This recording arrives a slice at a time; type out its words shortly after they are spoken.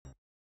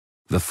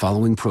The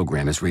following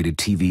program is rated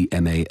TV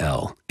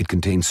MAL. It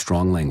contains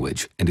strong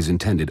language and is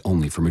intended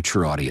only for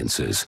mature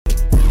audiences.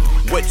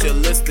 What you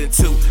listening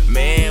to,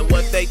 man?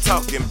 What they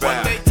talking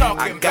about?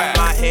 I got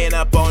my hand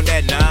up on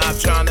that knob,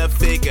 trying to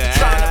figure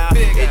out.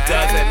 It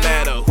doesn't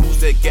matter who's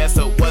the guest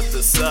or what's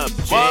the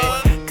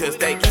subject, cause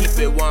they keep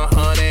it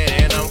 100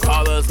 and them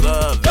callers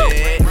love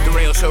it. The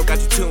radio show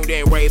got you tuned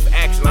in, ready for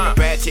action like a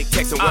bad chick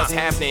texting what's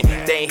happening.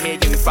 They ain't here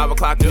giving 5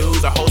 o'clock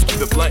news. Our hosts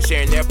keep it blunt,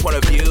 sharing their point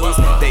of views.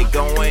 They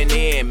going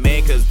in,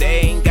 man, cause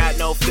they ain't got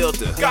no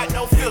filter.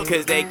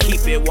 Cause they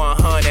keep it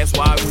 100, that's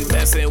why we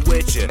messing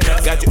with you.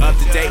 Got you up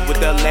to date with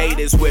the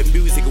latest with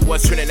music and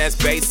what's trending, that's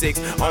basics.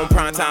 On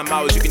primetime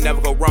hours, you can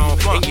never go wrong.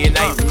 And your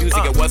night with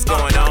music and what's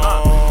going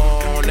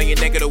on. In your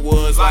neck of the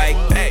woods, like,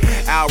 hey,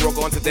 Al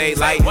Roco on today's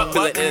light.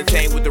 Feeling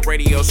entertained with the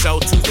radio show.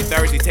 Tuesday,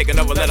 Thursday, taking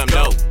over, let them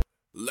know.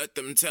 Let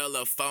them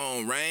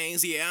telephone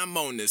rings, yeah, I'm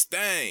on this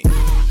thing.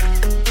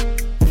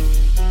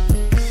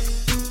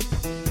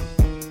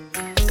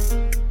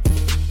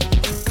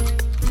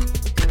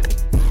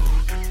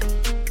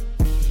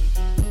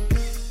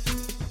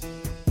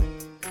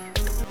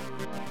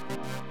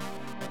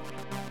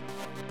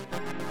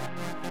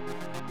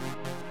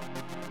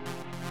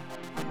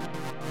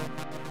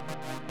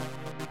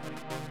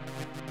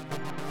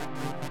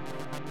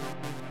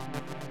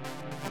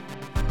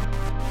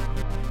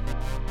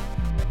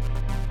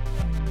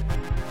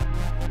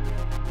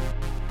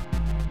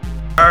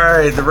 All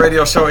right, the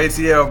radio show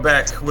ATL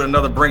back with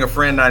another Bring a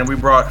Friend night, and we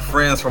brought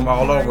friends from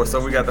all over.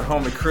 So we got the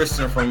homie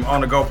Christian from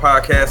On The Go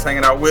podcast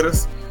hanging out with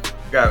us.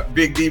 We got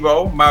Big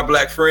Debo, my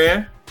black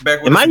friend,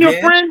 back with us again. Am I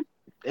your friend?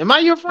 Am I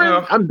your friend?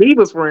 No. I'm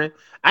Deva's friend.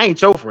 I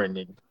ain't your friend,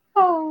 nigga.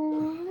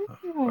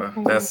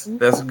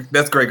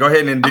 That's great. Go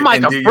ahead and I'm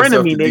like and a friend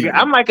of me, nigga. Debo.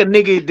 I'm like a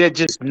nigga that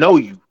just know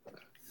you.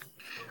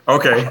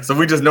 Okay, so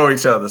we just know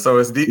each other. So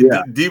it's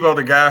Debo,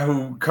 the guy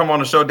who come on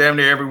the show damn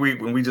near every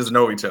week when we just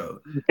know each other.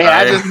 Hey,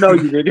 I just know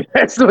you, nigga.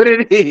 That's what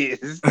it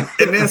is.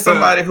 And then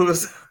somebody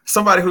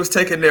who's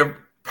taking their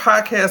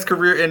podcast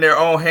career in their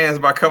own hands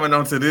by coming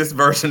onto this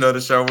version of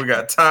the show. We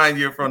got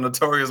Tanya from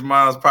Notorious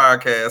Moms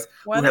podcast,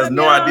 who has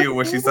no idea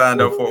what she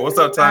signed up for. What's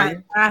up,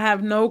 Tanya? I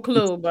have no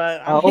clue,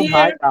 but I'm Oh here.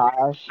 my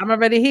gosh. I'm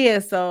already here,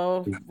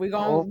 so we're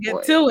gonna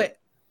get to it.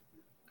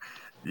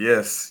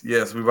 Yes,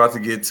 we're about to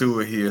get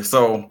to it here.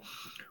 So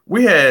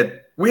we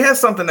had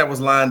something that was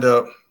lined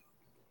up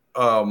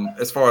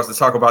as far as to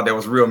talk about that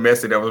was real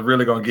messy, that was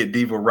really gonna get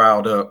Devo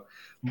riled up.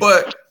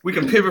 But we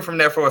can pivot from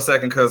that for a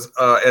second because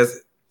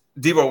as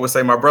Devo would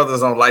say, my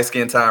brother's on light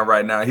skin time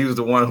right now. He was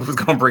the one who was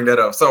gonna bring that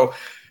up. So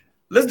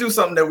let's do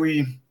something that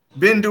we've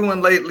been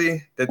doing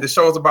lately, that the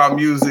show's about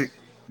music,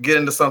 get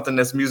into something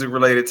that's music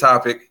related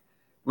topic.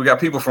 We got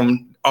people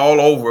from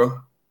all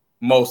over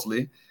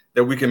mostly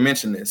that we can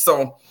mention this.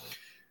 So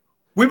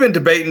we've been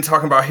debating,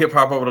 talking about hip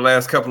hop over the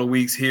last couple of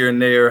weeks here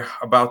and there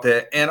about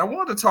that. And I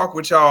wanted to talk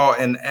with y'all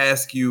and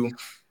ask you,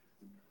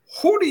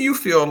 who do you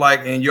feel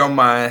like in your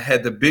mind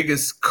had the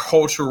biggest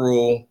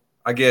cultural,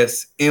 I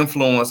guess,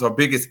 influence or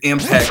biggest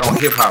impact on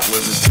hip hop?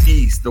 Was it the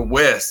East, the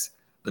West,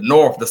 the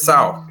North, the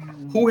South?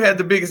 Who had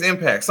the biggest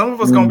impact? Some of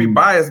us gonna be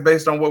biased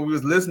based on what we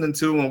was listening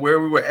to and where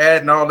we were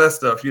at and all that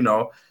stuff, you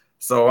know.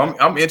 So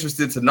I'm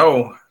interested to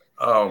know,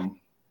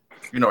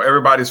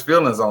 everybody's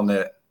feelings on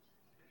that.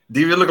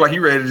 Diva, look like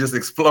you ready to just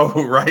explode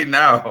right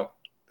now.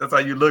 That's how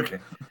you looking.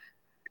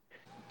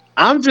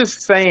 I'm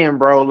just saying,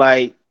 bro,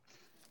 like,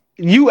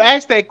 you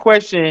asked that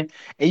question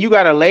and you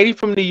got a lady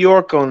from New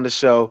York on the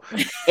show,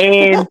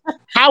 and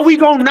how we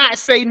gonna not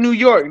say New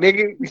York,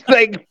 nigga?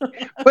 Like,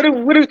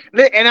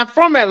 and I'm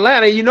from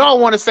Atlanta, I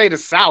want to say the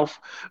South,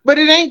 but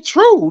it ain't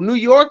true. New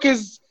York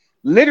is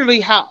literally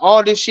how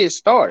all this shit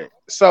started.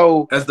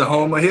 So that's the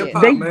home of hip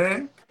hop,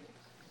 man.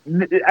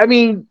 I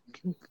mean,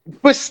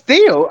 but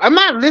still, I'm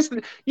not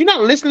listening. You're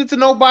not listening to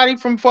nobody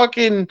from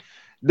fucking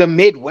the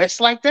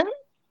Midwest like that.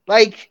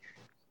 Like,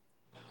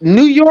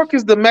 New York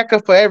is the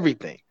mecca for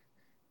everything.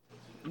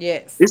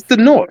 Yes, it's the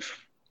North.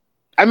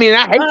 I mean,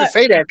 I hate to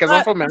say that because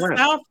I'm from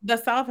Atlanta. The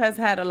South has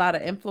had a lot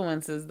of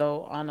influences,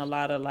 though, on a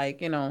lot of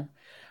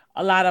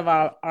a lot of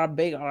our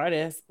big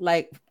artists.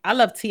 Like, I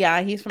love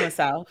T.I. He's from the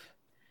South.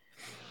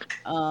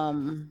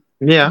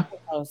 Yeah.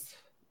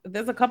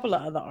 There's a couple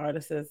of other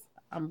artists.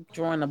 I'm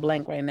drawing a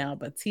blank right now,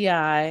 but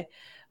T.I.,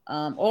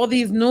 all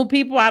these new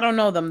people, I don't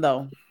know them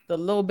though. The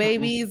little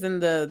babies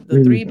and the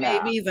 3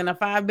 babies and the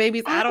 5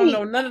 babies. I don't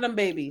know none of them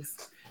babies.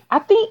 I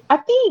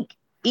think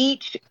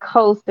each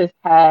coast has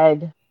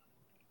had,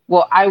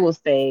 well, I will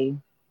say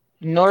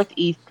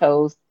Northeast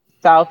Coast,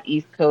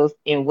 Southeast Coast,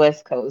 and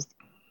West Coast,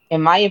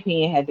 in my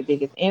opinion, had the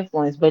biggest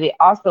influence, but it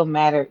also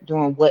mattered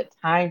during what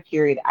time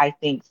period. I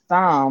think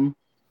some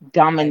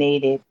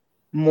dominated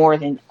more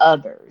than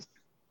others.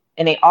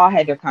 And they all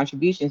had their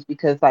contributions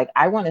because, like,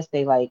 I want to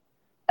say, like,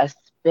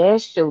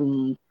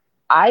 especially,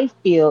 I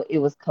feel it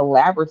was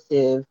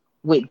collaborative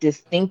with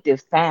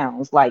distinctive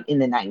sounds, like in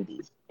the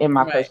 90s, in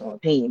my personal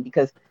opinion,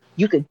 because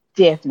you could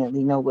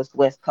definitely know what's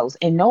West Coast.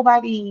 And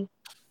nobody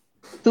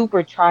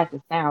super tried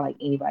to sound like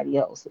anybody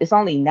else. It's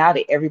only now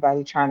that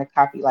everybody's trying to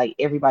copy like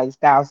everybody's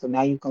style. So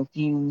now you're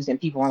confused and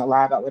people want to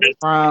lie about where they're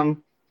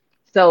from.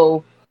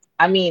 So,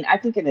 I mean, I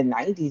think in the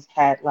 90s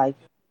had like,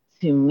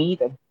 to me,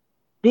 the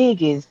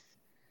biggest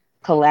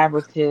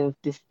collaborative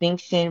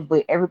distinction,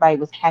 but everybody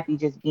was happy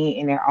just being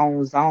in their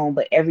own zone.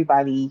 But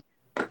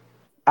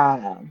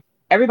um,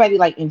 everybody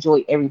like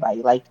enjoyed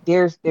everybody. Like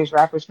there's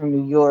rappers from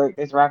New York,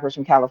 there's rappers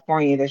from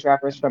California, there's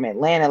rappers from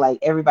Atlanta. Like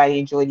everybody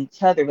enjoyed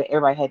each other, but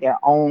everybody had their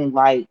own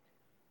like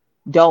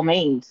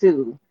domain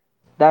too.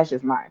 That's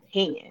just my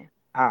opinion.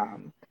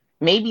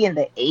 Maybe in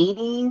the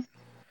 80s,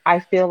 I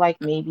feel like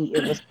maybe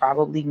it was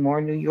probably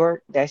more New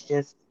York. That's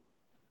just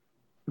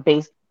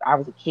based. I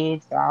was a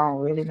kid, so I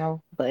don't really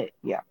know. But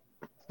yeah,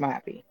 it's my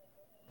opinion.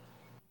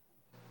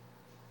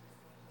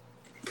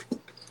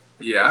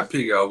 Yeah, I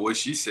pick out what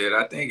she said.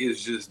 I think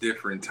it's just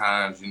different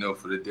times,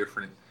 for the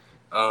different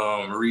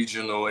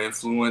regional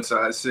influence.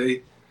 I'd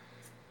say.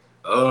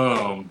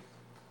 Um,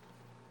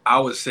 I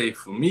would say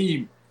for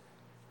me,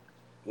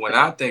 when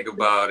I think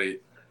about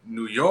it,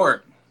 New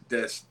York,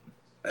 that's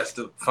that's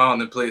the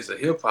founding place of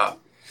hip hop.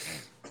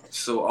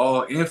 So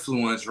all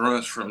influence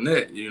runs from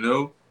that.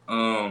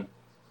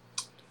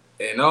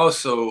 And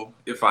also,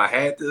 if I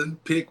had to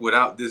pick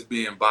without this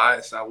being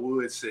biased, I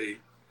would say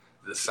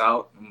the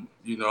South.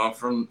 I'm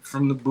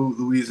from the boot,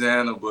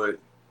 Louisiana, but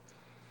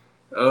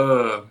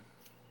uh,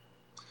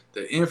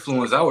 the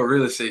influence I would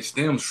really say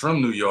stems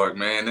from New York,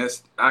 man.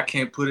 That's I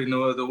can't put it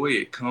no other way.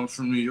 It comes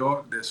from New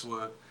York. That's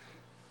what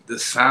the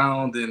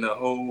sound and the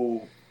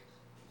whole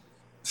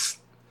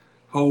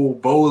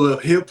bowl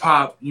of hip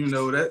hop.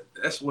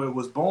 That's where it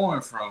was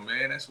born from,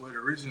 man. That's where it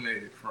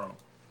originated from.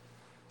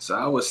 So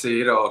I would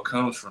say it all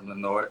comes from the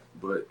north,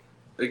 but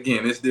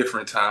again, it's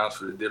different times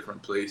for the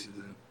different places,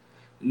 and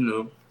you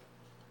know,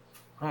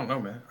 I don't know,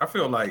 man. I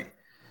feel like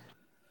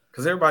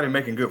because everybody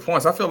making good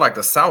points. I feel like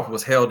the South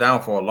was held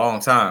down for a long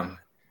time.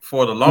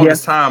 For the Yeah.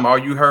 longest time, all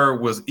you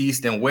heard was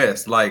East and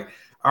West. Like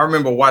I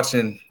remember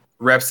watching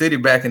Rap City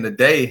back in the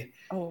day,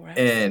 Oh, right.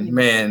 and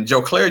man,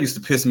 Joe Claire used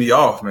to piss me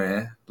off,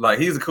 man. Like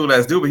he's a cool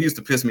ass dude, but he used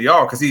to piss me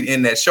off because he'd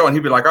in that show and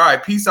he'd be like, "All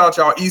right, peace out,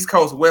 y'all, East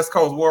Coast, West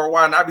Coast,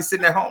 worldwide," and I'd be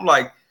sitting at home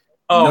like,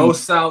 no um,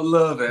 South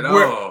love at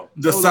where all.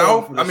 the No love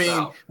South, for I the mean,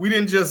 South. we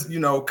didn't just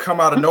come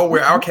out of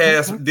nowhere.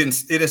 Outkast didn't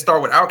it didn't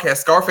start with Outkast.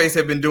 Scarface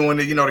had been doing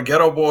it, the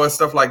Ghetto Boys,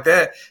 stuff like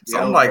that. So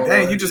I'm Ghetto like,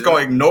 dang, you boys, just yeah.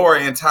 gonna ignore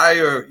an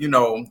entire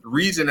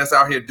region that's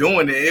out here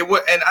doing it. It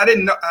was, and I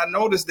didn't know. I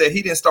noticed that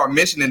he didn't start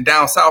mentioning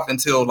down south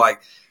until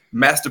like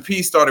Master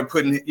P started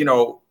putting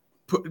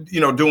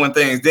doing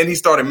things. Then he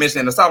started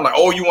mentioning the South. Like,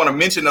 oh, you want to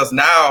mention us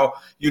now?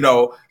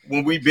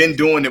 When we've been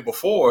doing it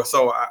before.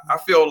 So I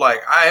feel like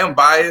I am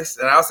biased,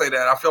 and I'll say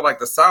that I feel like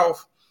the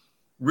South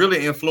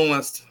really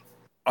influenced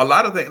a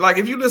lot of things. Like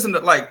if you listen to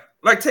like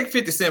take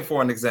 50 Cent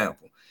for an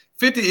example.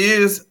 50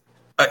 is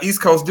an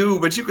East Coast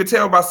dude, but you could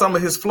tell by some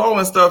of his flow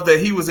and stuff that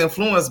he was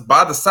influenced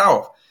by the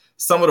South.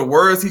 Some of the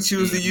words he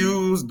chose to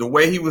use, the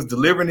way he was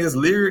delivering his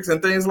lyrics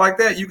and things like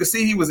that, you could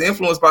see he was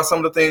influenced by some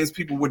of the things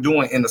people were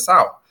doing in the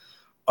South.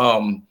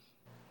 Um,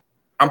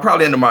 I'm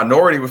probably in the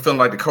minority with feeling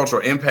like the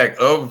cultural impact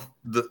of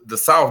the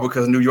South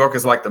because New York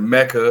is like the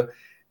Mecca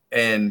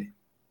and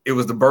it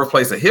was the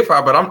birthplace of hip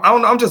hop. But I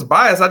don't know, I'm just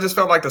biased. I just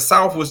felt like the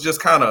South was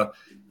just kind of,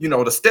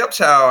 the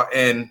stepchild.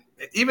 And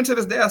even to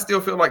this day, I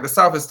still feel like the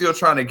South is still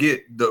trying to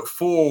get the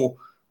full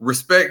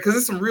respect because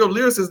there's some real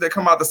lyricists that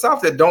come out the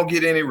South that don't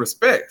get any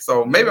respect.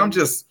 So maybe I'm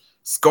just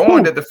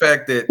scorned at the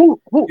fact that, Who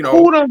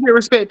don't get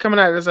respect coming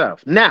out of the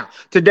South now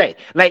today?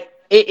 Like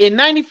in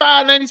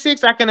 95,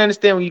 96, I can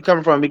understand where you're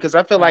coming from because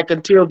I feel Right. like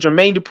until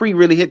Jermaine Dupri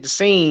really hit the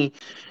scene,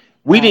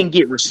 we Right. didn't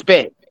get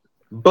respect.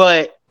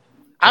 But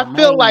I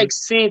feel Jermaine. like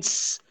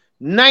since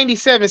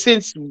 97,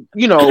 since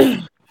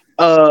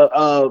uh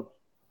uh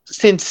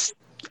since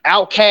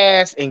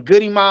Outkast and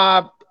Goody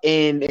Mob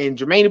and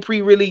Jermaine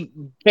Dupri really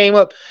came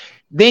up,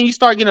 then you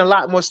start getting a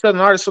lot more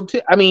Southern artists. So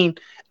I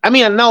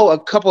know a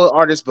couple of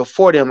artists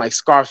before them, like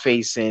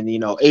Scarface and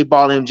A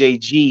Ball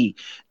MJG.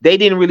 They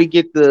didn't really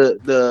get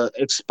the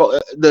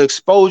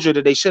exposure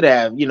that they should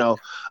have.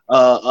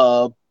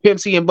 Pimp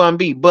C and Bun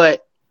B.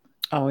 But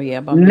Oh yeah,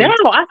 Bun now B.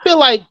 I feel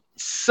like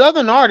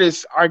Southern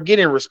artists are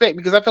getting respect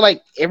because I feel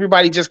like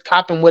everybody just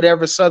copying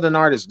whatever Southern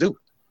artists do.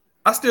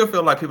 I still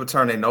feel like people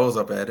turn their nose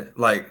up at it.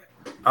 Like,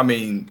 I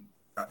mean,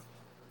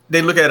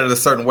 they look at it a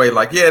certain way.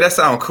 Like, yeah, that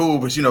sounds cool,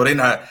 but they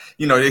not.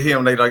 They hear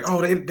them. They like,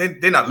 oh,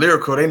 they're not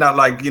lyrical. They not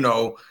like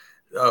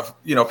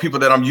people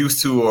that I'm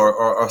used to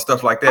or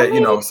stuff like I that.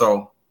 mean,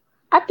 So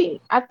I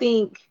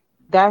think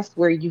that's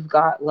where you've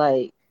got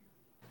like,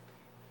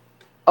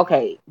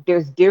 okay,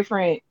 there's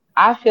different.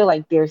 I feel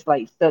like there's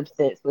like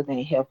subsets within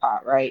hip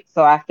hop, right?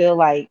 So I feel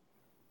like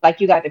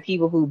you got the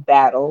people who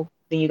battle,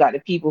 then you got the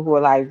people who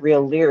are like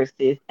real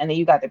lyricists, and then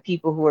you got the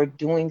people who are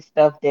doing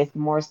stuff that's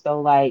more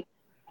so like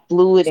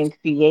fluid and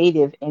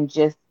creative and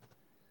just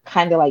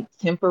kind of like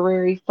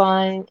temporary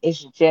fun.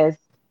 It's just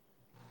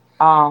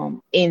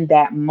in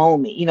that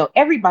moment.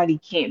 Everybody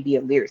can't be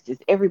a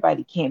lyricist.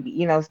 Everybody can't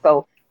be,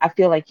 so I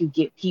feel like you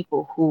get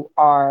people who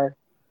are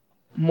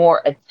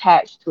more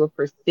attached to a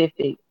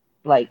specific,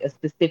 like a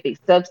specific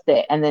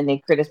subset, and then they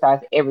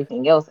criticize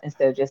everything else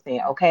instead of just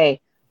saying, okay,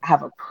 I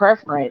have a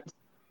preference,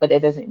 but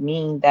it doesn't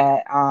mean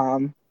that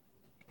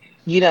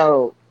you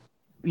know,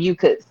 you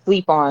could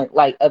sleep on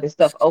like other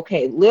stuff.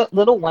 Okay,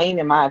 Little Wayne,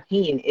 in my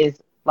opinion, is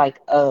like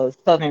a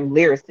Southern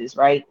lyricist,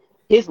 right?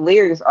 His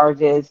lyrics are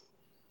just,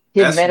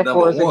 his That's number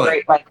metaphors are one.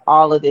 great, like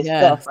all of this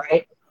stuff, Yes.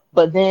 right?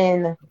 But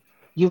then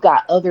you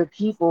got other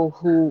people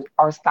who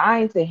are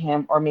signed to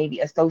him or maybe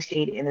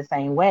associated in the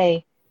same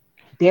way.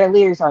 Their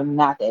lyrics are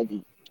not that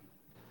deep.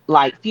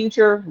 Like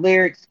Future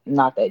lyrics,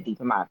 not that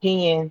deep in my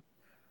opinion.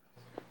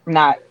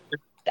 Not,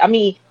 I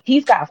mean,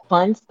 he's got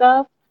fun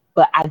stuff,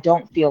 but I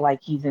don't feel like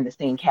he's in the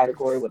same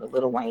category with a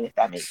Little Wayne, if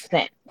that makes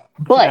sense.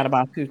 Forgot But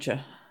about Future.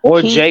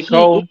 Or J. he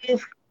Cole.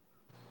 is,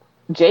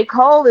 J.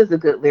 Cole is a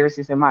good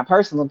lyricist in my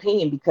personal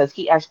opinion because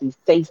he actually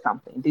says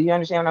something. Do you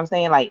understand what I'm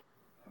saying?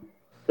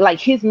 Like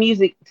his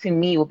music to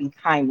me will be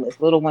timeless.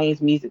 Little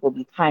Wayne's music will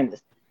be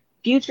timeless.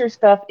 Future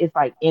stuff is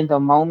like in the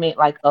moment,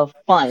 like of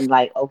fun.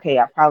 Like, okay,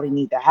 I probably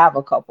need to have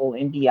a couple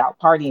and be out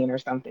partying or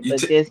something. You But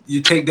just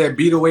you take that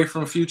beat away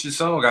from Future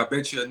song, I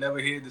bet you'll never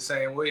hear it the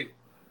same way.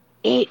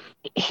 it,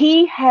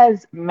 he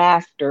has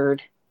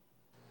mastered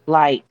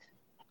like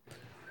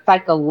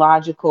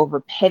psychological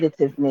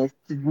repetitiveness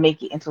to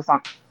make it into a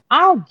song.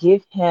 I'll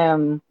give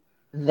him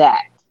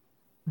that.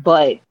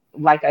 But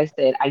like I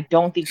said, I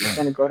don't think it's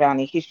gonna go down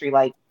in history.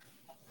 Like,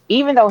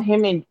 even though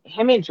him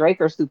and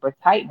Drake are super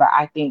tight, but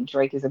I think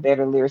Drake is a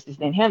better lyricist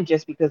than him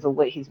just because of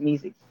what his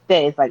music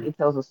says. Like, it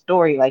tells a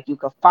story, like you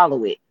could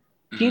follow it.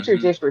 Future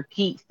Hmm. just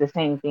repeats the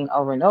same thing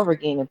over and over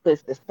again and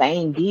puts the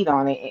same beat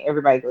on it, and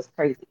everybody goes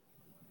crazy.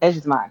 That's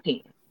just my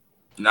opinion.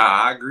 Nah,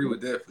 I agree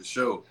with that for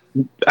sure.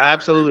 I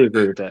I agree absolutely with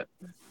agree that. with that.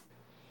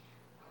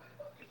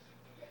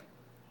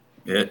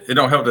 It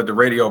don't help that the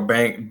radio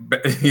bank,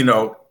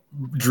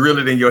 drill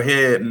it in your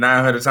head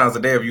 900 times a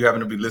day if you happen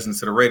to be listening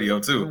to the radio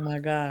Oh too. my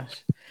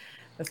gosh.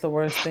 That's the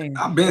worst thing.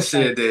 I've been It's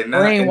like said that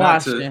not and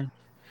not to brainwashing.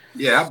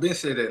 yeah, I've been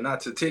said that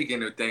not to take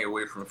anything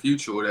away from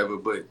Future or whatever,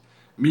 but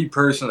me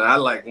personally, I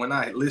like when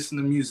I listen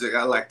to music,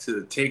 I like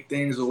to take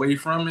things away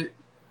from it.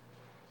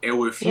 And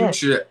with Yes.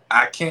 Future,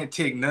 I can't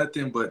take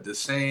nothing but the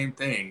same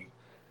thing.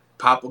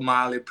 Papa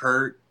Molly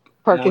Perk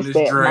on this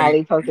Percocet, drink,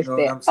 Molly you know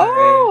what Percocet. I'm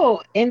saying?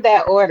 Oh, in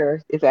that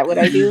order. Is that what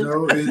I You do?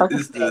 know, it's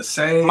Percocet, the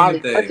same Molly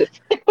thing. Percocet.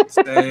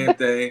 Same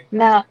thing.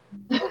 Now,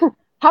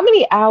 how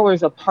many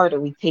hours apart are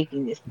we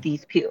taking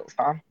these pills,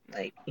 huh?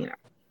 Like,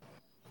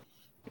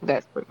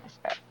 that's pretty much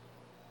that.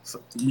 So,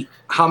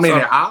 How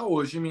many so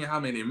hours? You mean how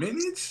many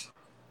minutes?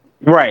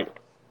 Right.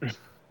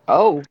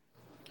 Oh,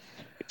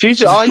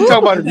 Future, all he talk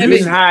whew. about is getting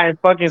Listen. high and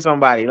fucking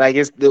somebody. Like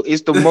it's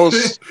the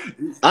most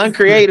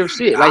uncreative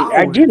shit. Like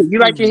I Hours, get it. You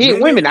like to hit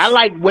women. I minutes?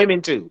 like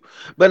women too.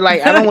 But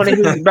like I don't want to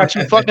hear about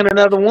you fucking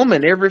another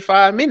woman every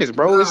 5 minutes,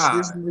 bro. It's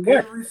Nah,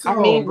 what? every I song,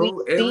 mean, we bro.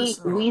 Every see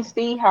we song.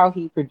 see how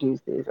he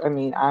produces. I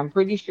mean, I'm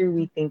pretty sure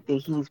we think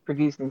that he's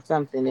producing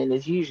something, and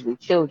it's usually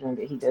children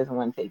that he doesn't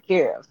want to take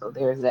care of. So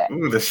there's that.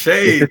 ooh, the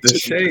shade, the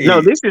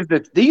No,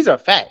 shade. these are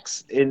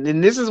facts,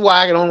 and this is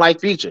why I don't like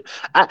Future.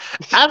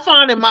 I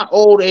find in my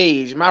old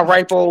age, my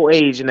ripe old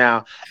age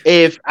now,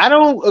 if I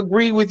don't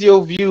agree with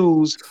your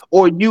views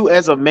or you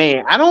as a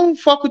man, I don't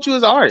fuck with you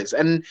as an artist.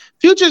 And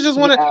Future just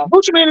wanna Yeah.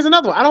 Gucci Mane is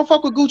another one. I don't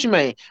fuck with Gucci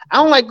Mane. I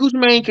don't like Gucci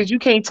Mane because you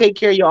can't take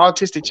care of your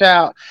autistic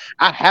child.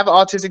 I have an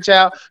autistic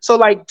child, so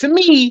like to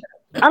me,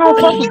 I don't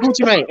fuck with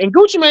Gucci Mane. And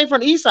Gucci Mane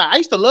from the East Side, I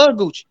used to love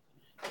Gucci.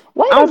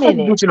 Wait I a don't fuck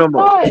with minute. Gucci I no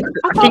more. thought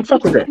I I thought can't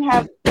fuck with Gucci that. didn't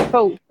have.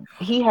 So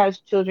he has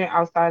children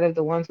outside of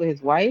the ones with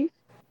his wife.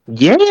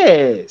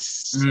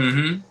 Yes.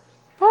 Mm-hmm.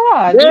 Ah,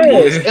 I did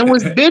not. Yes, and Yeah.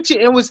 was bitching.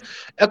 It was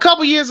a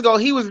couple years ago.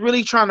 He was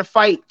really trying to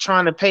fight,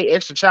 trying to pay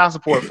extra child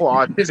support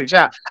for an autistic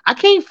child. I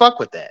can't fuck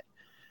with that.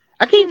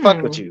 I can't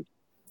fuck with Hmm. you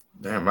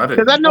Damn, I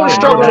because I didn't know the I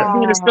didn't know struggle of that.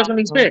 being a Wow. special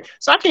needs parent.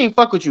 So I can't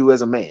fuck with you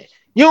as a man.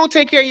 You don't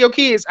take care of your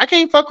kids. I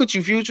can't fuck with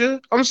you, Future.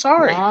 I'm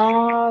sorry.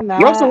 No, no.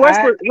 Russell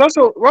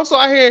Westbrook, Russell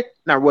out here,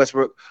 not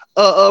Westbrook.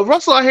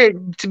 Russell out here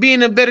to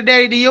being a better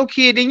daddy to your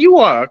kid than you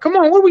are. Come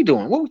on, what are we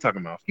doing? What are we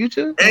talking about,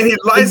 Future? And he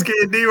light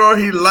skinned, D-Ro,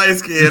 he light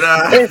skinned.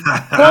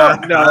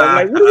 Fuck no!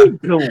 Like, what are we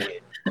doing?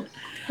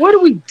 What are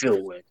we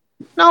doing?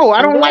 No,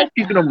 I don't like Let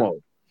Future no more.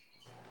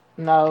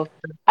 No.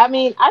 I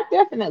mean, I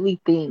definitely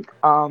think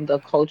the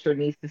culture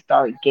needs to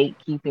start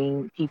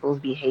gatekeeping people's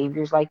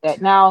behaviors like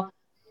that. Now,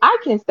 I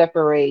can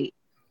separate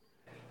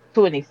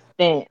to an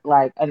extent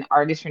like an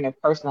artist from their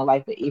personal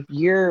life, but if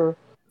your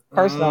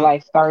personal Mm,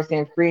 life starts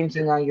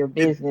infringing on your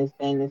it, business,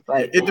 then it's it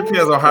like, it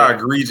depends on how yeah.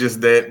 egregious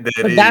that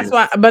But that's is.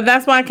 why. But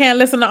that's why I can't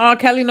listen to R.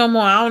 Kelly no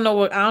more. I don't know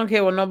what. I don't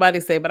care what nobody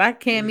say. But I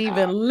can't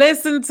even Nah,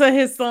 listen to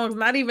his songs.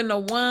 Not even the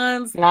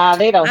ones. nah,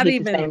 they don't Not hit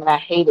the even. same, and I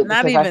hate it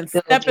Not because I even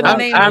still step in the judge.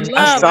 name of I'm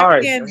love. I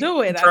sorry. can't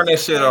do it. I Turn that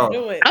just shit can't off.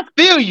 do it. I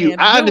feel I you. can't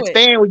I do it.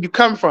 understand where you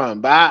come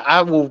from, but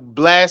I will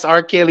blast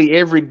R. Kelly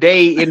every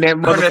day in that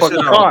Turn that shit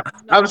motherfucking car. off.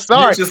 I'm No.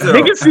 sorry. Mute yourself.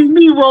 Niggas see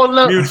me rolling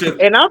up Mute your,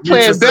 and I'm mute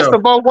playing best yourself.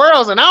 of both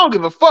worlds and I don't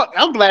give a fuck.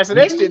 I'm blasting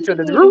that shit to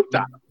the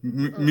rooftop.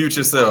 Mute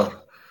yourself.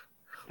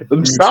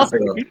 I'm Mute sorry.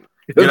 yourself.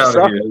 Get I'm out of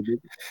sorry. here.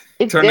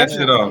 It's Turn that shit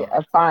definitely off.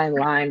 a fine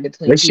line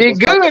between That shit people's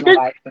good, personal nigga.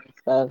 life and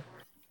stuff.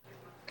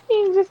 I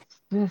mean,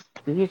 just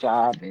do your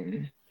job and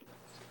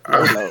lay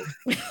low.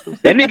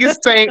 That nigga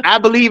saying, "I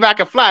believe I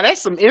can fly."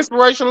 That's some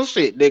inspirational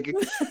shit, nigga.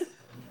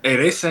 Hey,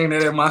 they sang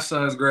that at my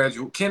son's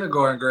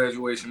kindergarten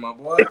graduation, my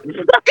boy.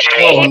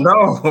 Oh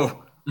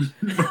no.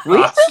 I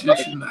Recently?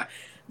 shit you not.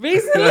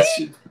 Recently? I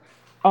shit-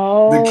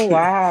 Oh the,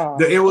 wow.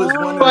 it was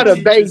one of For the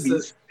the teachers.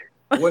 babies.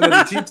 One of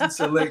the teachers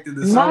selected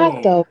the Not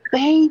song. the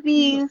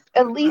babies.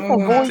 At least I'm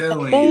avoid the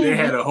telling you, they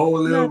had baby. a whole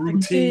little Not the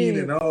routine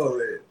and kid. all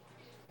that.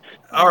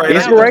 All Oh, right, I that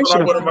get to was pull out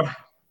Inspirational. one of fun. my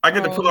I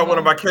get to Oh pull out one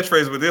of no. my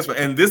catchphrases with this one,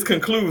 and this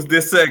concludes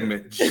this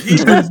segment.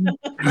 Jesus.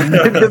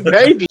 The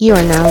baby. You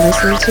are now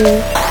listening to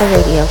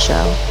The Radio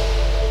Show.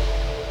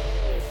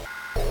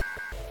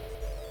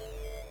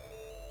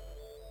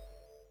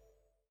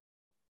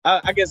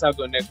 I guess I'll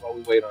go next while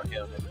we wait on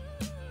him.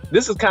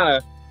 This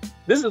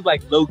is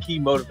like low key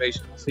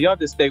motivational. So y'all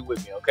just stay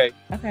with me, okay?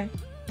 Okay.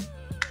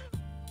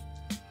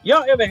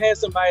 Y'all ever had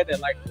somebody that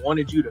like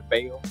wanted you to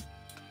fail?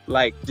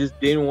 Like just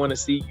didn't want to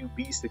see you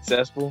be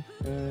successful?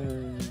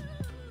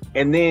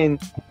 And then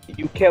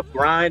you kept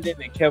grinding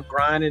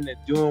and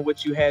doing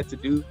what you had to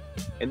do,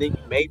 and then you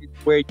made it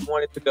to where you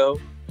wanted to go.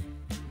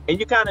 And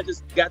you kind of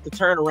just got to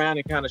turn around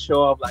and kind of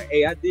show off like,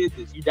 hey, I did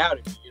this. You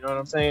doubted me. You know what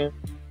I'm saying?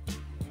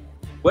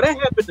 Well, that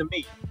happened to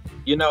me.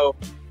 You know,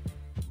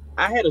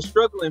 I had a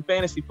struggling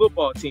fantasy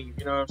football team.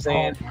 You know what I'm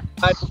saying?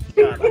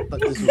 God, I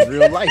thought this was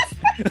real life.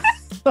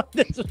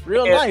 This is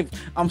real And- life.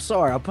 I'm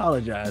sorry. I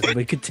apologize.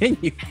 But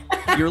continue.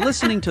 You're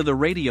listening to the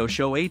radio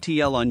show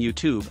ATL on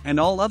YouTube and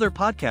all other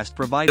podcast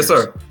providers.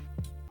 Yes, sir.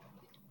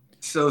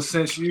 So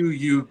since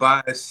you're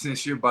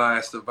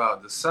biased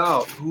about the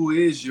South, who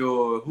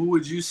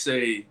would you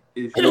say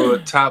is your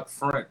top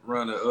front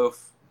runner of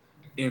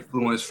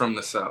influence from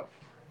the South?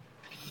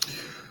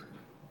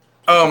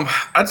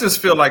 I just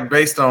feel like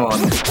based on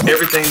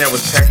everything that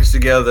was packaged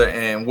together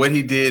and what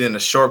he did in a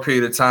short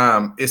period of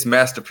time, it's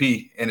Master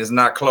P, and it's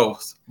not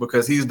close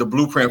because he's the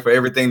blueprint for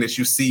everything that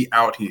you see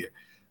out here.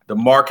 The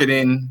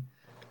marketing,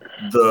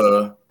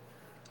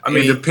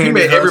 he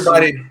made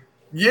everybody.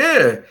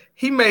 Yeah,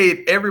 he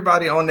made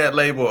everybody on that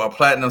label a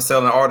platinum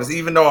selling artist,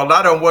 even though a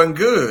lot of them wasn't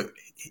good.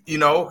 You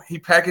know, he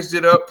packaged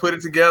it up, put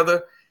it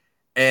together,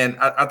 and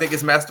I think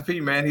it's Master P,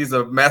 man. He's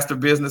a master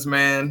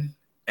businessman,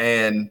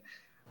 and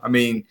I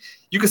mean,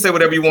 you can say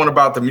whatever you want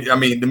about the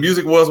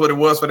music was what it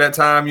was for that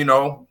time, you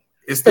know.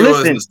 It still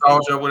is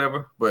nostalgia or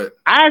whatever, but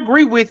I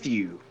agree with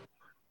you.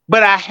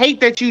 But I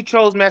hate that you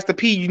chose Master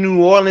P, you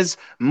New Orleans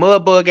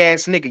mudbug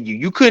ass nigga.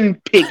 You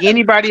couldn't pick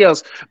anybody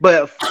else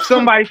but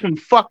somebody from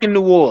fucking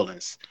New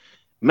Orleans.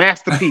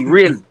 Master P,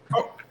 really?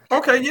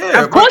 Okay,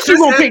 yeah. Of course you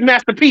gonna pick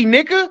Master P,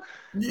 nigga.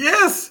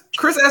 Yes.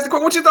 Chris asked the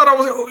question. What you thought I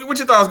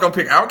was gonna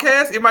pick?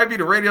 Outkast? It might be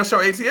the radio show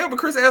ATL, but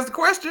Chris asked the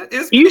question.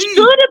 You should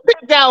have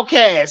picked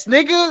Outkast,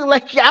 nigga.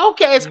 Like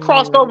Outkast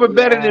crossed over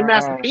better than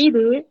Master P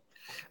did.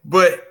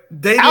 But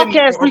they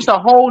Outkast reached a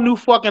whole new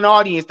fucking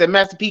audience that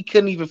Master P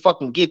couldn't even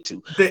fucking get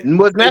to.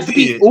 Was Master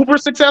P uber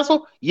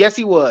successful? Yes,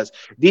 he was.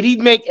 Did he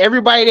make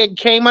everybody that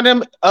came on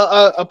him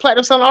a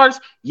platinum selling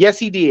artist? Yes,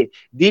 he did.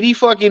 Did he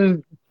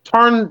fucking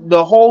turn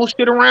the whole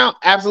shit around?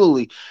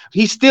 Absolutely.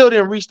 He still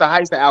didn't reach the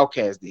heights that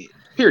Outkast did.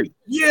 Period.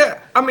 Yeah,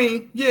 I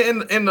mean, yeah,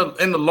 in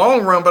the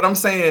long run, but I'm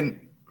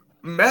saying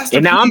Master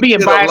and now P I'm being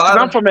did biased because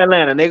I'm from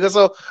Atlanta, nigga.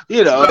 So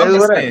you know, I'm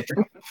just saying,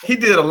 he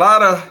did a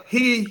lot of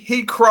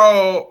he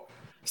crawled.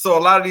 So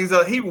a lot of these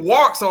he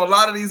walked so a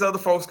lot of these other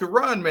folks could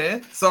run,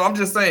 man. So I'm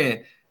just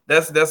saying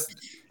that's like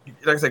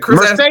I said,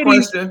 Chris asked the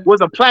question. was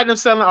a platinum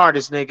selling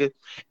artist, nigga,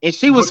 and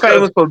she was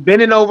famous for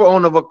bending over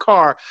on a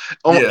car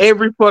on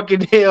every fucking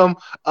damn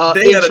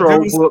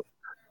intro book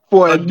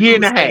for a year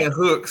and a half.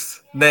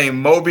 Hooks named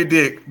Moby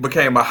Dick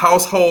became a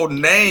household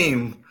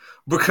name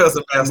because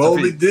of Master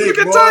Moby P. Dick, You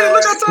can tell you,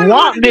 look,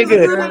 Swamp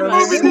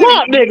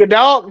nigga,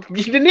 dog.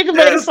 The nigga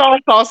made a song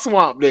called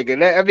Swamp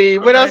Nigga. I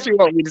mean, what else you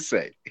want me to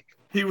say?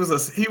 He was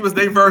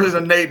their version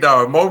of Nate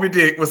Dogg. Moby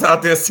Dick was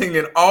out there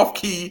singing off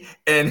key,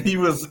 and he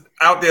was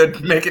out there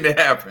making it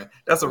happen.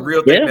 That's a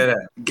real thing that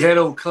happened.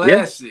 Ghetto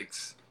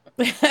classics.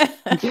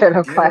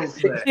 Ghetto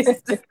classics.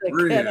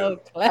 Real.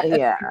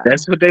 Yeah,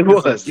 that's what they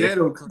was.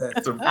 Ghetto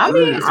classics. I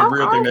mean, it's a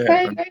real thing that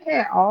happened. They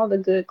had all the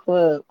good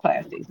club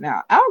classics.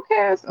 Now,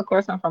 Outkast, of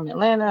course, I'm from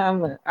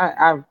Atlanta.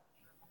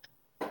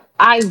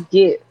 I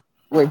get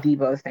what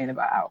Debo is saying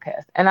about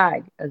Outkast, and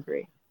I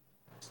agree.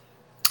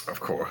 Of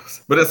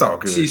course, but it's all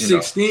good. She's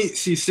 16.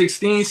 She's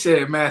 16.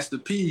 Said Master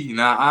P.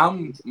 Now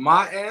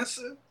my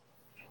answer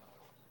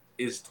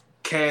is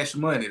Cash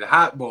Money, the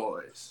Hot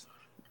Boys.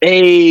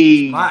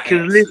 Hey,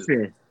 because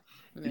listen,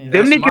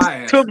 them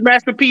niggas took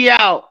Master P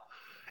out,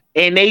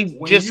 and they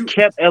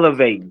kept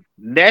elevating.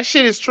 That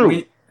shit is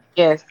true.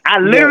 Yes, I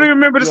literally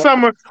remember the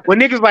summer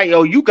when niggas like,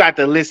 yo, you got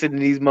to listen to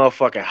these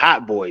motherfucking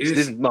Hot Boys.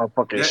 This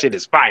motherfucking shit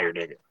is fire,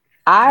 nigga.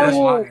 I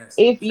will.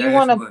 If you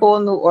want to pull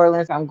New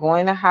Orleans, I'm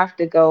going to have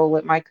to go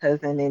with my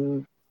cousin,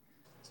 and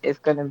it's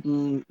going to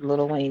be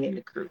Lil Wayne and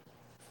the Crew.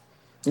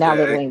 Now,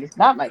 Lil Wayne is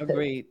not my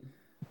cousin,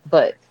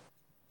 but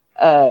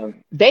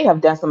They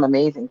have done some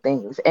amazing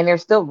things, and they're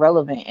still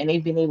relevant, and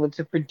they've been able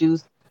to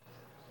produce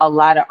a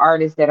lot of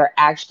artists that are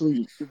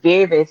actually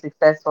very, very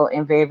successful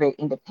and very, very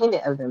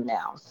independent of them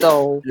now.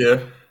 So Yeah.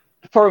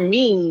 for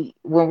me,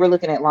 when we're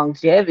looking at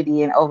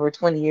longevity and over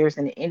 20 years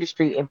in the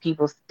industry and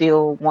people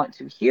still want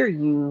to hear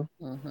you,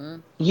 Mm-hmm.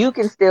 you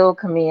can still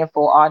command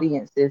full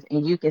audiences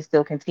and you can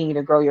still continue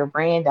to grow your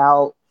brand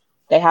out.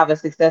 They have a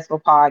successful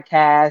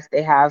podcast,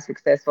 they have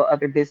successful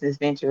other business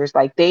ventures.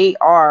 Like they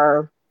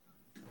are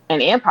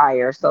an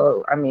empire.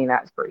 So I mean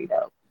that's pretty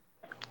dope.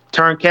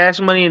 Turn Cash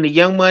Money into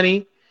Young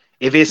Money.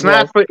 Yes.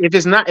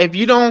 If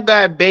you don't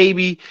got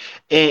Baby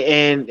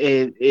and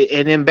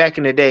then back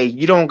in the day,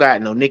 you don't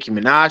got no Nicki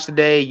Minaj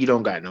today. You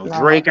don't got no No.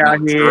 Drake out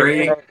No, here.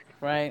 Drake.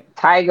 Right.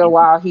 Tiger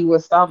while he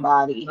was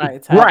somebody.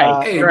 Right. Right,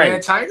 Tiger. Hey right.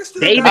 man, Tiger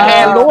still They even got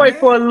had Uh, hits, Lloyd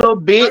for a man. little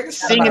bit Tiger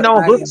still singing got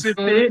on hooks hits.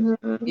 and shit.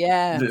 mhm.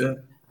 Yeah. Yeah.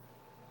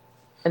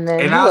 And then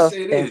And who I'll else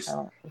say stands this: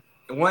 out?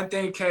 one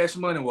thing Cash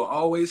Money will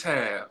always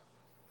have,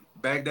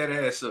 back that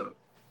ass up.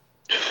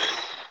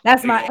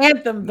 That's They my gon'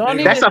 anthem.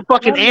 That's a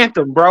fucking Don't even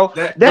anthem, bro.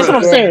 that, That's what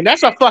I'm bruh. Yeah. saying.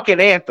 That's a fucking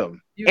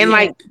anthem. you And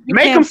like, can't you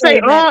make them can't say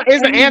play that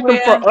is an anthem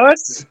for anywhere.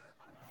 us,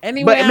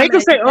 Anywhere but I'm make them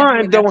at, say you can't play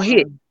and that don't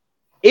hit. song.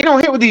 It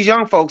don't hit with these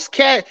young folks.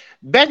 Cat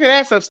back to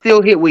that stuff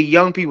still hit with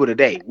young people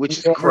today, which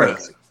is Yeah. Bruh,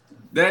 crazy.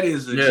 that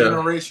is a Yeah.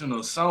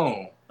 generational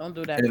song. Don't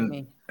do that to And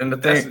me. and the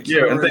That's a thing,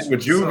 yeah, and the thing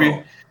with generational Juvie,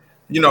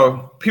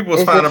 song. people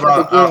was It's finding just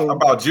the beginning.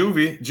 about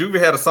Juvie. Juvie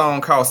had a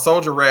song called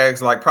Soldier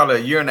Rags, like probably a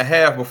year and a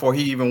half before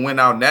he even went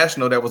out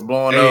national. That was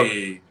blowing up.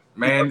 Hey,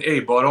 man,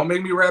 hey, boy, don't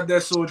make me rap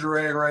that soldier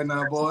rag right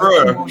now, boy. Come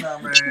Bruh. on now,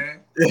 man.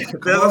 That's Come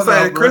what I'm on now,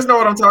 saying. bro. Chris know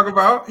what I'm talking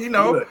about. He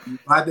know. Look, you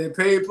got that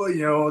paper,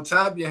 you're on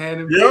top, you're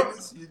handling Yep.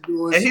 business, you're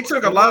doing And he shit. took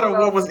a Come lot on of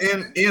now, what was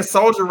in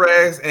Soldier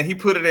Rags and he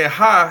put it in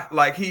high.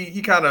 Like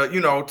he kind of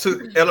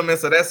took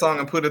elements of that song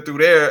and put it through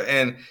there.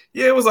 And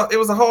yeah, it was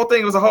a whole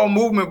thing. It was a whole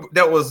movement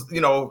that was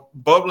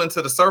bubbling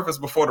to the surface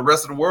before the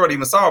rest of the world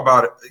even saw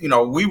about it.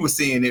 We were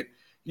seeing it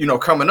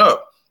coming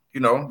up.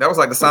 That was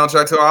like the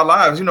soundtrack to our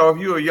lives. If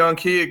you were a young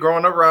kid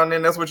growing up around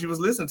then, that's what you was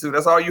listening to.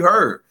 That's all you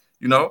heard.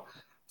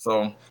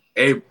 So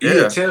Hey,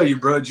 he'll yeah, tell you,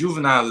 bro,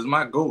 Juvenile is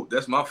my GOAT.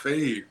 That's my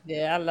fave.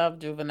 Yeah, I love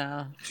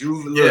Juvenile.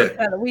 yeah.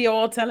 Look, We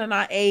all telling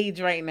our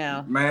age right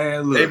now. man, Hey,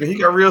 look. but he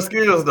got real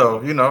skills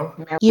though. You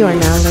are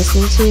now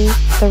listening to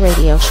The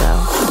Radio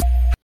Show.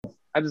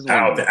 I just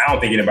I want don't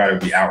think anybody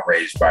would be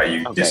outraged by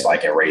you Okay.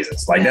 disliking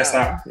raisins. Like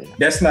No.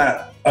 that's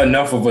not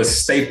enough of a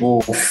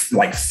staple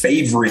like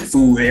favorite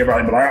food.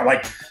 Everybody, but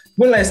like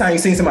when last time you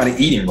seen somebody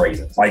eating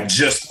raisins? Like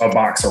just a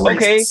box of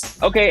raisins.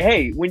 Okay.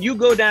 Hey, when you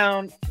go to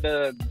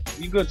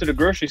the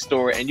grocery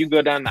store and you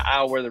go down the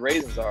aisle where the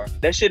raisins are,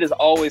 that shit is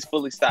always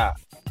fully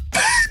stocked.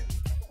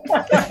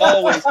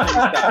 Always fully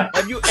stocked.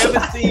 Have you ever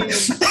seen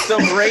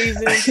some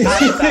raisins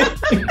outside?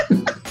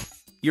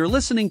 You're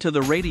listening to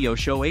the radio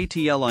show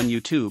ATL on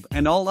YouTube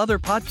and all other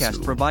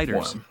podcast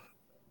providers.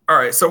 All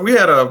right, so we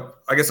had a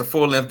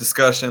full-length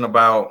discussion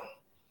about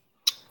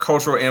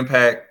cultural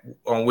impact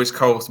on which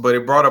coast, but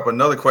it brought up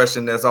another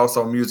question that's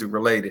also music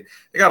related.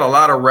 They got a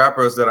lot of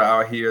rappers that are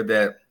out here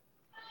that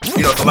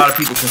a lot of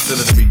people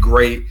consider to be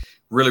great,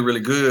 really, really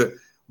good,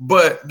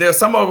 but there's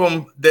some of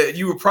them that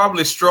you would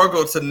probably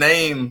struggle to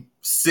name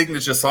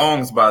signature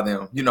songs by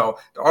them. The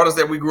artists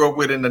that we grew up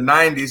with in the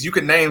 90s, you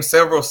could name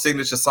several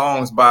signature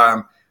songs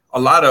by a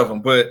lot of them,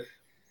 but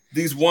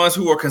these ones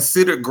who are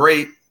considered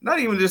great, not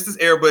even just this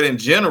era, but in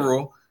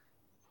general,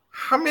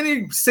 how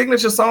many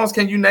signature songs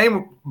can you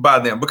name by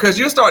them? Because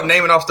you start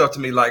naming off stuff to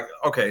me like,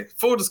 okay,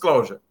 full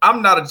disclosure,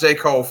 I'm not a J.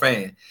 Cole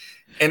fan.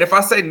 And if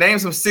I say name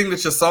some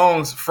signature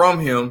songs from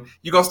him,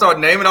 you're going to start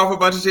naming off a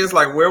bunch of shit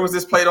like, where was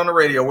this played on the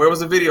radio? Where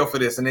was the video for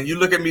this? And then you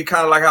look at me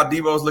kind of like how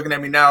Devo's looking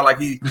at me now, like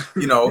he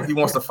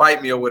wants to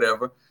fight me or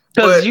whatever.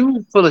 Because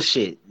you full of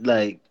shit.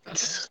 Like,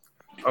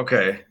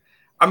 okay.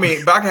 I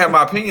mean, but I can have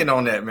my opinion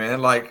on that,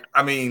 man. Like,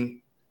 I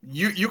mean,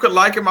 you could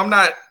like him. I'm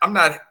not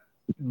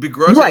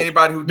begrudging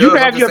anybody who does. You can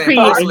have your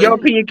opinion, and your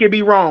opinion can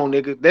be wrong,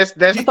 nigga. That's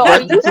So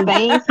are you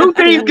saying two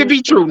things can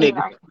be true,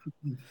 nigga.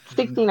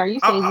 16, are you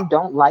saying you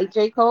don't like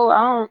J. Cole?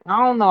 I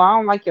don't know. I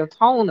don't like your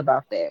tone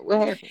about that. What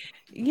happened?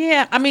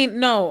 Yeah, I mean,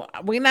 no,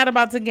 we're not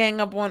about to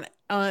gang up on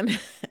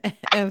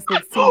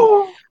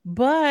M16.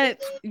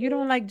 But you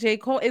don't like J.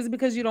 Cole. Is it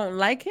because you don't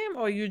like him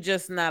or you're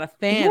just not a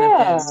fan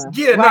of him?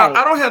 Yeah, no,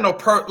 I don't have no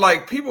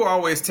like people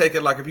always take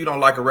it like if you don't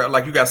like a rap,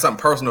 like you got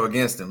something personal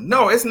against him.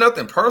 No, it's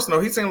nothing personal.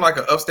 He seemed like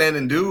an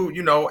upstanding dude,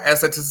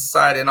 asset to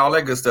society and all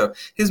that good stuff.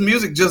 His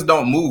music just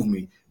don't move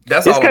me.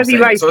 That's all I'm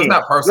saying. So it's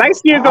not personal. Light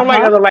skins don't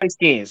like other light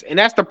skins, and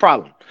that's the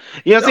problem.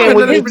 You know what I'm saying?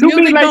 When his there's too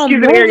many music light don't skins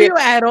in move the area, you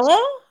at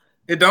all?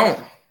 It don't.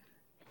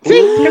 See,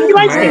 he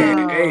light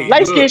skin, Hey,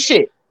 light skin look.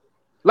 shit,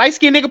 light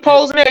skin nigga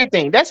pose and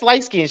everything. That's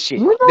light skin shit.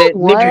 You know That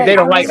what? niggas they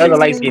don't like other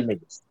light mean, skin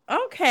niggas.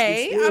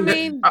 Okay. I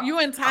mean, you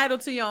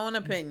entitled to your own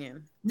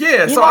opinion.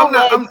 Yeah, You so know I'm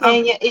not. what,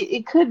 Tanya?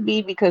 It could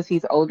be because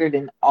he's older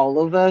than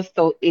all of us,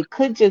 so it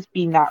could just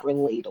be not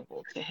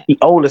relatable to him. He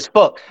old as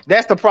fuck.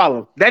 That's the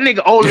problem. That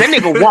nigga old. That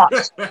nigga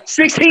washed.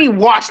 16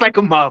 washed like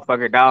a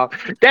motherfucker, dog.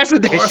 That's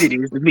what that Boy, shit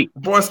is to me.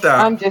 boy,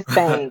 stop. I'm just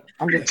saying.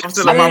 I'm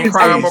still in my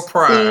prime of Think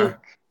prime.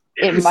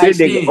 it That might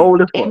nigga be.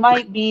 old as It fuck.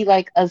 might be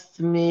like a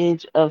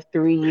smidge of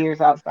 3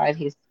 years outside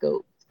his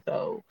scope.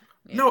 So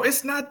No,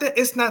 it's not that.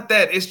 It's not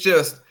that. It's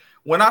just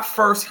when I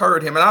first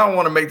heard him, and I don't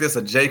want to make this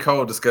a J.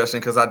 Cole discussion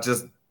because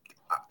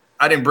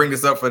I didn't bring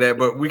this up for that,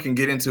 but we can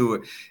get into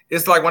it.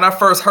 It's like when I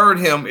first heard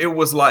him, it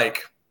was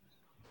like,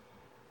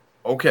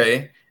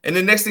 okay. And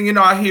the next thing you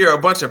know, I hear a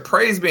bunch of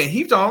praise being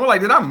heaped on. I'm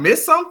like, did I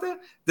miss something?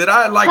 Did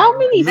I like how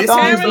many miss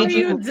songs something? did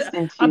you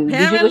listen to?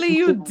 Apparently, Did you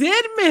you listen to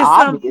did miss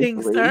something,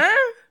 obviously? sir.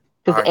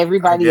 Because I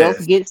everybody else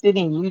guess. gets it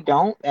and you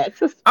don't.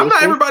 That's I'm not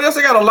suspicious. everybody else.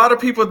 I got a lot of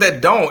people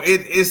that don't.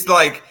 It's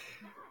like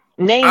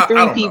Name I three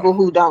don't know. people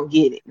who don't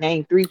get it.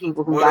 Name three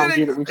people who Well, don't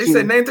get it with they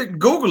said you. name three.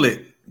 Google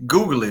it.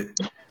 Google it.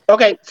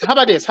 Okay, so how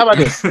about this? How about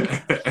this?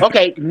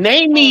 Okay,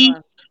 name me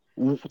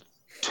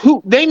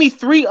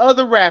three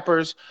other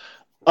rappers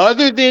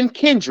other than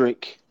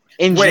Kendrick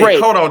and Wait,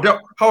 Drake. hold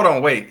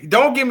on, wait.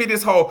 Don't give me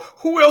this whole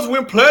who else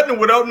went platinum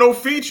without no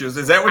features?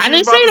 Is that what I you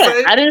was didn't say about to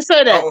that. say? I didn't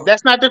say that. Oh,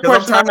 That's not the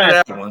because I'm question I'm tired of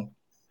asking. that one.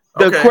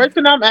 The Okay.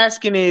 question I'm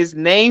asking is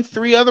name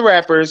three other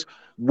rappers,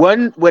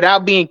 one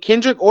without being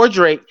Kendrick or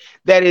Drake,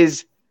 that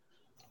is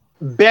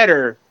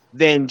better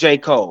than J.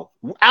 Cole.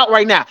 Out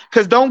right now.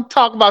 Because don't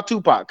talk about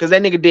Tupac, because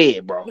that nigga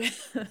dead, bro.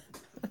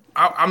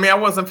 I mean, I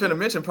wasn't finna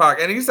mention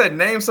Pac, and you said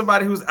name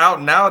somebody who's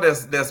out now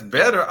that's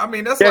better. I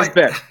mean, that's like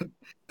better.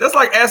 That's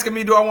like asking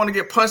me, do I want to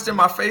get punched in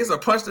my face or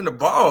punched in the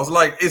balls?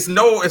 Like it's a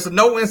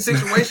no-win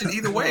situation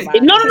either way.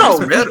 No.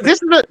 Who's better?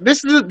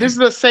 This is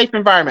a safe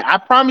environment. I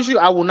promise you,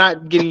 I will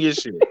not get in your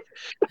shit.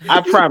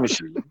 I promise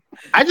you.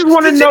 I just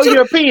want to know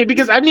your opinion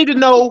because I need to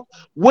know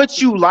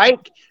what you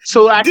like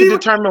so I can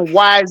determine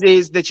why it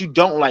is that you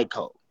don't like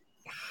Cole.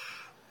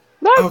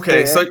 That's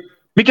okay, fair. so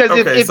because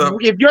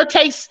if your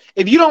taste,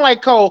 if you don't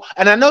like Cole,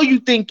 and I know you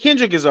think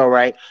Kendrick is all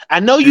right, I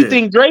know you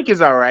think Drake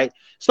is all right.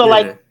 So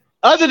like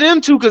other than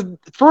them two, because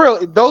for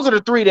real, those are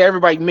the three that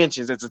everybody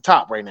mentions at the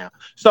top right now.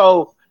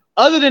 So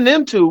other than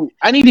them two,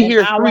 I need to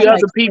hear three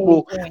other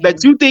people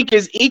that you think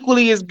is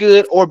equally as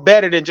good or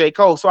better than J.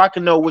 Cole, so I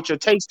can know what your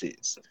taste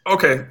is.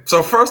 Okay,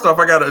 so first off,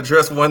 I got to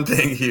address one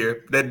thing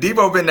here. That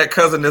Debo been that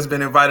cousin that's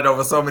been invited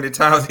over so many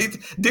times.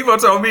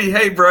 Debo told me,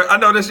 "Hey, bro, I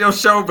know this your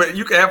show, but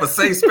you can have a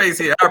safe space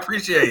here. I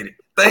appreciate it.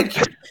 Thank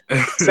you."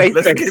 Safe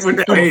Let's space. get with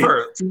that one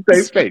first.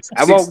 Safe space.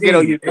 I won't get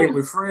on your Hey,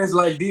 with friends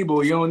like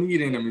Debo, you don't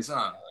need enemies,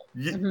 huh?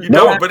 You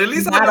don't, but at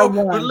least I know.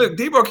 But look,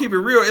 Debo, keep it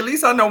real. At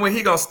least I know when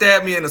he gonna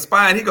stab me in the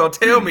spine, he gonna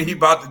tell me he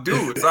about to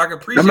do it, so I can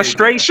appreciate. I'm a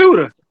straight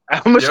shooter.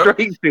 I'm a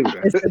straight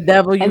shooter. It's the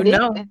devil, you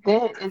know.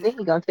 And then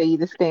he gonna tell you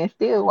to stand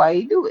still while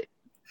you do it.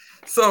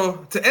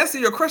 So to answer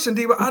your question,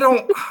 Debo, I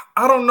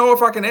don't know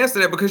if I can answer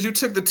that because you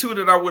took the two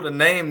that I would have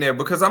named there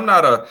because I'm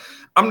not a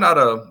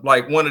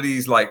like one of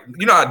these like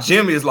how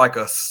Jimmy is like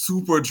a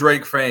super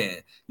Drake fan.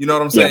 You know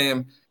what I'm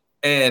saying?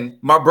 And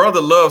my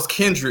brother loves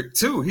Kendrick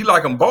too. He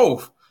like them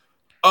both.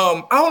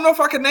 I don't know if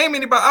I can name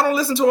anybody. I don't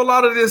listen to a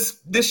lot of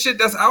this shit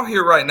that's out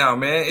here right now,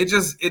 man.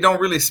 It don't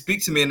really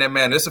speak to me in that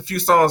manner. There's a few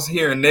songs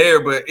here and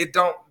there, but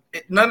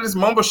none of this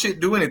mumble shit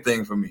do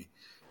anything for me.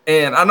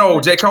 And I know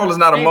J. Cole is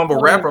not a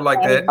mumble rapper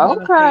like that.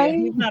 Okay,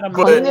 he's not a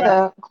clean it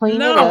up. Clean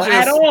it up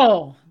at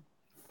all.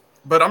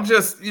 But I'm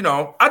just,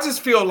 I just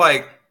feel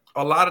like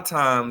a lot of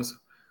times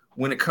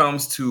when it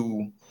comes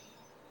to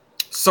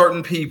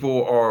certain people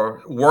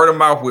or word of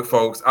mouth with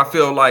folks, I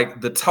feel like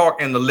the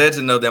talk and the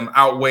legend of them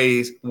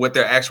outweighs what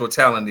their actual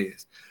talent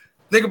is.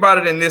 Think about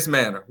it in this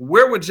manner.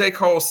 Where would J.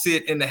 Cole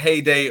sit in the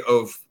heyday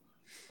of,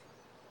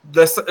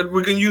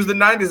 we can use the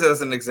 90s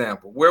as an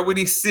example. Where would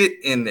he sit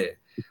in there?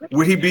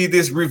 Would he be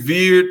this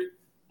revered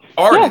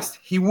artist?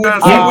 He would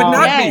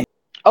not be.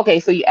 Okay,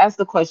 so you asked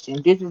the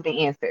question. This is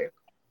the answer.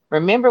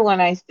 Remember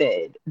when I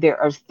said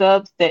there are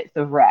subsets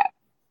of rap?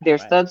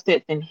 There's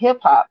subsets in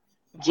hip hop.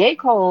 J.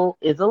 Cole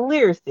is a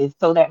lyricist,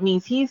 so that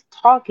means he's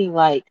talking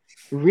like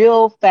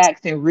real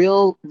facts and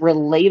real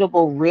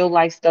relatable, real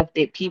life stuff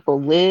that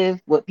people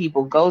live, what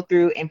people go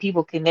through, and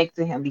people connect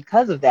to him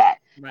because of that.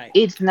 Right.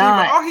 It's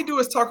not. All he do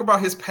is talk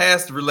about his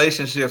past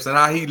relationships and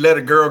how he let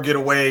a girl get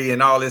away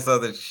and all this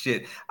other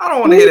shit. I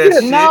don't want to hear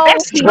that shit. No,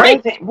 he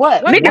doesn't.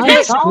 What? Nigga,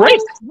 that's Drake.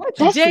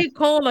 Which J.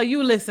 Cole are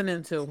you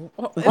listening to?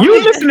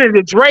 You listening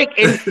to Drake?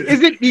 And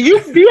is it do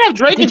you have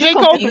Drake and J.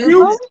 Cole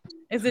confused?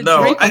 Is it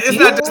no, Drake? It's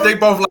not just they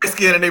both light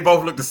skinned and they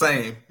both look the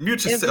same.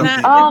 Mute yourself.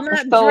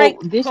 So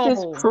this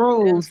just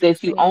proves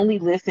that you only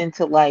listen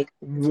to like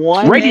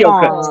one radio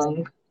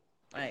song,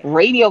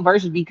 radio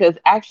version, because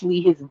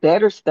actually his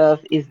better stuff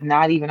is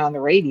not even on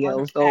the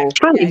radio. So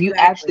if you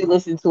actually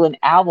listen to an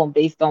album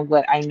based on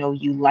what I know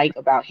you like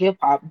about hip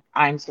hop,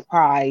 I'm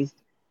surprised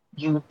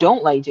you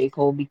don't like J.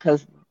 Cole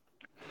because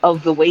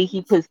of the way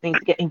he puts things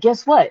together. And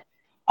guess what?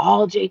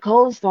 All J.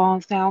 Cole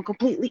songs sound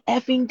completely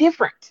effing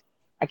different.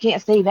 I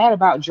can't say that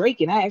about Drake,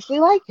 and I actually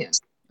like him.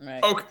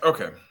 Right.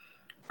 Okay.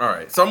 All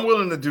right. So I'm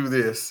willing to do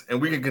this,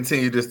 and we can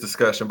continue this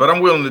discussion. But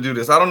I'm willing to do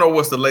this. I don't know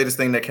what's the latest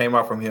thing that came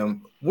out from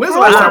him. When's the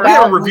last time we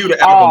haven't reviewed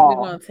the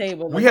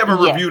album? We haven't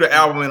reviewed the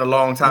album in a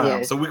long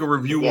time, so we can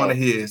review one of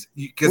his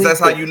because that's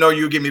how you know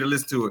you'll get me to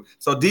listen to it.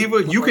 So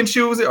Diva, you can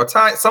choose it, or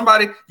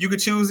somebody you can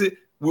choose it.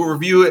 We'll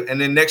review it,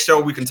 and then next show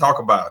we can talk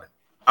about it.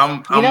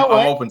 I'm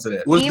open to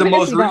that. Was even the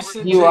most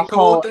recent review a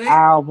whole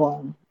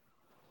album?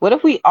 What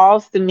if we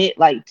all submit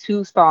like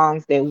 2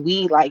 songs that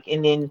we like,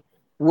 and then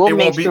we'll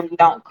make sure we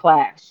don't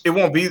clash? It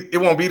won't be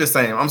the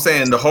same. I'm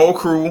saying the whole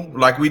crew,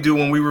 like we do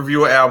when we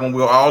review an album,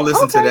 we'll all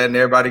listen to that and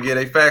everybody get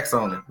their facts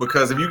on it.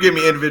 Because if you give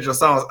me individual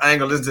songs, I ain't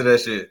gonna listen to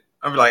that shit.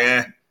 I'll be like,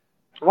 eh.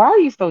 Why are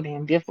you so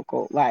damn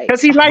difficult? Like,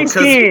 because he light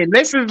skinned.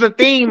 This is the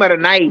theme of the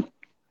night.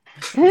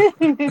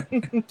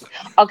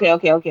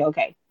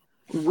 Okay.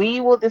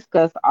 We will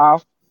discuss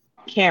off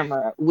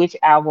camera which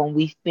album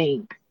we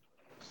think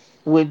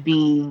would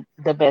be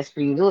the best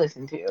for you to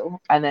listen to,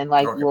 and then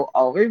we'll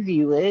all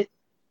review it,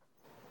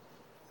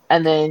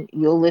 and then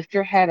you'll lift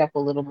your head up a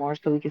little more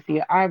so we can see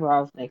your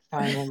eyebrows next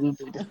time when we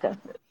do discuss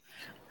it.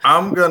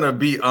 I'm gonna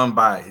be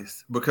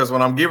unbiased because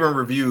when I'm giving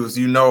reviews,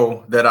 you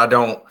know that I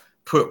don't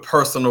put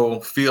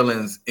personal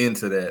feelings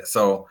into that,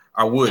 so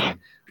I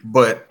wouldn't.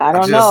 But I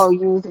don't know.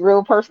 You was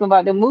real personal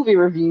about the movie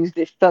reviews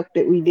that sucked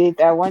that we did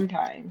that one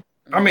time.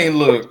 I mean,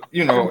 look,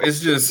 it's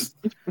just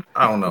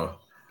I don't know.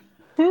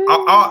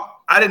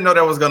 I didn't know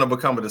that was going to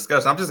become a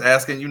discussion. I'm just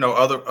asking,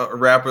 other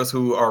rappers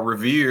who are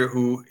revered,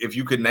 who, if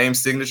you could name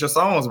signature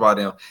songs by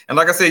them. And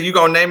like I said, you're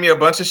going to name me a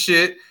bunch of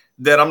shit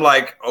that I'm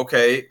like,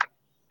 okay,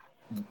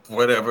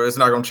 whatever. It's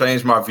not going to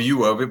change my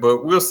view of it,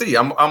 but we'll see.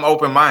 I'm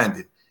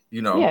open-minded,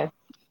 Yeah,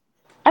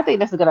 I think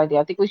that's a good idea.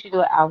 I think we should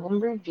do an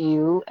album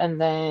review, and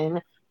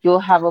then you'll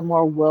have a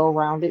more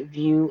well-rounded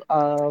view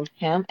of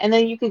him. And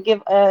then you could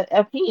give an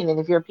opinion. And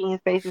if your opinion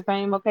stays the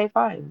same, okay,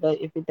 fine. But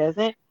if it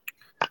doesn't,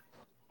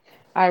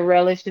 I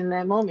relish in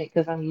that moment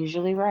because I'm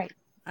usually right.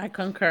 I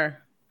concur.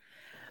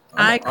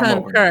 I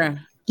concur.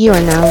 You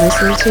are now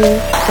listening to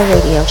The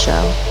Radio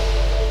Show.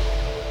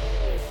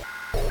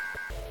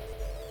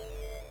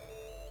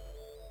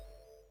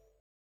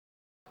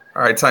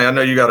 All right, Tanya, I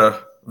know you got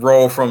to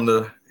roll from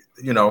the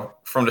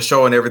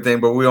show and everything,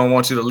 but we don't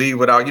want you to leave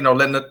without,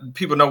 letting the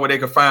people know where they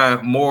can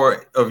find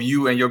more of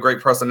you and your great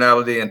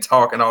personality and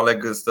talk and all that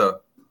good stuff.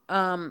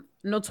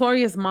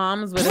 Notorious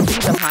Moms with a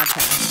Visa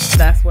podcast.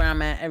 That's where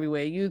I'm at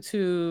everywhere.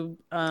 YouTube,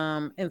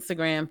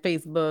 Instagram,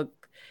 Facebook.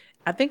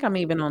 I think I'm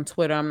even on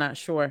Twitter. I'm not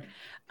sure.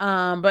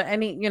 But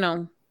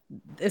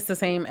it's the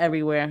same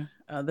everywhere.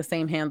 The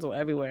same handle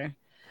everywhere.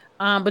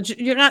 But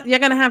you're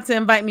gonna have to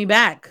invite me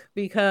back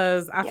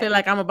because I feel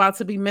like I'm about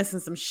to be missing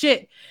some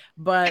shit.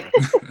 But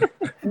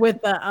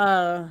with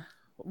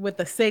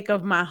the sake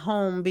of my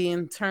home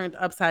being turned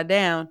upside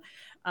down,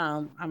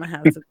 I'm gonna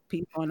have to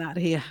peep on out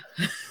of here.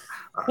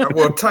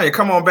 Well, Tanya,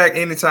 come on back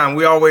anytime.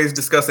 We always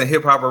discussing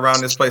hip hop around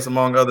this place,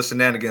 among other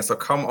shenanigans. So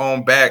come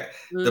on back.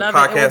 The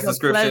podcast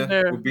description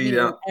will be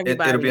down.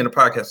 It'll be in the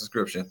podcast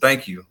description.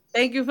 Thank you.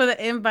 Thank you for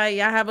the invite.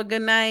 Y'all have a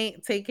good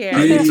night. Take care.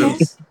 You too.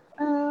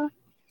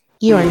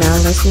 You are now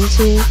listening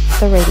to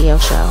The Radio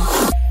Show.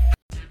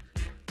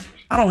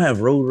 I don't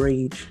have road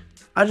rage.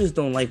 I just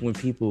don't like when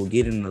people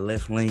get in the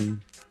left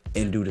lane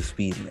and do the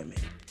speed limit.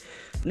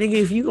 Nigga,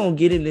 if you gonna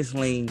get in this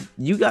lane,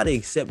 you gotta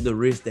accept the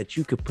risk that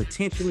you could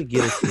potentially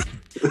get a ticket.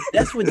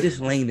 That's what this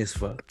lane is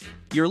for.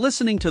 You're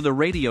listening to The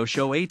Radio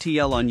Show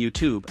ATL on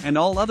YouTube and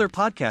all other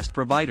podcast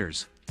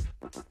providers.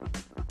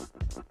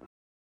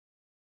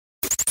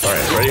 All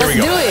right, ready? Here we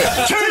go.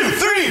 Let's do it. 2,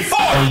 3, 4.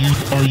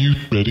 Are you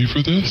ready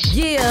for this?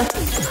 Yeah.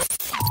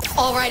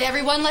 All right,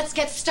 everyone, let's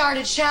get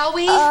started, shall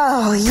we?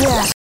 Oh,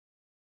 yeah.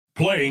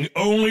 Playing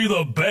only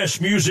the best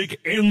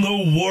music in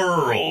the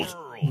world.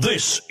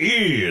 This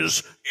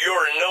is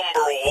your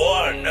number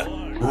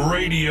 1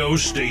 radio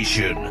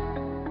station.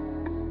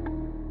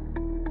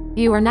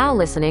 You are now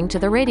listening to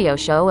The Radio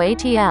Show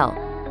ATL.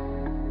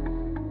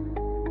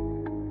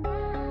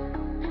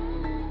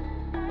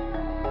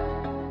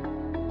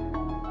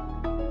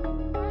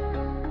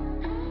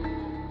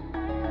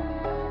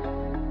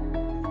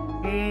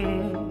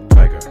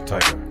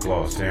 Tiger,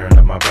 claws tearing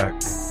at my back.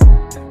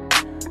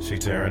 She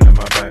tearing at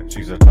my back.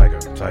 She's a tiger,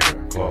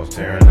 claws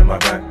tearing at my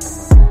back.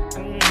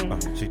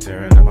 She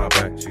tearing at my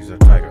back. She's a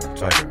tiger,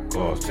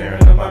 claws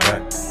tearing at my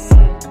back.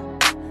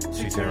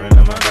 She tearing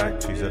at my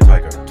back. She's a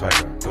tiger,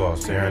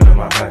 claws tearing at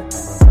my back.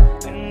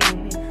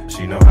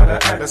 She know how to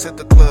act. Let's hit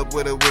the club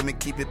where the women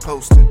keep it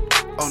posted.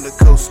 On the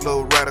coast,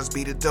 low riders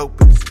be the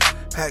dopest.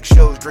 Pack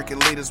shows, drinking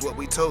leaders, what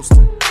we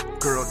toasting.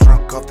 Girl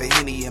drunk off the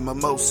Henny and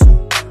mimosa.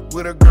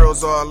 With her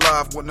girls all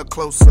live, wanting a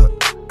close up.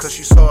 Cause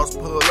she saw us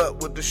pull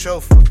up with the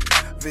chauffeur.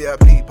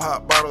 VIP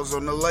pop bottles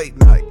on the late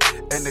night.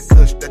 And the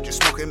kush that you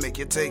smoking make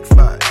you take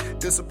flight.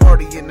 This a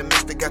party in the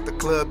mix that got the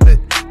club lit.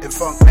 And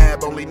Funk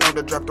Nab only know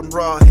to drop them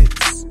raw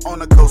hits. On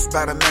the coast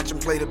by the mansion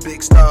play the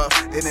big star.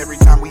 And every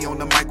time we on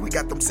the mic we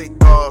got them sick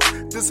bars.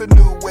 This a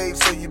new wave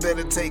so you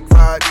better take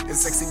vibe. And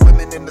sexy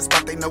women in the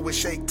spot they know it's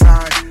shake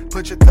time.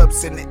 Put your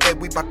cups in the air,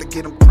 we bout to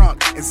get them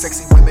crunk. And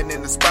sexy women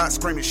in the spot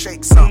screaming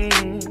shake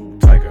something.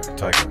 Tiger,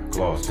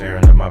 claws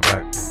tearing in my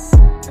back.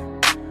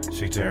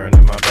 She tearing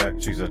in my back,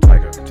 she's a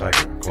tiger,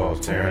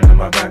 claws tearing in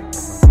my back.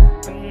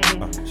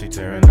 She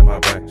tearing in my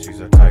back, she's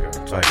a tiger,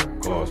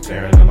 claws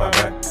tearing in my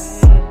back.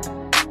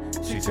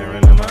 She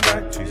tearing in my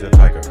back, she's a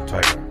tiger,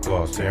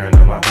 claws tearing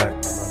in my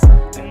back.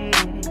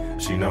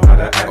 She know how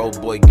to act. Oh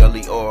boy,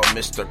 Gully or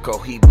Mr.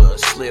 Cohiba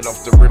slid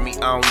off the Remy.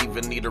 I don't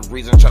even need a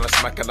reason. Tryna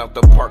smack it out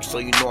the park, so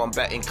you know I'm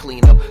batting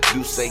clean up.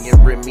 You saying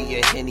Remy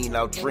and Henny,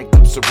 now drink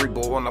up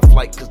Cerebral on a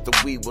flight, cause the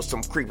weed was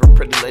some creeper.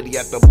 Pretty lady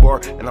at the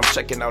bar, and I'm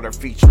checking out her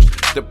features.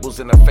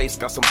 Dimples in her face,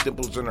 got some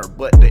dimples in her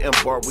butt. The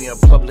M-bar, we in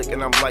public,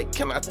 and I'm like,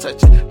 can I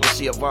touch it? Is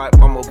she a vibe?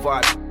 I'm a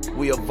vibe.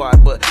 We a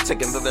vibe, but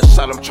take another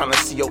shot. I'm tryna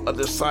see your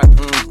other side.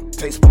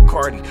 Taste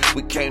Bacardi.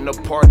 We came to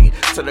party,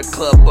 to the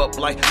club up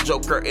like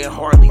Joker and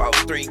Harley. About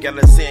 3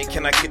 gallons in,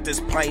 can I get this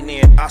pint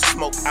in? I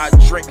smoke, I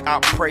drink, I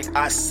pray,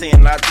 I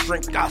sin. I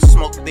drink, I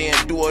smoke, then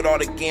do it all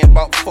again.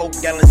 About 4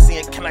 gallons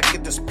in, can I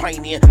get this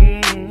pint in?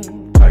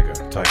 Tiger,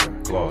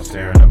 claws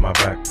tearing in my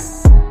back.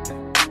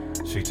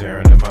 She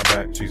tearing in my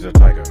back, she's a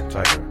tiger,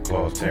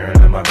 claws tearing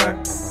in my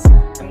back.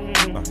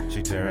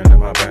 She tearing in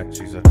my back,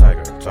 she's a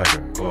tiger,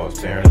 claws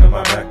tearing in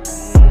my back.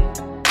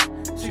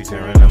 She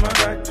tearing in my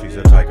back, she's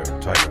a tiger,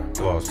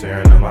 claws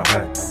tearing in my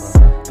back.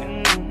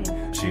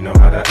 She know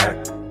how to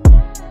act.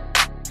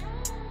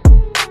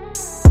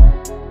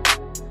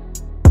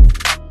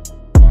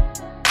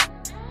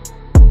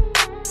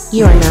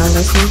 You are now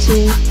listening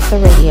to The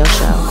Radio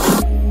Show.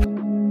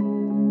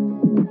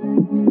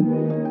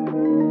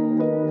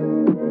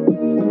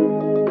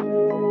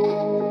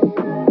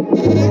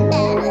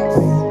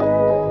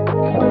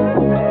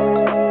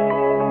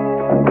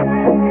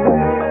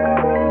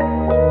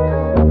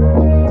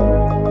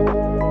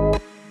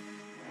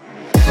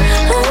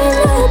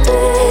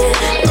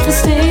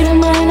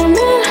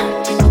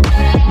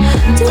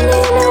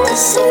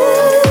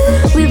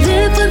 We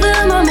live for the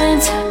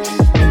moment.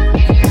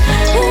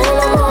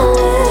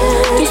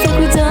 Just like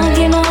we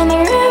dunking on the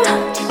rim.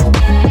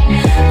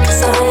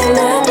 'Cause I am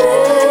that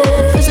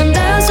bitch. 'Cause I'm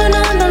bouncing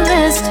on the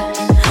list.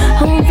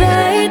 Oh,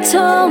 they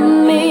told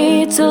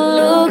me to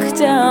look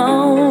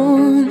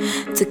down,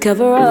 to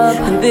cover up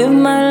and live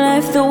my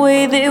life the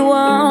way they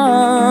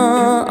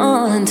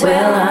want.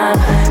 Well,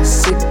 I'm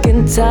sick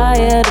and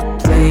tired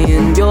of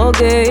playing your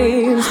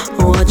games.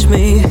 Watch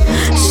me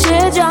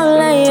shed your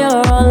layer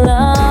of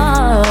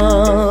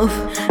love.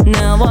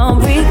 Now I'm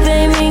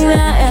reclaiming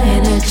that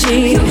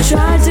energy you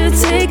tried to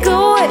take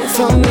away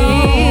from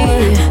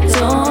me.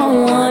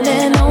 Don't want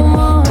it no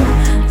more.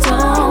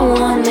 Don't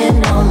want it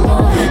no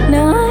more.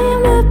 Now I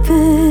am that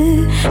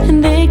big and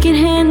they can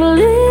handle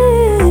it.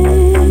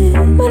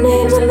 My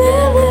name's on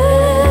their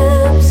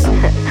lips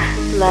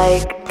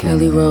like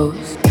Kelly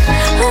Rose. I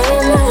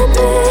am that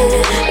big.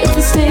 It's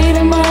the state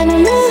of mind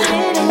I'm in.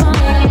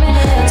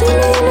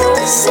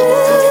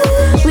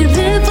 We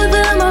live for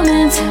the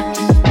moment.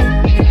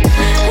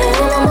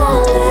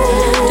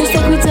 Just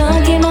like we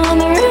dunking on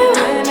the rim.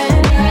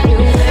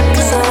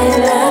 'Cause I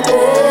am that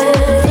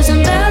bitch. 'Cause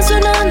I'm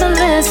bouncing on the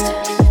list.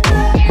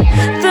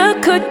 The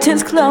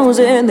curtains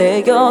closing,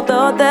 they all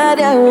thought that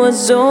it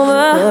was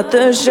over, but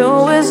the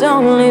show is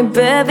only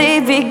barely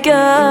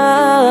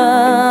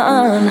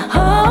begun.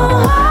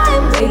 Oh,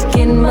 I'm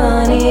making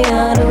money,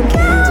 I don't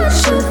care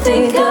what you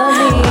think of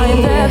me.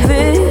 I'm that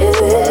bitch.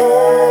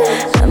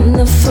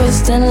 The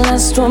first and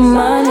last one,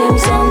 my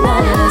name's on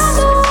that list.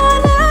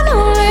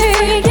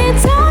 We can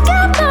talk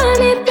about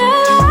money,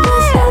 baby.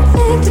 There's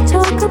nothing to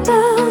talk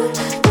about.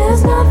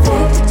 There's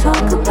nothing to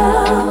talk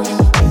about.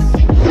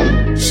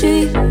 She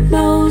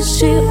knows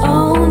she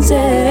owns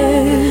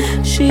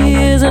it. She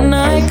is an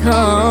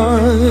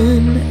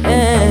icon,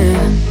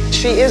 and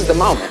she is the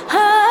moment.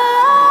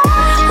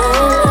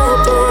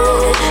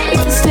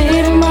 It's the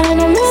state of mind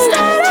I'm in. Don't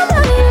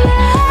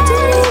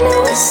you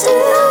know it's it?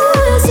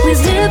 We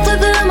live for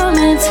the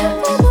moment.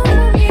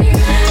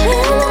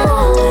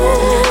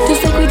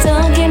 Just like we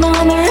dunking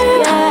on the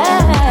rim.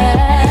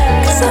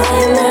 'Cause I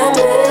am that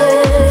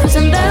bitch. 'Cause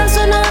I'm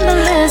bouncing on the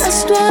list.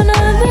 Last one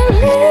on the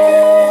list.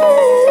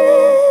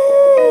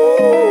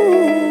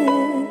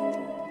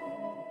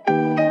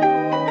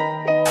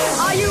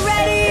 Are you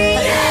ready?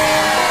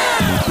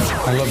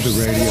 I love the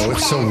radio.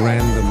 It's so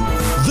random.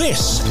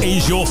 This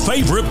is your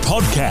favorite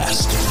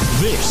podcast.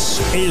 This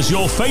is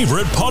your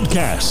favorite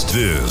podcast.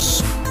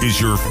 This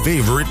is your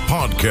favorite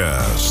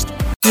podcast.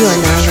 You are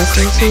now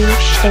listening to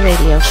The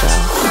Radio Show.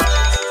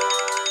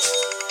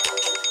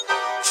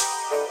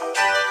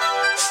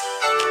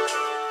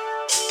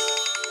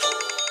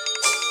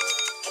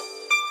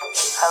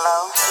 Hello?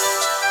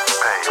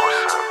 Hey,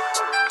 what's up?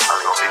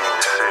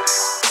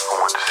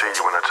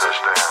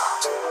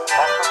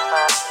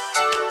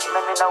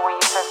 me know when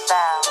you touch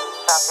down.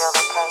 Drop your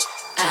location.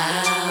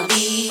 I'll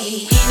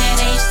be in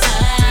that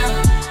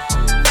H-Town.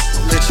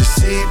 Let your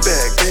seat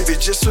back, baby,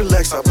 just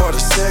relax. I bought a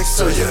sex,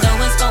 so You yeah. know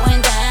what's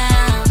going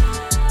down.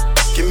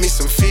 Give me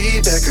some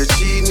feedback, a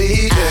G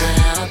need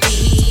that. I'll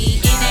be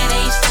in that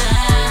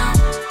H-Town.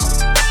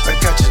 I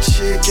got your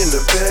chick in the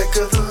back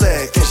of the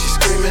leg, and she's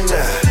screaming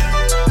out.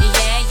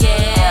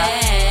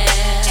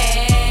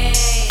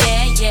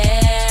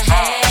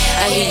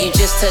 I hear you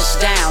just touched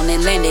down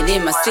and landed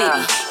in my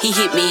city. He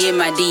hit me in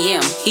my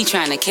DM, he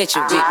tryna catch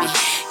it with me.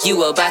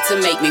 You about to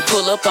make me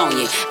pull up on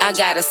you. I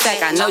got a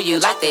sack, I know you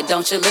like that,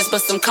 don't you? Let's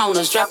bust some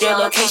corners, drop your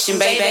location,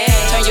 baby.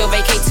 Turn your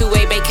vacay to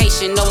a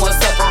vacation, no more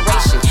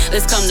separation.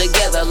 Let's come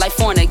together like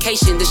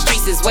fornication, the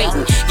streets is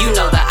waiting. You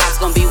know the ops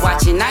gon' be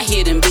watching, I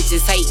hear them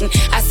bitches hating.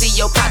 I see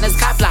your partners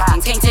cop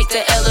blocking, can't take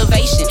the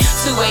elevation.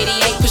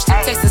 288, push the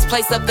Texas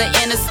place up the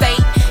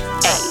interstate.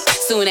 Ay,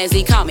 soon as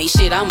he call me,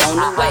 shit, I'm on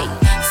the way.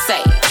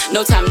 Say,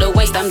 no time to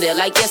waste, I'm there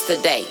like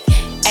yesterday.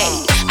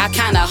 Ayy, I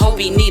kinda hope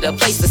he need a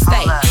place to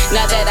stay.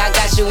 Now that I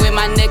got you in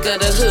my neck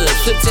of the hood,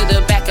 flip to the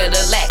back of the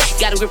lat.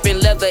 Got a grip in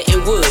leather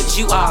and wood.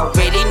 You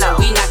already know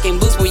we knocking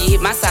boots when you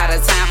hit my side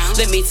of town.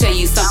 Let me tell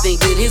you something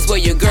good. Here's where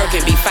your girl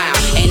can be found,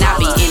 and I'll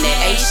be in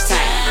that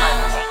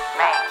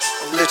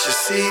H-Town. Let your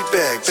seat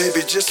back,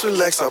 baby, just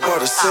relax. I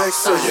bought a sex,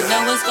 so You yeah.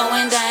 know what's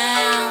going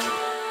down.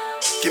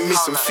 Give me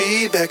some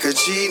feedback, a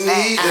G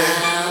need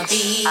that. I'll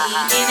be in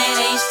that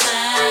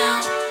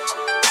H-Town.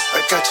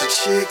 I got your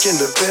chick in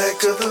the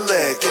back of the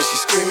leg, and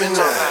she's screaming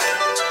out.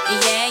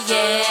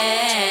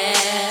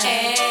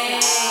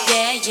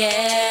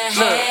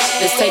 Look,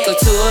 let's take a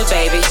tour,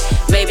 baby.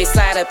 Maybe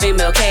slide up in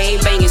MLK,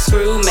 banging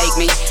screw, make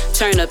me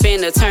turn up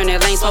in the turning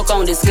lane, smoke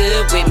on this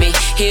good with me.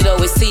 Hit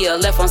always see a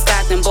left on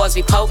Stockton, boys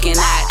be poking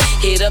out.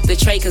 Hit up the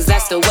tray, cause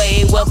that's the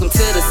way. Welcome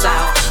to the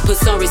South. Put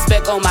some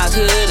respect on my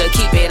hood, or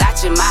keep it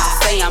out your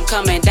mouth. Say I'm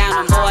coming down,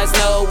 them boys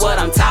know what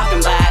I'm talking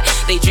about.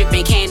 They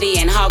dripping candy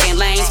and hogging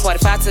lanes.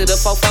 45 to the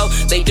 44,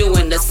 they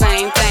doing the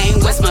same thing.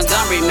 West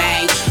Montgomery,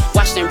 man.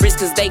 Watch them bricks,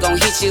 cause they gon'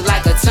 hit you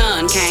like a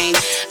ton cane.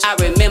 I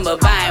remember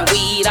buying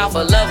weed off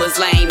a Lover's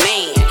Lane,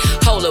 man.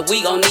 Hold up,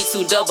 we gon' need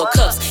 2 double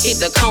cups. Hit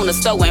the corner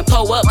store and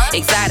pull up.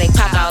 Exotic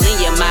pop all in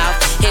your mouth.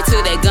 Head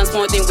to that Guns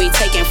Point, then we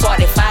taking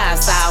 45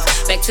 south.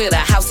 Back to the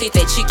house, hit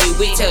that chick you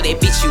with. Tell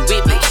that bitch you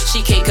with me.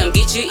 She can't come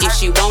get you if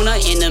she wanna.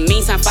 In the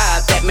meantime,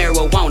 fire up that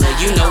marijuana.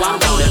 You know I'm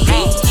gonna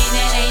be in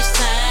that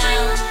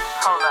H-Town.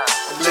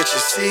 Let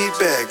your seat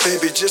back,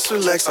 baby, just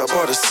relax. I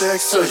bought a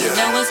sex, so You yeah.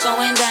 know what's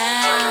going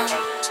down.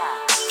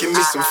 Give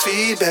me some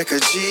feedback, a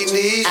G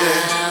need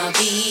that. I'll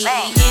be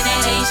in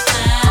that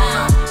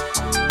H-Town.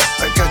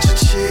 I got your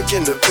chick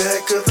in the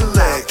back of the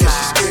leg, and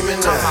she's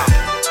screaming out.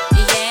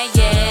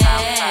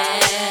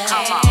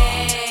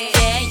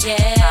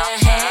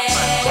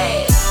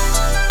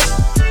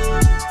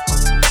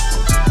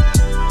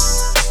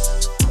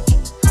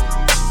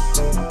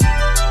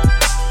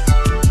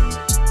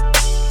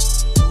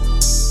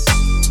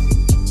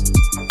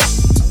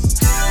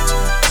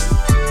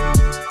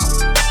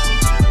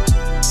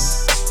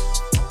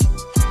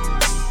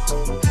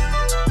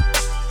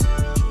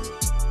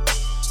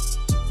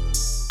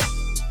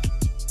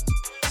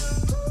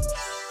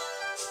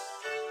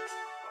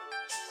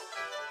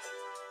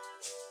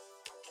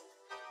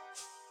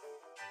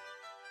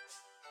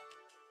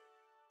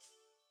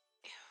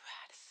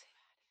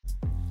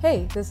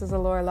 Hey, this is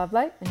Alora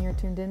Lovelight, and you're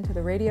tuned in to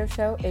the radio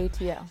show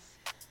ATL.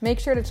 Make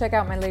sure to check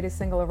out my latest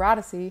single,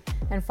 Eroticy,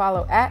 and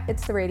follow at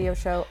It's The Radio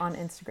Show on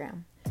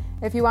Instagram.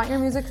 If you want your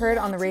music heard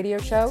on the radio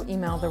show,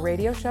 email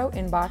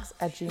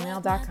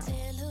theradioshow@gmail.com.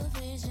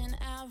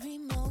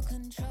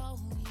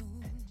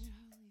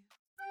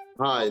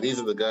 Hi, these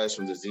are the guys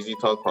from the ZZ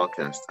Talk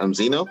podcast. I'm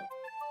Zeno.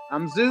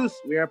 I'm Zeus.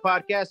 We are a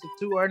podcast of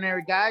 2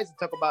 ordinary guys that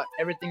talk about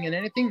everything and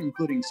anything,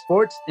 including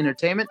sports,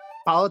 entertainment,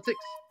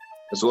 politics,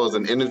 as well as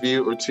an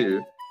interview or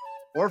 2.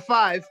 Or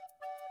 5.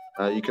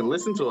 You can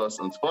listen to us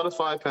on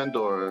Spotify,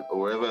 Pandora, or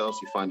wherever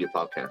else you find your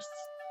podcasts.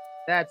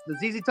 That's the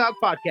ZZ Talk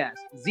podcast.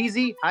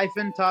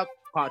 ZZ-Talk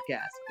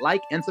podcast.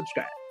 Like and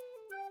subscribe.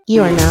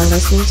 You are now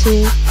listening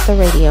to The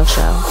Radio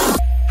Show.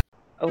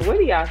 What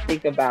do y'all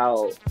think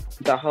about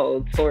the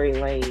whole Tory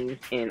Lanez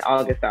and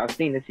August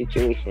Alsina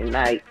situation?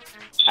 Like,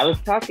 I was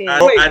talking.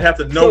 I'd have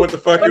to know what the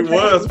fuck it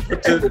was to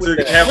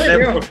have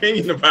an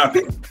opinion about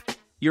it.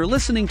 You're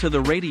listening to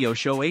the radio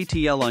show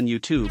ATL on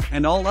YouTube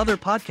and all other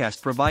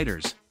podcast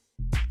providers.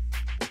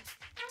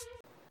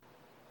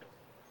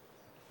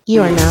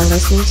 You are now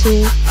listening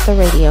to The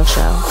Radio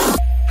Show.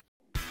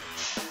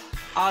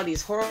 All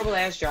these horrible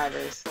ass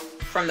drivers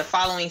from the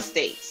following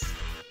states: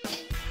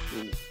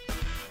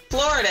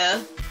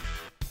 Florida,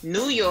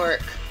 New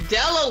York,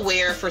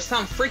 Delaware for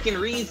some freaking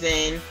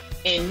reason,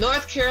 and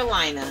North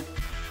Carolina.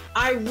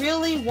 I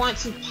really want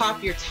to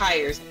pop your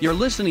tires. You're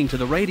listening to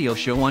the radio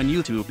show on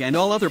YouTube and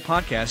all other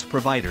podcast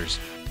providers.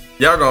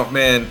 Y'all go,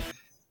 man.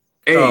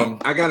 Hey,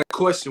 I got a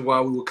question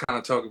while we were kind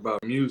of talking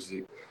about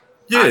music.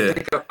 Yeah. I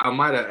think I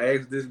might have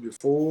asked this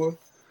before,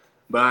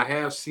 but I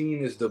have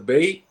seen this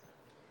debate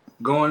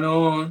going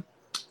on,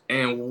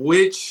 and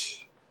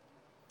which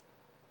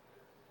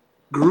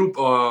group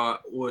or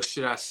what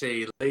should I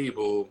say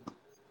label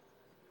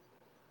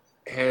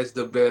has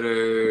the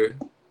better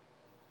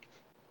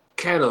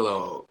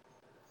catalog?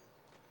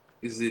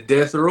 Is it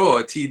Death Row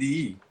or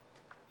TDE?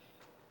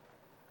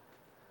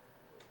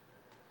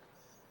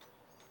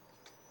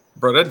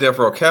 Bro, that Death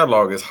Row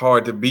catalog is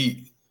hard to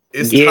beat.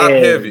 It's top Yeah.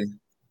 heavy.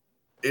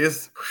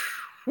 It's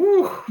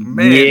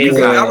man.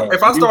 Yeah.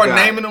 If I start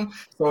naming them,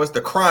 so it's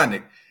the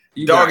Chronic,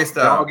 Doggy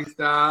Style,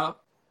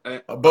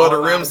 Above the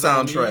Rim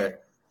soundtrack.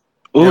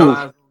 All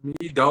Eyes on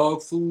Me,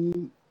 Dog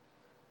Food.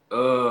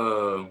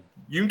 You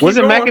can keep Was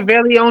it going.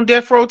 Machiavelli on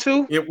Death Row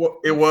too? It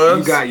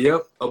was. You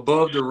got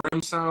Above the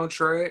Rim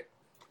soundtrack.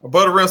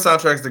 Above the Rim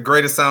soundtrack is the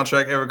greatest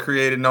soundtrack ever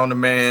created, known to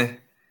man.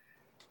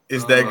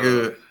 It's that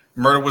good.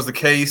 Murder Was the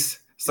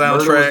Case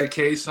soundtrack. Murder Was the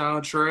Case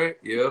soundtrack.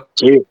 Yep.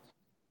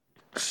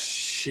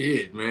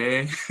 Shit,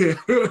 man.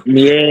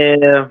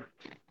 Yeah.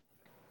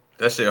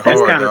 That shit That's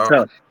hard, kind of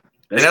dog. tough.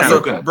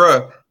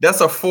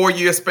 That's a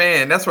 4-year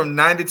span. That's from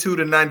 92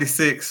 to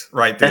 96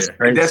 right there. That's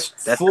crazy.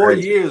 That's 4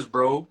 years,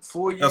 bro.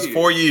 4 years. That's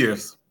 4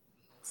 years.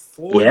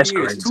 4 years.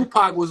 Crazy.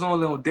 Tupac was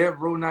only on Death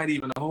Row not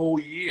even a whole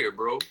year,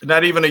 bro.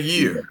 Not even a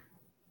year.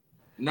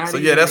 Not so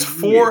even that's a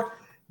 4. Year.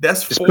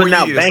 That's Just 4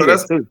 years. So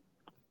that's too.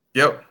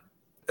 Yep.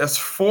 That's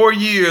 4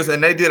 years,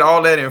 and they did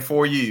all that in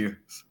 4 years.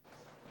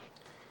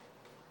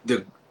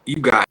 You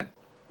got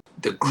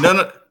the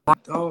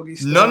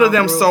none of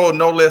them sold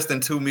no less than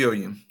 2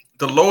 million.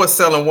 The lowest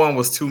selling one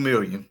was 2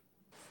 million.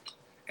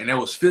 And that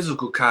was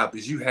physical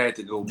copies. You had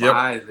to go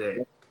buy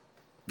that.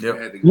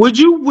 Yep. Would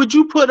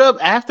you put up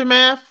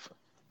Aftermath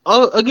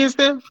against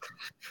them?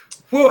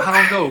 Well,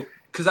 I don't know,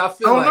 because I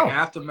feel like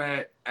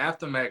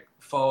Aftermath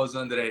falls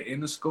under that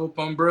Interscope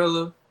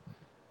umbrella,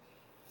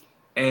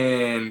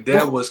 and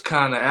that was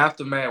kind of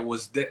Aftermath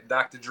was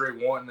Dr. Dre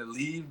wanting to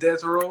leave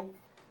Death Row.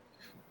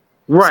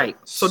 Right.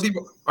 So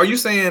are you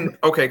saying,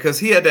 okay, because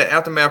he had that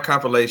Aftermath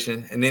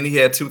compilation, and then he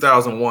had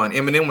 2001.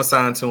 Eminem was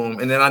signed to him,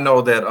 and then I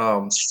know that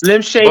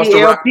Slim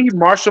Shady LP,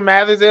 Marshall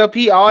Mathers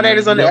LP, all that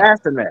is under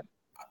Aftermath.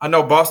 I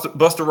know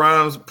Busta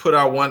Rhymes put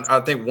out one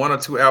or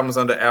two albums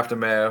under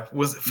Aftermath.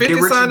 Was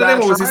 50 signed to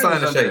them, or was he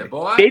signed to Shady?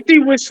 50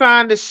 was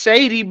signed to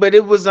Shady, but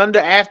it was under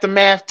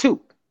Aftermath too.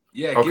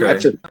 Yeah,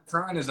 okay.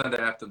 Trying is under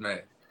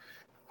Aftermath.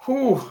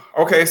 Whew.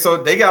 Okay,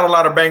 so they got a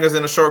lot of bangers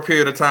in a short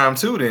period of time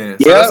too. Then,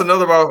 so that's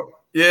another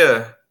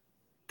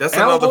that's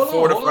another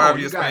 4 to 5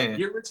 years span.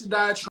 Get Rich or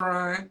Die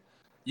Trying.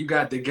 You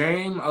got The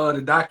Game,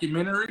 the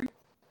documentary.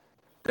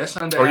 That's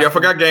under. Oh yeah, I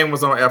forgot Game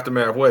was on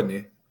Aftermath, wasn't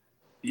he?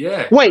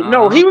 Yeah. Wait,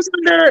 no, he was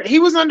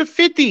under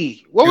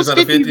 50. What was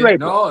 50's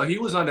label? No, he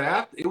was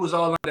under it was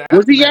all under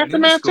Was he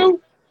Aftermath too?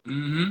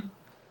 Mm-hmm.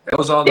 That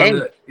was all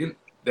under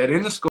that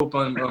Interscope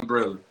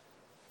umbrella.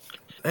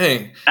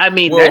 Hey, I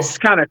mean, that's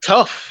kind of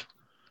tough.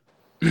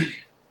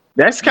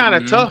 That's kind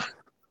of tough.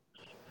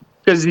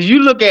 Because if you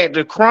look at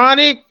the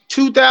Chronic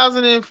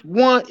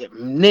 2001,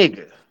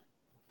 nigga.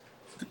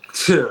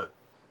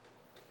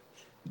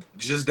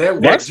 Just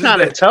that. That's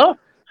kind of tough.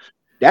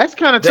 That's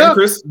kind of tough.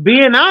 Chris,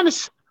 being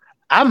honest,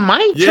 I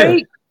might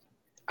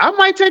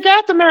take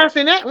Aftermath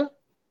in that one.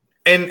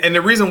 And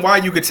the reason why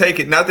you could take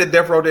it, not that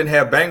Death Row didn't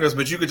have bangers,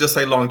 but you could just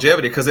say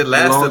longevity because it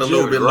lasted a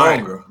little bit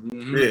longer.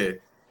 Mm-hmm. Yeah,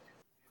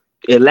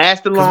 it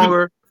lasted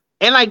longer.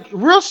 And like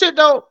real shit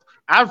though,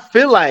 I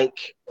feel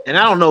like, and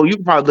I don't know, you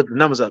can probably look the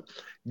numbers up.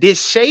 Did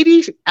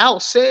Shady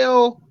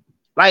outsell?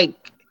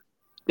 Like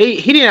he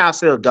didn't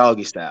outsell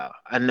Doggy Style.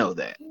 I know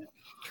that.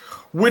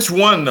 Which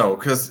one though?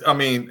 Because I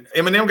mean,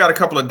 Eminem got a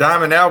couple of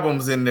diamond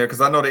albums in there.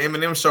 Because I know the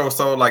Eminem show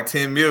sold like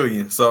 10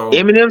 million. So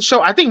Eminem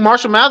show, I think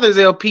Marshall Mathers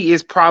LP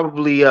is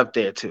probably up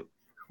there too.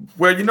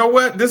 Well, you know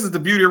what? This is the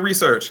beauty of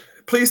research.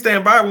 Please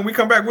stand by. When we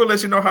come back, we'll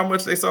let you know how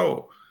much they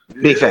sold.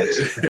 Big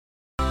thanks.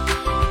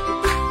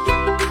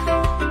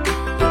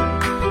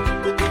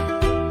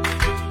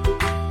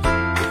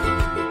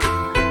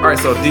 All right,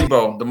 so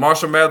Debo, the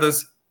Marshall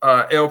Mathers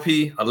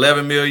LP,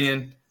 11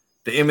 million.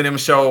 The Eminem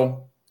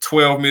show,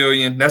 12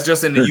 million. That's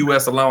just in the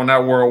US alone,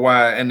 not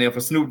worldwide. And then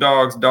for Snoop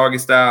Dogg's Doggy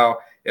Style,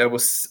 it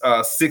was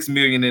 6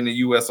 million in the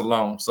US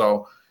alone.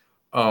 So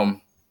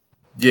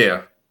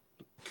yeah.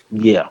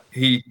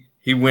 He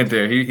went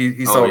there.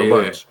 He sold a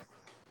bunch.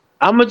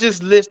 I'm gonna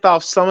just list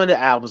off some of the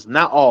albums,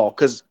 not all,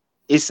 because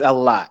it's a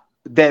lot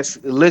that's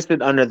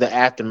listed under the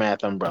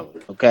Aftermath umbrella.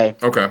 Okay.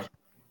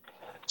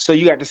 So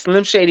you got the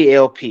Slim Shady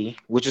LP,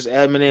 which is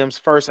Eminem's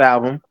first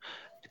album.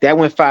 That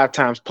went 5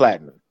 times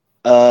platinum.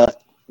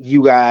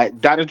 You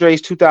got Dr.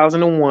 Dre's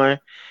 2001.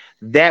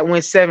 That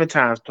went 7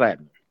 times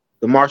platinum.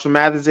 The Marshall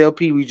Mathers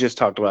LP, we just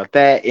talked about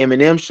that.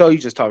 Eminem show, you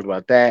just talked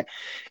about that.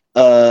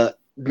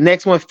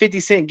 Next one, 50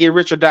 Cent, Get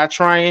Rich or Die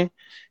Trying.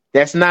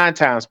 That's 9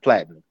 times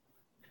platinum.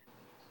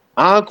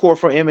 Encore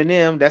for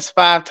Eminem, that's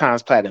 5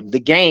 times platinum. The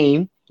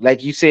Game,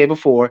 like you said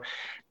before,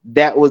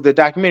 that was the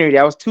documentary.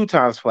 That was 2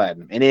 times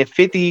platinum. And then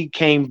 50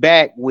 came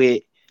back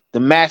with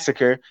The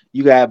Massacre.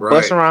 You got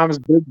Busta Rhymes'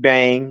 Big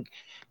Bang.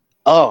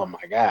 Oh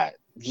my God.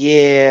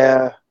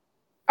 Yeah.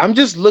 I'm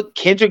just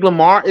Kendrick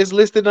Lamar is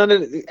listed under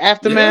the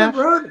Aftermath.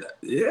 Yeah, bro.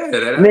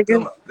 Yeah,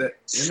 nigga.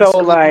 So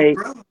like,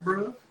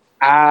 bro.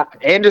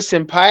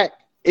 Anderson .Paak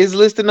is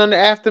listed on the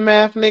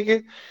Aftermath,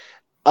 nigga.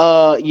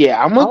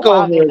 Yeah, I'm gonna Oh go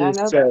wow, ahead did not and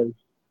know that. say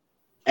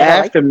But I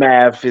like it.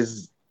 Aftermath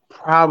is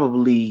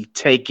probably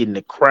taking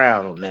the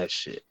crown on that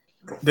shit.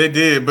 They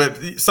did, but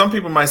some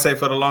people might say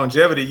for the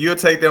longevity, you'll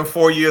take them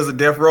 4 years of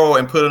death row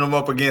and putting them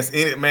up against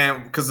any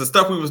man, because the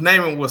stuff we was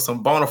naming was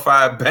some bona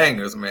fide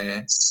bangers,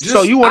 man.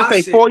 So you want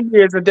to say 4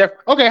 years of death?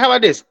 Okay, how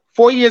about this?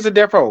 4 years of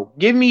death row.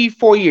 Give me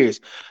 4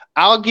 years.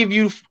 I'll give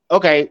you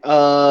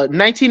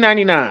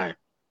 1999,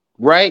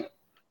 right?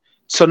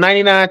 So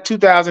 99,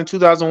 2000,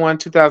 2001,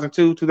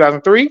 2002,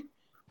 2003.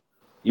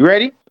 You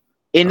ready?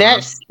 In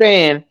that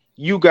span,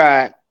 you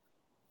got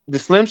the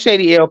Slim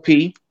Shady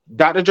LP,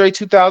 Dr. Dre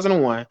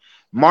 2001,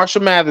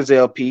 Marshall Mathers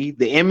LP,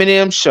 the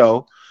Eminem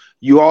Show.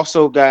 You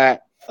also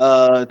got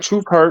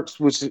Truth Hurts,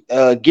 which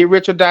Get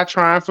Rich or Die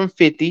Trying from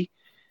 50,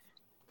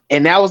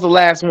 and that was the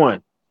last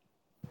one.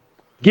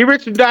 Get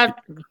Rich or Die.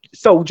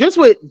 So just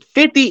with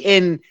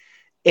 50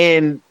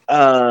 and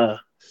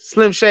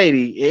Slim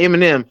Shady,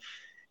 Eminem,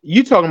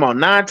 you talking about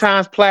 9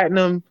 times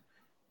platinum.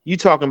 You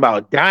talking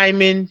about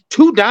diamond,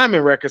 2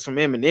 diamond records from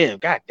Eminem.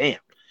 God damn.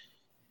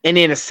 And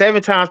then a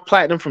 7 times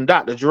platinum from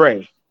Dr.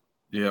 Dre.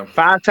 Yeah.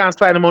 5 times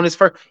platinum on his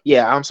first.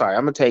 Yeah, I'm sorry.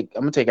 I'm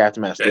gonna take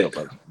Aftermath still,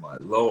 bro. My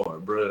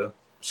lord, bro.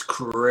 It's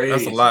crazy.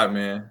 That's a lot,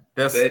 man.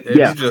 That's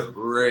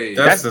crazy.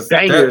 That's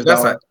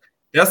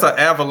an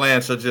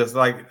avalanche of just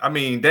like, I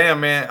mean, damn,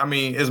 man. I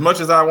mean, as much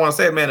as I want to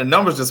say it, man, the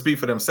numbers just speak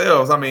for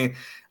themselves. I mean,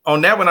 on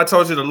that one, I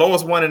told you the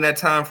lowest one in that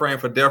time frame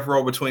for death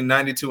row between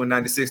 92 and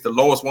 96, the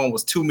lowest one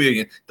was 2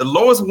 million. The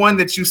lowest one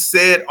that you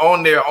said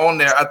on there,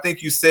 I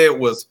think you said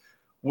was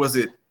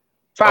it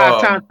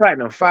 5 times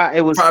platinum? 5.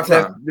 It was 5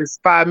 times. This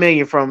 5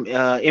 million from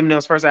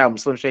Eminem's first album,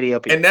 Slim Shady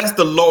LP. And that's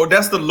the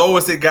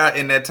lowest it got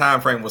in that time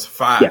frame was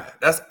 5. Yeah.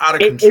 That's out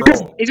of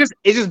control.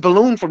 It just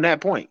ballooned from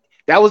that point.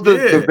 That was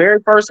the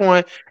very first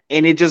one,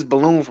 and it just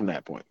ballooned from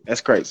that point.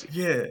 That's crazy.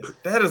 Yeah,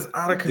 that is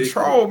out of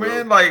control,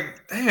 man.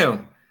 Like,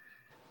 damn.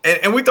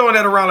 And we throwing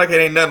that around like it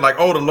ain't nothing. Like,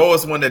 oh, the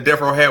lowest one that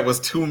Death Row had was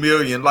 2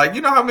 million. Like,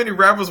 you know how many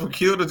rappers were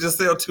killed to just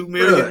sell 2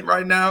 million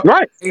right now?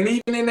 Right. And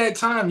even in that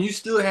time, you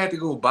still had to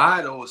go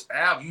buy those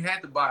albums. You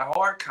had to buy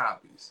hard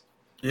copies.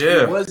 Yeah,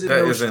 there wasn't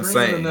that no is stream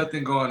insane. or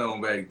nothing going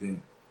on back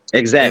then.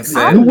 Exactly.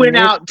 You went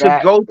out to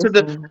go to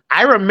the.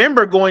 I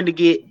remember going to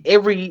get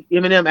every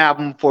Eminem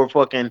album for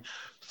fucking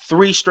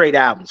 4 straight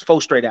albums.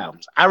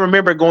 I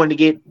remember going to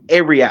get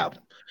every album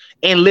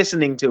and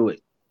listening to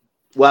it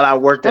while I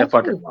worked at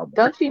fucking.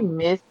 Don't you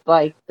miss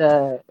like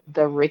the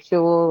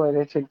ritual or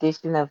the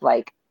tradition of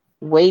like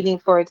waiting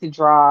for it to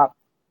drop,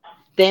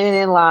 standing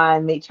in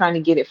line, trying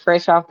to get it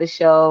fresh off the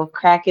shelf,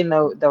 cracking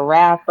the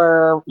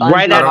wrapper,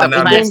 right at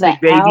the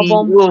plastic, baby.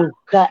 Album,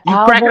 the you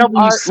album crack it up,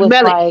 art you smell was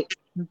it. like,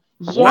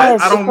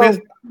 yes, I don't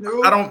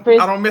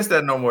miss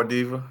that no more,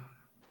 Diva.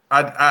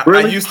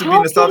 I used to be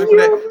nostalgic for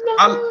that.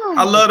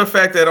 I love the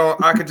fact that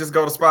I could just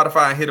go to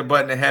Spotify and hit a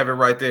button and have it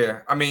right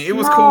there. I mean, it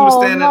was cool to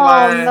stand in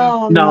line.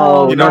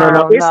 No. It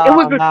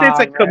was a sense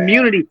of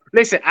community.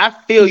 Listen, I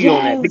feel you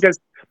on that because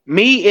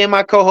me and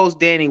my co-host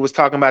Danny was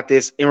talking about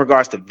this in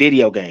regards to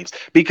video games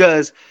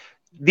because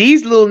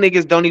these little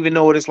niggas don't even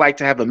know what it's like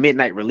to have a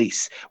midnight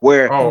release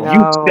where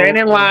you stand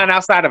in line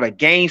outside of a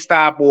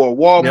GameStop or a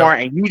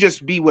Walmart and you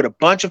just be with a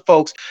bunch of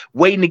folks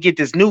waiting to get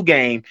this new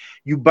game.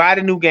 You buy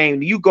the new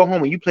game, you go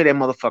home and you play that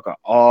motherfucker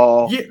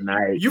all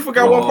night. You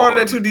forgot one part of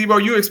that too, Debo.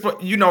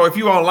 If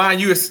you online,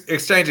 you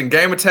exchanging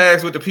gamer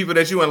tags with the people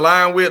that you in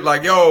line with,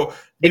 like, yo,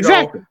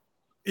 exactly.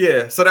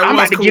 Yeah, so that I'm was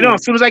about to cool. get on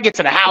as soon as I get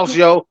to the house,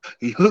 yo.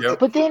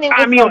 But then it was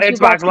I'm like on you Xbox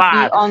got to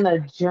Live. be on the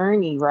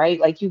journey, right?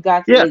 Like you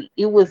got to, like,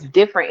 it was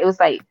different. It was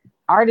like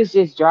artists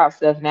just drop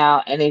stuff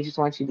now and they just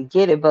want you to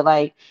get it, but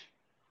like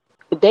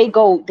they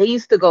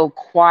used to go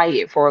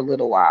quiet for a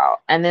little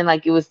while, and then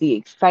like it was the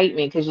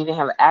excitement because you didn't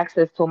have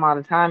access to them all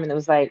the time, and it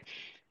was like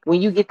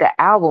when you get the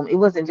album, it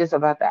wasn't just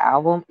about the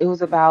album, it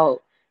was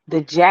about the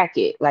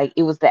jacket, like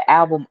it was the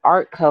album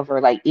art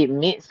cover, like it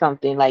meant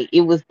something, like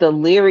it was the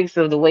lyrics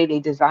of the way they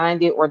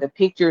designed it or the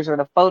pictures or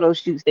the photo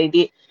shoots they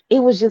did.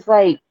 It was just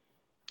like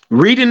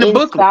reading the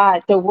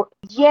booklet.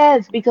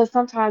 Yes, because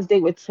sometimes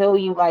they would tell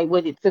you like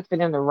what it took for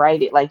them to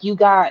write it, like you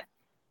got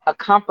a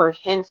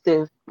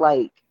comprehensive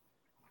like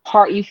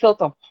part, you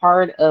felt a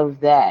part of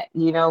that,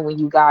 when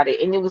you got it,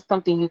 and it was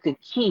something you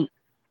could keep.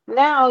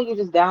 Now you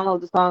just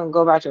download the song and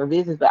go about your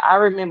business. But I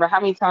remember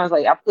how many times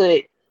like I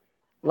put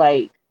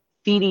like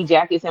CD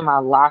jackets in my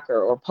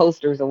locker or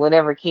posters or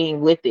whatever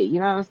came with it.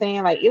 You know what I'm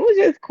saying? Like it was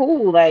just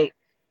cool. Like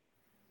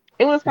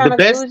it was kind of,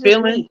 it was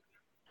just neat.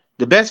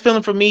 The best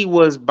feeling for me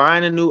was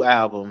buying a new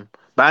album,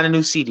 buying a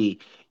new CD.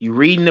 You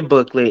reading the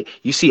booklet,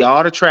 you see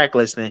all the track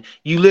listing,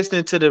 you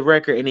listening to the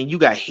record, and then you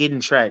got hidden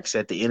tracks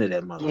at the end of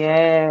that motherfucker.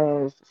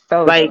 Yes,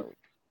 so like dope.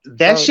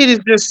 that shit is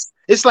just.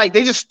 It's like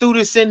they just threw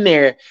this in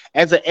there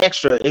as an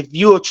extra. If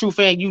you're a true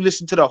fan, you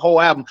listen to the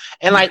whole album,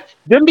 and like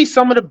them be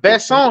some of the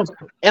best songs.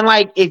 And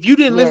like if you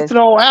didn't listen to the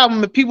whole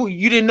album, and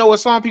you didn't know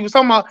what song people was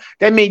talking about,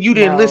 that meant you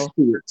didn't listen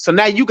to it. So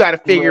now you got to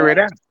figure it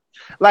out.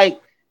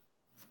 Like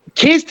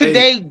Kids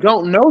today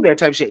don't know that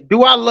type of shit.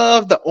 Do I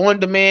love the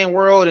on-demand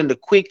world and the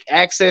quick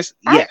access?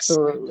 Yes,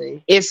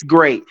 Absolutely. it's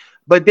great.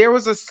 But there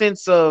was a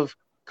sense of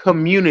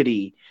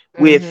community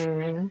with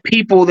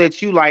people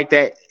that you like,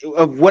 that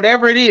of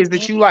whatever it is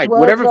that It you like, was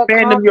whatever a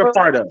fandom you're a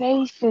part of.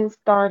 conversation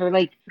starter.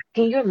 Like,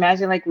 can you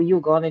imagine, like, when you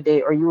would go on a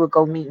date or you would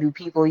go meet new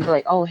people, you'd be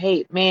like, oh,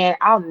 hey, man,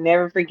 I'll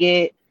never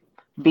forget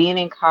being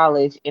in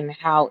college and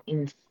how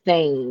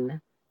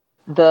insane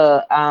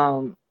the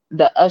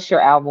Usher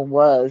album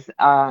was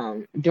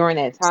during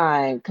that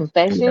time. Yeah.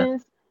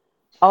 Confessions.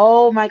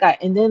 Oh my God.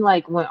 And then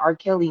like when R.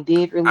 Kelly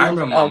did I release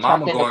remember my Trapped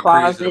mama in the going crazy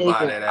Closet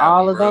about and that all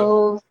album, of bro.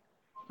 those,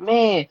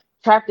 man,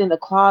 Trapped in the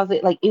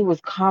Closet, like it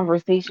was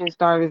conversation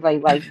starters,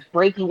 like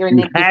breaking your You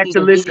neck to had see to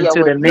the listen video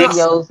to where the next,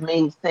 videos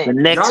made the sense.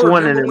 next Y'all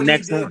one, and remember the when he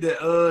next did one.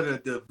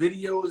 the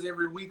videos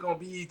every week on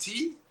BET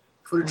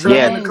for the Trap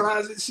in the Yes,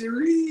 Closet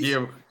series?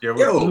 Yeah, yeah.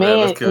 Yo, Man,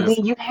 let's man. kill And this.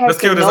 then you Let's had to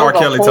kill this know R. the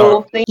Kelly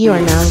whole talk. thing. You are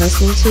now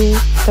listening to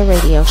The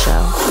Radio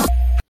Show.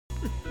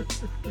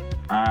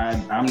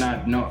 I'm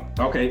not no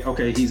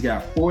okay. He's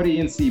got 40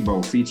 in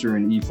SIBO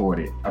featuring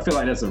E40. I feel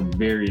like that's a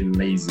very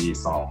lazy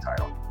song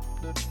title.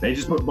 They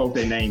just put both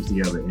their names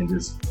together and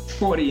just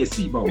 40 in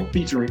SIBO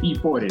featuring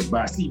E40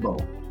 by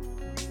SIBO.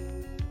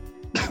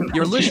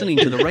 You're listening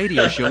to the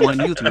radio show on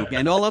YouTube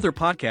and all other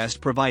podcast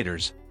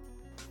providers.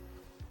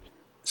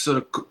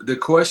 So the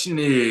question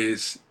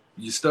is,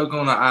 you're stuck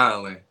on an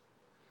island,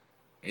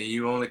 and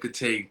you only could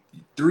take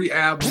 3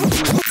 albums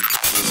with you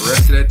for the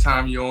rest of that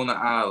time you're on the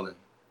island.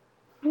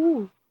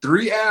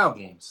 3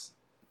 albums.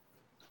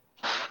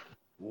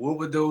 What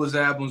would those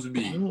albums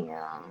be?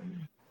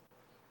 Damn.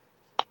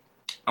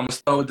 I'm gonna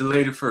start with the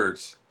lady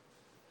first.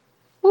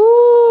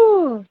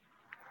 Ooh.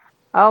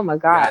 Oh my You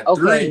God. got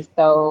Okay, 3. You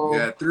so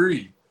got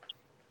 3.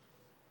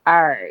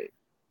 all right.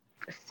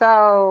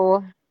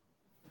 So,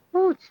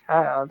 oh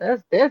child,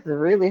 that's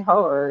really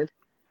hard.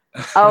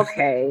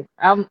 Okay.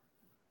 I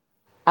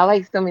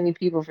like so many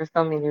people for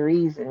so many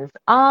reasons.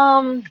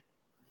 Ooh.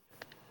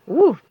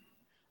 All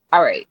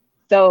right.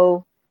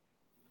 So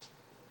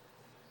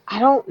I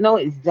don't know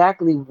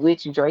exactly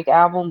which Drake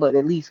album, but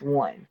at least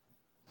one.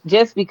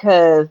 Just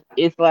because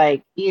it's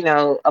like,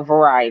 a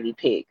variety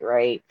pick,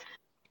 right?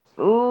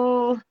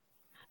 Ooh,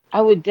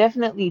 I would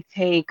definitely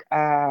take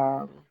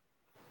who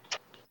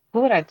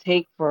would I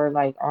take for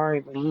like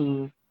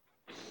R&B?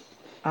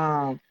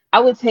 I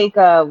would take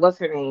what's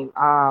her name?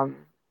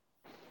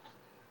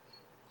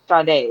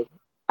 Sade.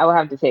 I would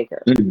have to take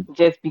her.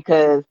 Just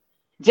because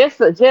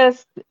just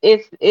it's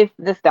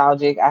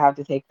nostalgic. I have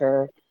to take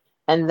her.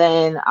 And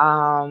then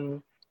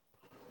oh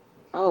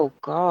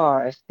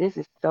gosh, this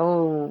is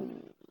so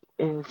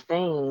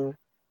insane.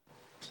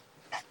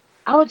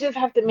 I would just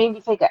have to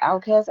maybe take an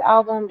Outkast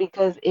album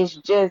because it's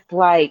just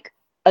like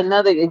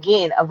another,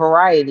 again, a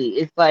variety.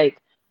 It's like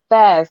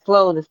fast,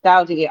 slow,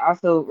 nostalgic. It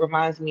also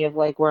reminds me of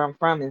like where I'm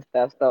from and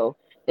stuff. So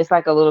it's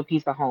like a little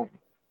piece of home.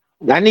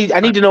 I need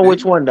to know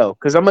which one though,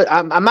 because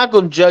I'm not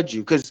going to judge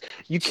you, because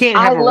you can't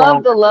I have a love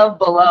wrong. the Love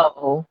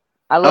Below.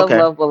 I love Okay.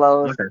 Love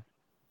Below. It's Okay.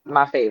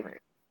 my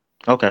favorite.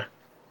 Okay.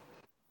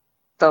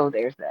 So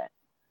there's that.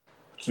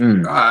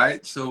 All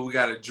right, so we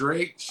got a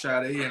Drake,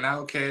 Sade, and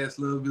Outkast,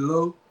 Love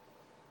Below.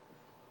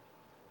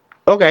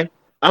 Okay.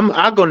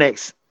 I'll go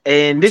next,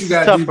 and What this you is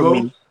got, tough for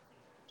Debo? me.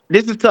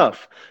 This is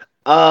tough.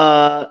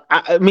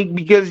 I mean,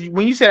 because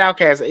when you said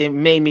Outkast, it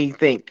made me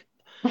think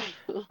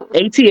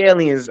AT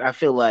Aliens. I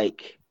feel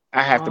like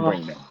I have to Oh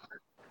bring them.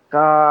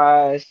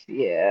 gosh, I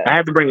yeah.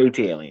 have to bring AT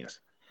Aliens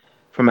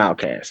from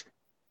Outkast.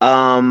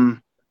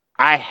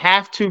 I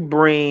have to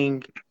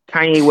bring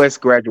Kanye West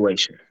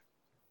Graduation.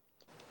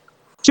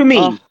 To Oh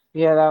me,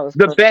 yeah, that was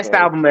the such best good.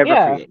 album ever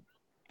Yeah. created.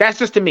 That's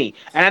just to me.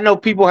 And I know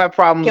people have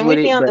problems Can we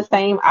with be it, on the but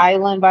same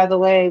island, by the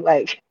way?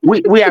 Like,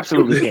 we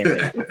absolutely can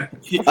be.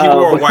 He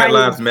wore a But White Kanye,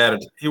 Lives Matter.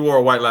 He wore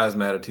a White Lives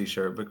Matter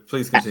T-shirt. But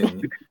please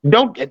continue.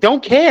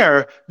 don't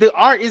care. The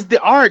art is the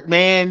art,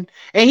 man.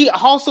 And he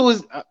also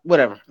is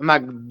whatever. I'm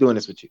not doing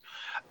this with you.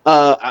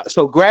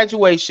 So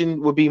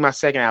Graduation would be my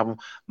second album.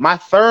 My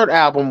third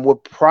album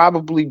would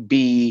probably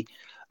be,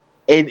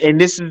 and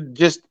this is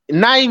just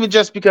not even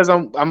just because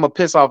I'm a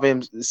piss off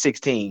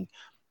M16,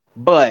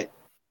 but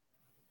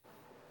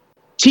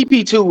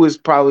TP2 is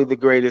probably the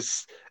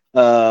greatest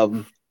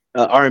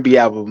R&B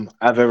album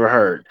I've ever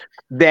heard,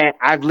 that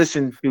I've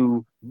listened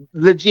to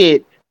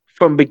legit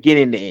from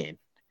beginning to end,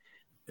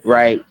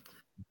 right?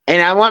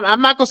 And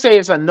I'm not gonna say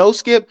it's a no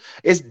skip.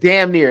 It's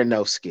damn near a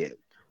no skip.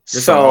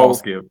 It's an all So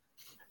skip.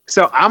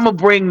 I'm gonna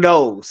bring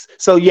those.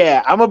 So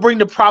yeah, I'm gonna bring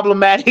the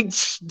problematic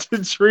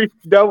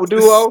double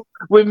duo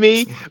with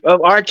me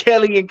of R.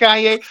 Kelly and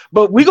Kanye.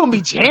 But we gonna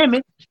be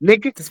jamming,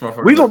 nigga. This We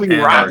motherfucker's gonna an be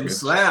You gotta rocking. do anarchist.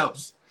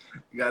 slaps.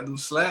 You gotta do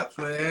slaps,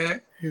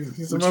 man.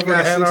 He's a What you motherfucking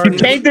got, You 16?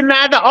 anarchist. can't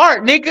deny the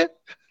art, nigga.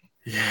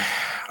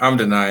 I'm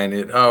denying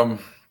it. All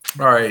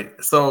right.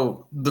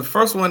 So the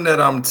first one that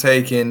I'm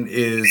taking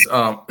is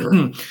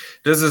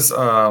this is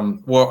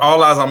well,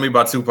 All Eyes on Me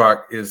by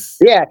Tupac is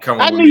Yeah,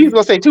 coming I with knew you was me.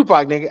 gonna say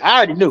Tupac, nigga. I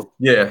already knew.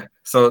 Yeah.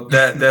 So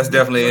that's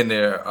definitely in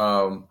there.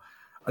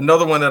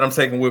 Another one that I'm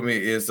taking with me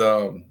is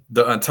The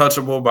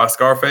Untouchable by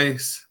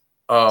Scarface.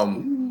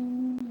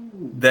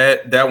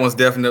 That one's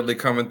definitely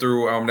coming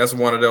through. That's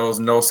one of those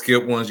no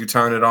skip ones. You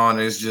turn it on,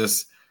 it's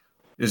just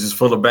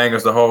full of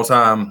bangers the whole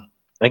time.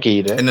 I get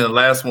you that. And then the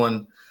last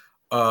one,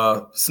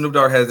 Snoop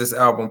Dogg has this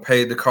album,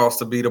 Paid the Cost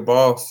to Be the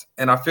Boss.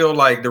 And I feel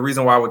like the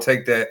reason why I would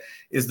take that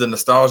is the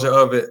nostalgia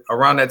of it.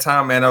 Around that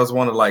time, man, that was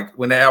one of like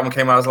when that album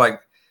came out, it was like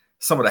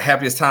some of the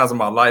happiest times of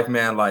my life,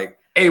 man. Like,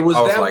 Hey, was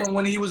I was that like, one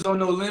when he was on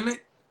No Limit?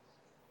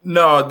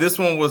 no, this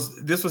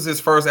was his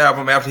first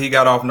album after he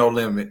got off No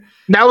Limit.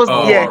 That was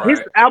Right.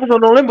 his album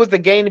on No Limit was The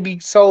Game to Be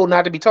Sold,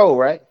 Not to Be Told,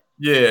 right?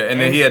 Yeah, and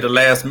then he had the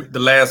last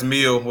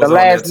meal was The on there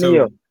Last too.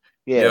 Meal.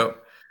 Yeah. Yep.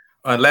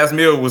 Last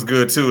meal was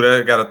good too.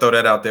 That got to throw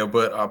that out there.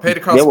 But Pay the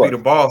Cost It to Be was. the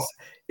Boss.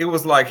 It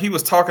was like he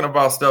was talking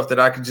about stuff that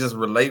I could just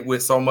relate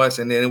with so much,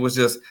 and then it was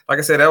just like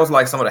I said, that was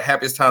like some of the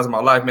happiest times of my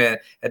life, man.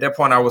 At that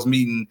point, I was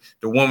meeting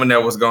the woman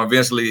that was going to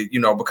eventually,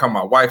 become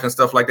my wife and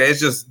stuff like that.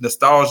 It's just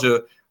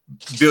nostalgia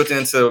built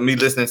into me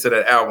listening to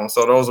that album.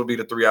 So those would be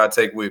the three I'd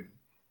take with me.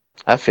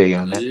 I feel you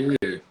on that.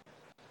 Yeah.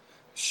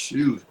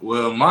 Shoot.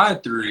 Well, my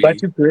three. What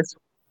you, Chris?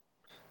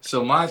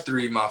 So my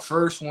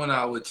first one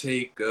I would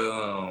take.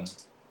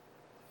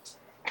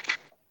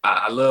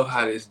 I love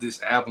how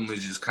this album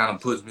is just kind of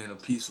puts me in a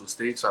peaceful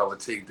state. So I would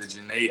take the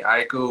Jhené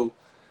Aiko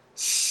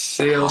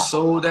Sell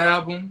Sold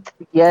album.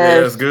 Yes,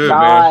 yeah, it's good,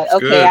 God. man. It's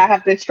Okay, good. I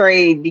have to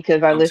trade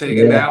because I I'm listen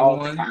taking to it that all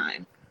one. the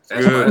time.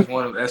 That's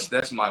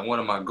one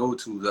of my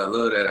go-tos. I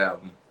love that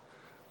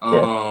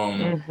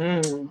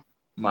album.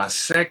 My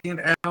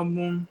second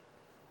album.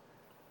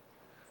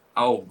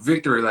 Oh,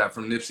 Victory Lap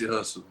from Nipsey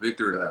Hussle.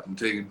 Victory Lap. I'm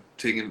taking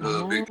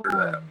Victory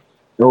Lap.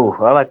 Oh,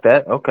 I like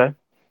that. Okay.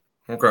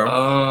 And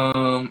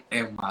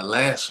my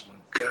last one.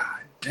 God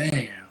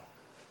damn.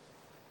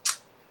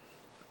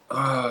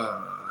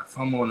 If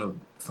I'm on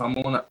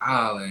an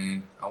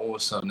island, I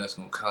want something that's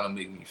gonna kind of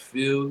make me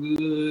feel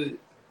good.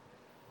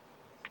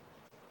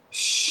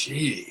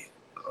 Shit.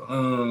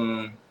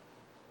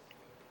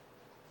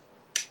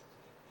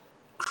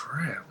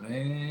 Crap,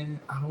 man.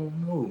 I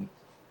don't know.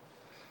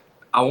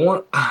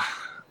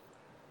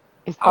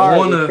 It's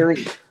hard with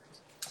three.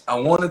 I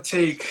want to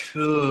take.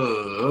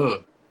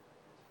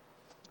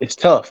 It's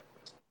tough.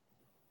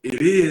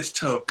 It is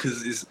tough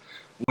because it's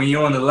when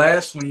you're on the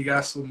last one, you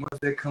got so much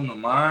that come to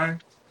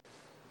mind.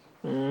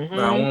 But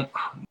I want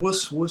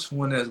what's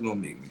one that's gonna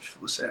make me?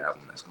 What's the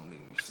album that's gonna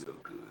make me feel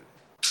good,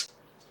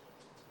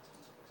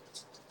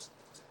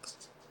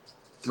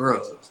 bro?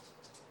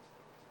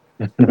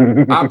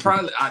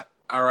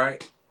 All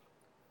right.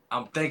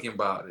 I'm thinking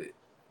about it.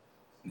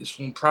 This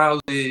one I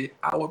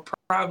would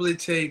probably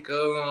take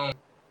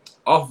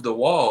Off the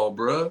Wall,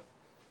 bro.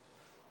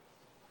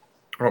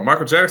 Oh,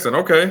 Michael Jackson.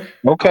 Okay. I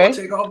would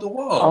take Off the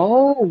Wall.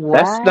 Oh, wow.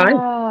 That's nice.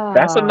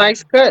 That's a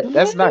nice cut.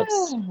 That's nice.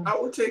 I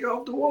would take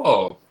Off the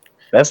Wall.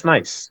 That's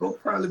nice. It'll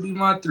probably be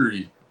my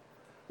three.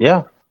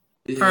 Yeah.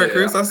 All right,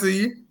 Chris, I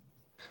see you.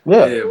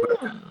 Yeah. But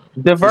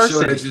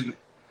diversity.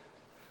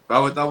 I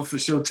would for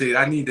sure take.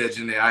 I need that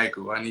Jhené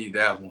Aiko. I need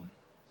that one.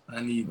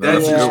 I need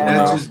that.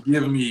 That's just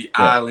give me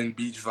island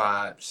beach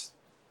vibes.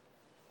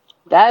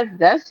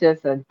 That's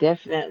just a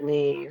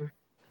definitely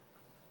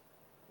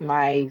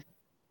my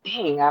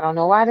thing. I don't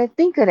know why I didn't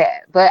think of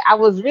that, but I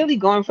was really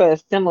going for a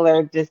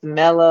similar, just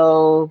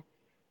mellow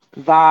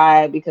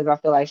vibe because I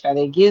feel like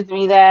Sade gives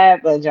me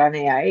that, but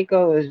Jhené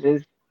Aiko is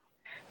just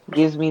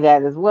gives me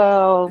that as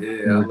well.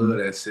 Yeah, I love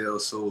that Sell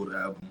Sold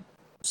album.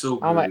 So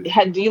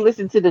good. Do you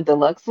listen to the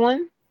deluxe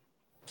one?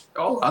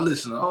 Oh, I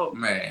listen. Oh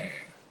man,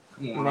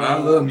 come on! Man. I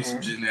love me some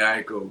Jhené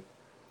Aiko.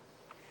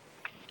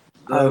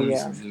 Love me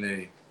some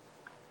Jhené.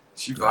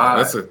 She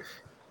vibes.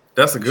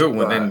 That's a good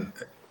one. And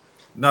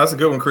no, that's a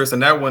good one, Chris.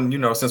 And that one,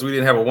 since we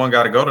didn't have a One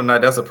Gotta Go tonight,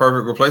 that's a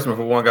perfect replacement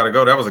for One Gotta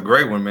Go. That was a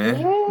great one, man.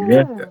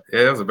 Yeah,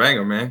 it was a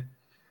banger, man.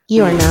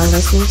 You are now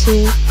listening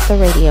to The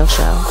Radio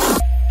Show.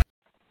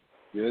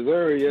 Yes,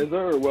 sir. Yes,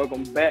 sir.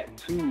 Welcome back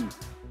to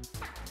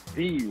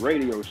The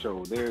Radio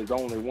Show. There is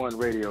only one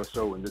radio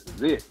show, and this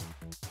is it.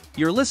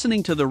 You're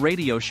listening to The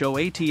Radio Show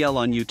ATL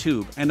on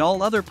YouTube and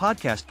all other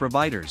podcast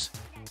providers.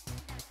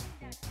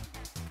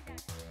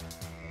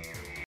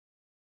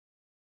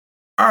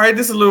 All right,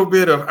 this is a little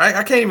bit of,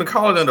 I can't even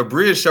call it an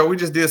abridged show. We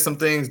just did some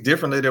things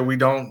differently that we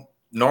don't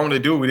normally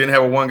do. We didn't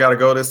have a One Gotta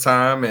Go this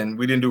time, and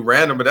we didn't do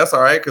random, but that's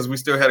all right because we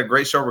still had a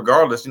great show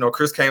regardless.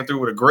 Chris came through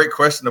with a great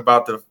question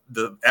about the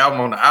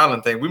album on the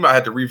island thing. We might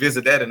have to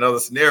revisit that in other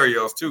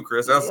scenarios too,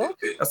 Chris. That's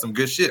some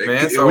good shit,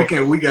 man. So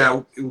we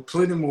got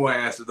plenty more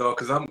answers though,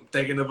 because I'm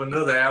thinking of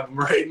another album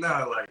right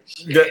now. Like,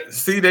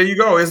 see, there you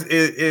go.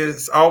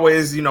 It's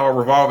always a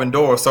revolving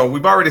door. So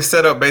we've already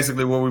set up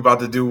basically what we're about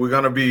to do. We're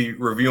gonna be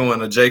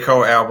reviewing a J.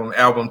 Cole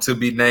album to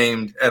be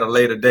named at a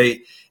later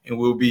date. And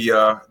we'll be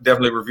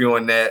definitely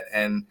reviewing that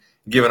and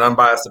giving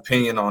unbiased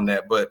opinion on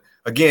that. But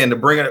again, to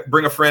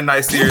bring a friend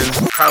night series,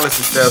 highly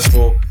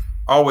successful.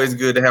 Always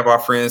good to have our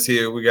friends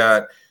here. We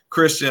got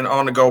Christian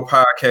on the go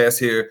podcast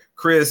here.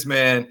 Chris,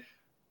 man,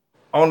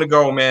 on the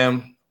go,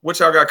 man. What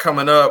y'all got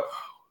coming up?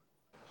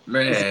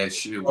 Man,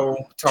 shoot.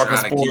 Talking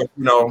sports,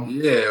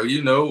 Yeah,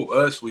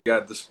 us. We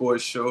got the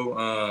sports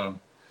show.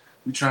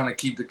 We trying to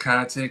keep the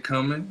content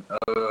coming.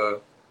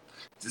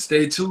 Just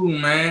stay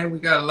tuned, man. We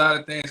got a lot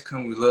of things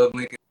coming. We love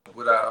linking up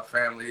with our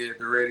family here at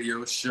the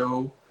radio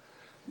show.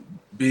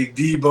 Big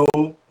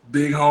Debo,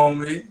 big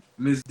homie,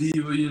 Miss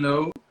Diva, you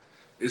know.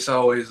 It's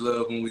always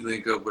love when we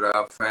link up with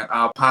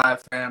our pod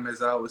fam,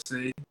 as I would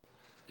say.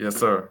 Yes,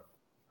 sir.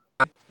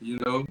 You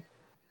know,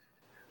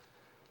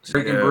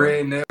 breaking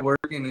bread,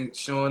 networking, and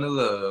showing the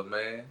love,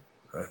 man.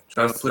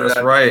 Trying to put it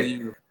out right. in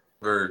the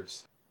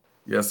universe.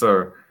 Yes,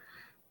 sir.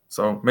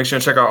 So make sure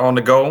and check out On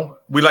The Go.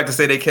 We like to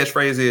say their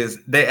catchphrase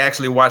is they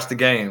actually watch the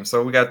game.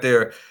 So we got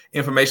their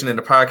information in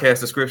the podcast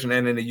description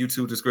and in the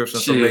YouTube description.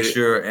 Shit. So make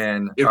sure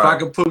and if I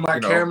could put my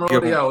camera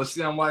on, them. y'all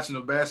see I'm watching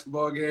a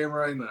basketball game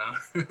right now.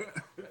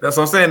 That's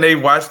what I'm saying. They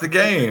watch the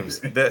games.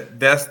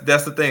 That's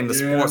the thing. The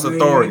Sports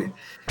Authority.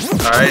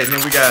 All right, and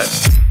then we got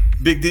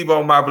Big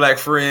Debo, my black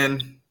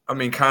friend. I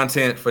mean,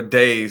 content for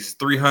days.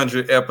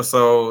 300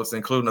 episodes,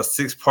 including a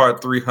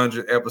 6-part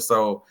 300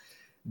 episode.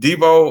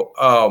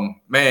 Debo,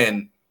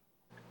 man.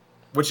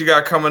 What you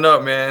got coming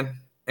up, man?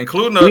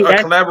 Including a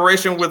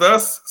collaboration with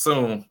us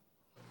soon.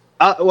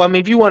 Well, I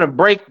mean, if you want to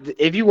break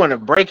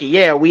it,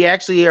 yeah, we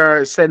actually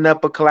are setting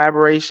up a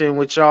collaboration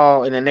with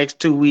y'all in the next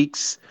 2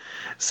 weeks.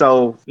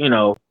 So, you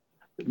know,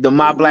 the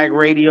My Black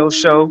Radio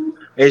Show,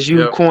 as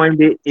you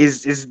coined it,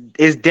 is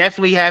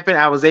definitely happening.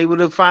 I was able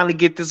to finally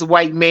get this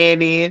white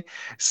man in.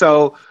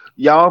 So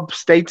y'all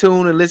stay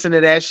tuned and listen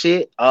to that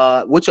shit.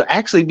 Which will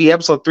actually be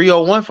episode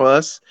 301 for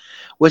us,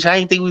 which I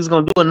didn't think we was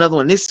gonna do another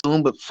one this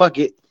soon, but fuck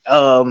it.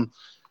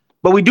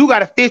 But we do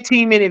got a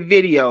 15-minute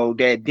video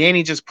that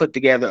Danny just put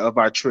together of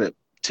our trip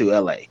to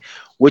LA,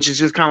 which is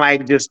just kind of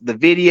like just the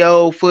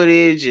video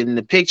footage and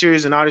the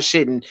pictures and all the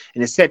shit, and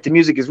the set to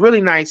music is really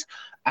nice.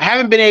 I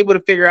haven't been able to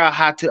figure out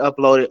how to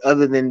upload it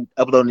other than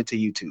uploading it to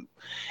YouTube.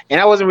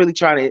 And I wasn't really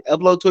trying to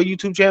upload to a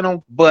YouTube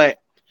channel,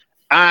 but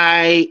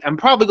I'm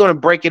probably going to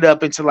break it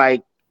up into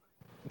like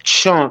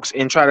chunks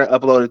and try to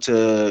upload it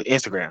to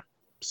Instagram.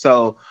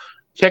 So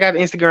check out the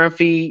Instagram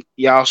feed.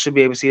 Y'all should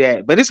be able to see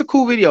that. But it's a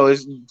cool video.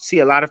 See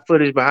a lot of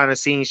footage behind the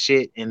scenes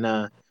shit. And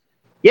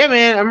yeah,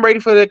 man, I'm ready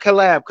for the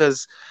collab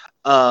because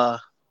I'm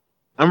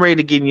ready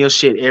to get in your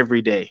shit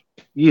every day.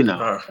 You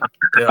know,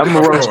 I'm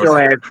gonna roast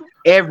your ass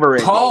every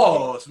day.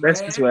 Pause,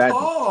 That's man. just what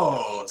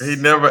Pause.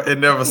 It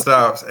never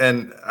stops.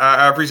 And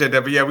I appreciate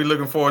that. But yeah, we're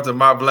looking forward to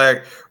My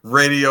Black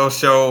Radio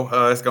Show.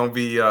 It's gonna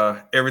be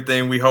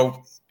everything we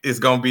hope it's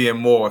gonna be and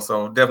more.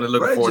 So definitely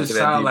looking forward to that.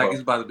 It sounds like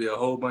it's about to be a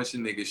whole bunch of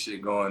nigga shit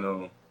going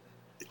on.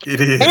 It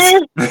is.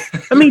 And,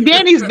 I mean,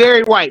 Danny's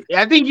very white.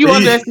 I think you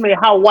underestimate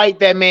how white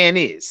that man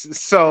is.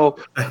 So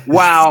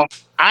while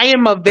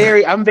I'm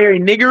very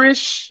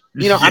niggerish,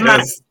 you know,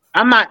 Yes.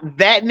 I'm not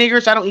that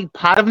niggerish. I don't eat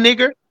pot of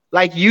nigger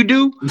like you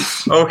do.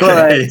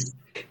 Okay.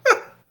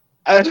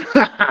 I'm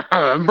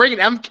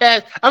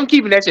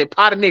keeping that shit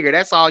pot of nigger.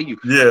 That's all you.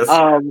 Yes.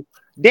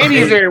 Danny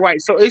is very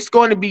white, so it's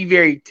going to be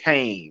very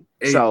tame.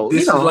 Hey, so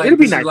this it'll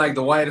be is nice. like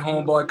the white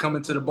homeboy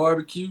coming to the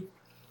barbecue.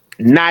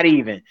 Not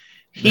even.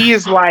 He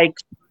is like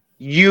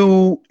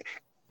you.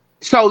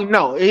 So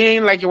no, it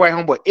ain't like your white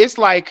homeboy. It's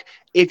like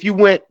if you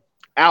went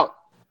out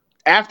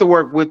after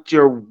work with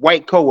your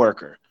white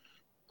coworker,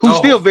 who's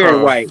still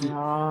very white.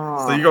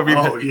 So you're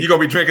gonna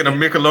be drinking a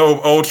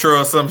Michelob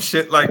Ultra or some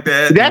shit like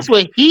that. That's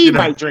what he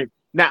might drink.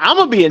 Now I'm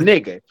gonna be a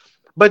nigga,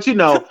 but you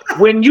know,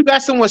 when you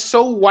got someone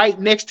so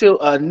white next to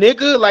a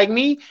nigga like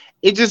me,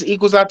 it just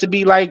equals out to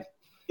be like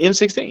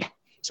M16.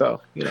 So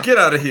you know, get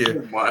out of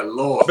here, oh, my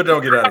lord! But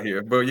don't get out of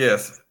here. But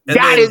yes, and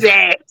got his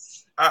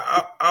ass.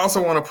 I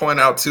also want to point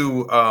out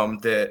too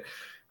that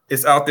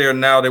it's out there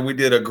now that we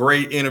did a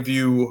great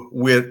interview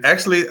with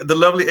actually the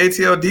lovely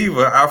ATL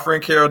Diva. Our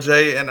friend Carol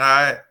J and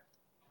I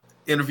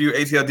interviewed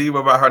ATL Diva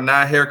about her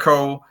 9 hair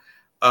code,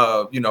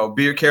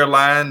 beard care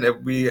line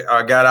that we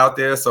got out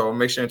there. So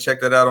make sure and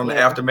check that out on the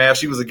Aftermath.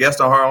 She was a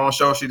guest on her own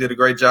show. She did a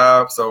great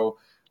job. So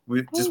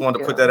we just wanted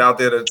to put that out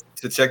there to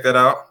check that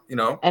out, you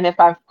know. And if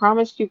I've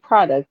promised you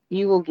product,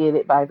 you will get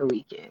it by the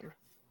weekend.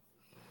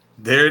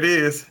 There it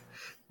is.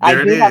 I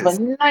do have a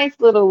nice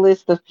little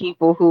list of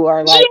people who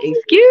are like,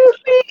 "Excuse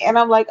me," and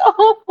I'm like,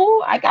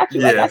 "Oh, I got you,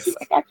 yes.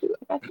 I got you."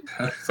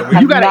 So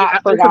you got it.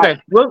 Okay.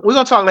 We're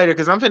gonna talk later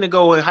because I'm finna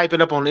go and hype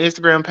it up on the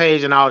Instagram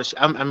page and all this.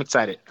 I'm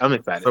excited.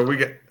 So we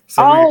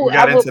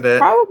got into that.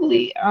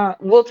 Probably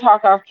we'll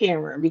talk off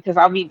camera because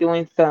I'll be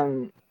doing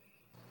some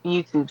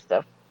YouTube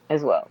stuff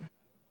as well.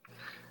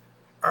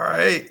 All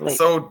right.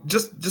 So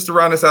just to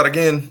round this out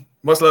again,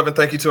 much love and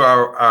thank you to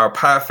our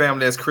Pie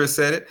family, as Chris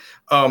said it.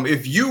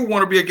 If you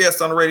want to be a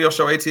guest on the radio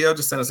show ATL,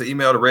 just send us an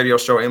email to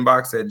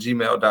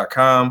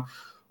radioshowinbox@gmail.com,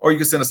 or you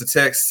can send us a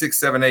text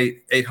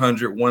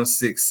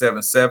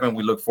 678-800-1677.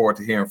 We look forward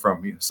to hearing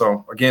from you.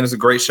 So again, it's a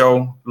great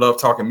show.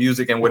 Love talking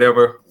music and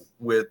whatever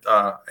with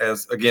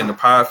as again the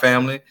Pie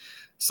family.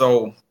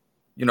 So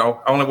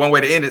only one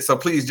way to end it. So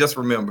please just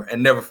remember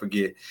and never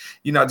forget,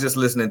 you're not just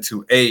listening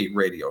to a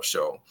radio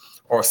show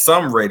or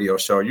some radio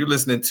show. You're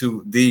listening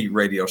to the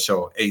radio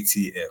show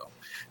ATL.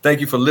 Thank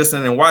you for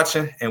listening and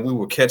watching, and we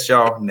will catch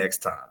y'all next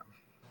time.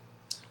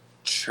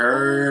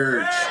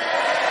 Church.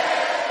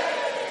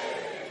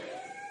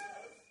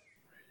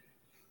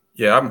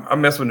 Yeah, I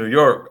mess with New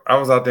York. I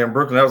was out there in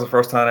Brooklyn. That was the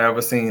first time I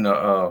ever seen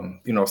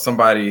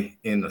somebody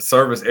in the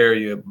service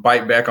area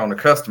bite back on the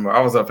customer.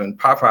 I was up in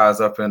Popeyes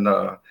up in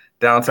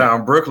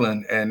downtown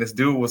Brooklyn, and this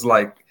dude was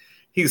like,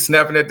 he was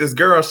snapping at this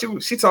girl.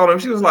 She told him,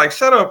 she was like,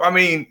 "Shut up! I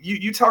mean,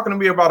 you talking to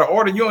me about an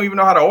order? You don't even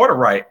know how to order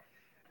right."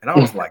 And I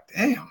was like,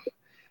 "Damn,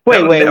 Wait.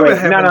 that would never No,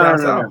 happen no, no, down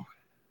no, no. south."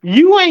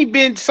 You ain't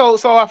been so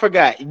I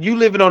forgot. You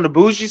living on the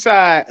bougie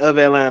side of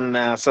Atlanta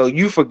now, so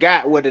you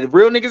forgot where the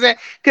real niggas at.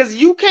 Cause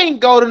you can't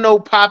go to no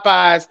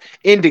Popeyes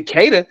in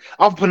Decatur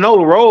off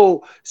Panola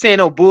Road saying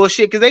no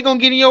bullshit, cause they gonna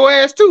get in your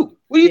ass too.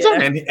 What are you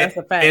talking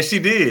about? And she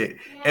did.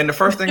 And the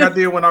first thing I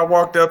did when I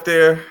walked up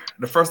there,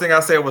 the first thing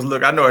I said was,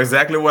 "Look, I know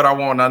exactly what I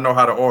want. And I know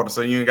how to order,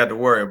 so you ain't got to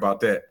worry about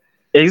that."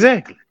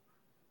 Exactly.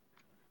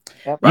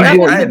 Right? I've I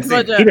been hadn't to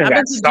seen. Georgia. I've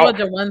been to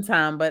Georgia one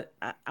time, but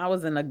I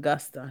was in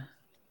Augusta.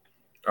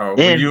 Oh,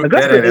 Yeah, that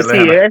Augusta ain't is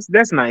Atlanta. here.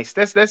 That's nice.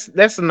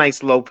 That's a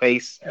nice low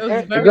pace. It was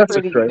They're very, Augusta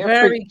pretty. straight. They're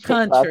very pretty chill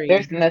out. country.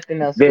 There's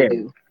nothing else to Very.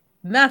 do.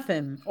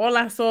 Nothing. All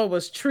I saw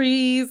was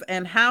trees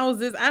and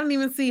houses. I didn't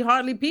even see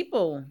hardly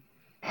people.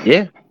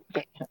 Yeah.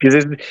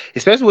 Because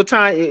especially with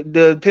time,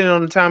 depending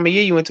on the time of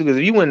year you went to. Because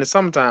if you went in the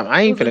summertime,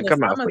 I It ain't was in finna the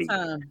come out for you.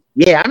 summertime.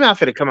 Yeah, I'm not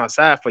finna come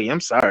outside for you. I'm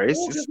sorry. Oh,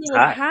 It's because it was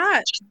hot.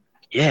 hot.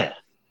 Yeah.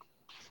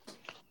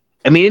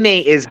 I mean, it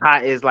ain't as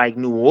hot as like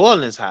New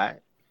Orleans hot.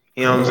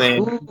 You know what I'm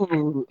saying?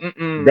 Ooh,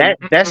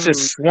 That's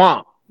just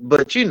swamp.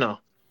 But you know,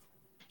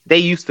 they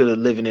used to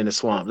living in the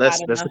swamp. Hot That's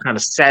the enough. kind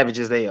of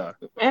savages they are.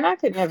 And I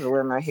could never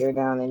wear my hair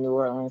down in New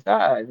Orleans.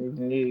 I just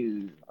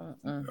knew.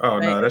 Oh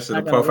no, that It's should not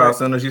have gonna puff out work. as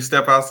soon as you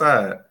step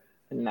outside.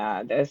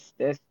 Nah, that's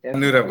I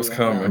knew that was definitely a no.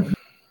 coming.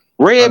 I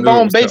Red knew it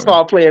bone was coming.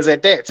 baseball players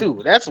at that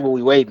too. That's what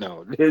we waiting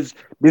on.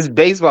 This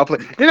baseball player.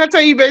 Didn't I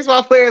tell you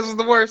baseball players was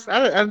the worst?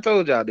 I done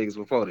told y'all niggas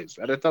before this.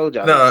 I done told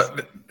y'all this.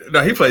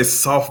 No, he plays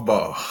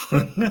softball.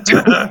 Hey,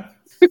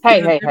 Is it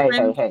hey, hey, hey,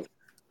 different? hey.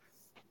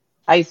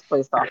 I used to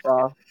play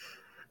softball.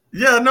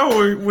 Yeah, no.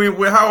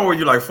 How old were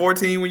you? Like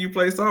 14 when you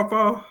played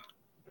softball?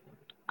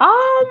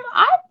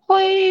 I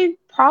played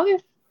probably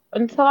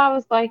until I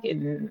was like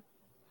in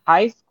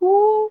high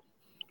school.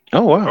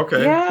 Oh wow.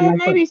 Okay. Yeah,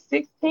 maybe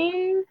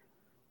 16.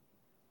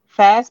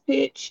 Fast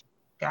pitch.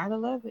 Gotta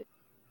love it.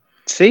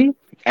 See, See,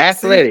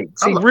 athletic.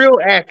 See, real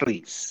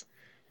athletes.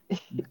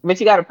 But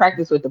you gotta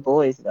practice with the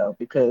boys though,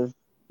 because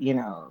that's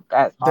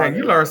dang,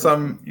 you harder. learn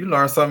something. You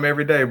learn something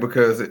every day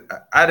because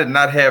I did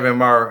not have in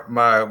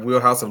my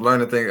wheelhouse of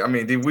learning things. I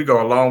mean, did we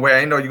go a long way? I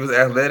didn't know you was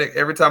athletic.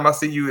 Every time I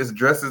see you, it's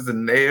dresses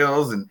and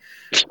nails and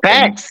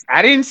Facts.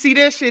 I didn't see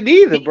that shit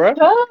either, bro.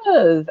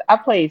 Because I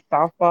played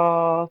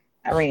softball,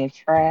 I ran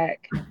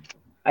track,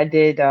 I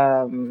did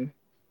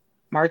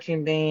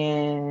marching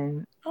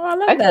band. Oh, I I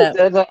love just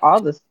that. did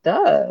all the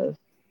stuff.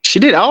 She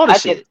did all the I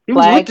shit. did She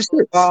was with flag the shits.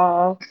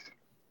 football.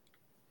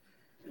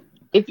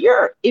 If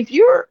you're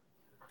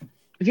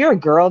a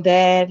girl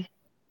dad,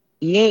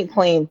 you ain't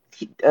playing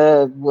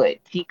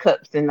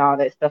teacups and all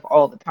that stuff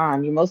all the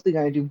time. You're mostly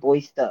gonna do boy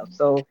stuff.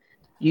 So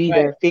you Right.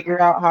 either figure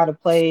out how to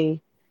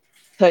play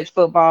touch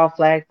football,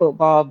 flag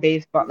football,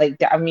 baseball, like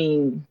that. I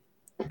mean,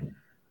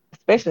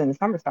 especially in the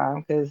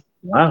summertime, because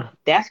Wow.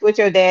 that's what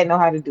your dad know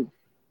how to do.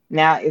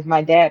 Now, if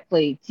my dad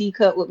played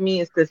teacup with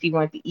me, it's because he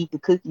wanted to eat the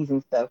cookies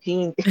and stuff.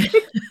 He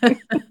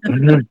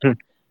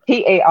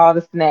ate all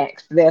the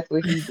snacks. That's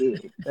what he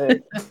did.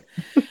 But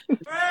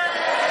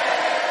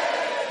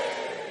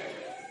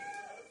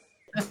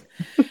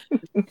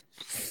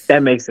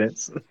That makes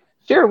sense.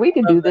 sure, we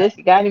can Love do that. this.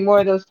 You got any more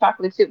of those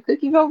chocolate chip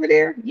cookies over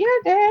there? Yeah,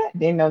 Dad.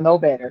 They know no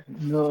better.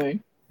 No.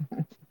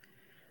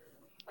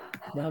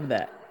 Love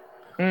that.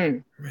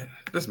 Mm. man,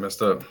 this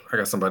messed up. I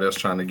got somebody else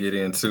trying to get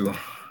in too. I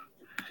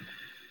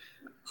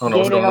don't know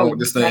Yeah, what's going on no. with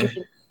this thing.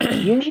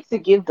 You need to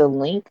give the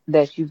link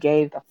that you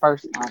gave the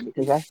first time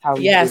because that's how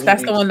we Yes, get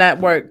that's the in. one that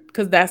worked.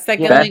 Because that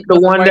second Yeah. That's link the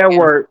wasn't one that working.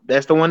 worked.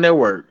 That's the one that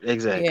worked.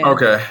 Exactly. Yeah.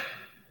 Okay.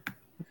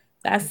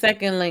 That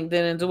second link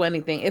didn't do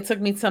anything. It took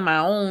me to my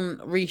own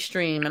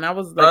restream, and I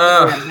was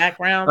like, the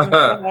backgrounds and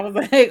stuff. I was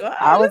like,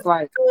 I oh, was this is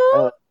like,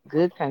 cool.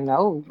 good to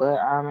know, but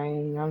I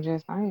mean, I'm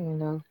just saying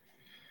though.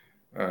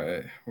 All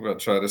right, we're gonna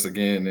try this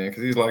again then,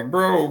 because he's like,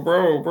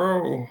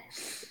 bro,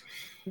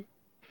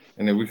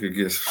 and then we could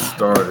get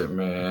started,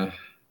 man.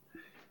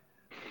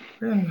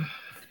 Yeah.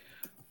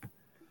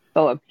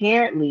 So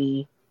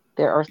apparently,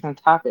 there are some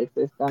topics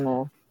that's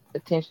gonna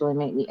potentially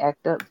make me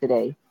act up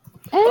today.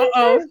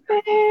 Uh-oh.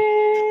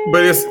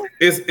 But it's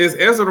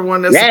Ezra the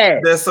one that's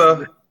Yes.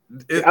 I'm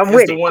it's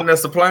with the it. one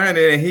that's supplying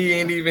it, and he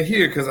ain't even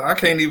here because I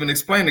can't even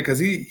explain it because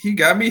he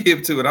got me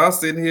hip to it. I was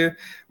sitting here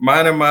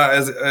minding my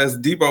as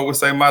Debo would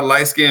say my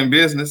light skin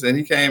business, and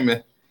he came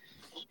and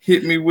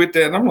hit me with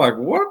that, and I'm like,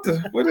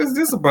 what is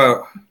this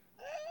about?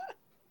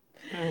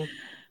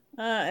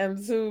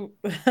 I'm too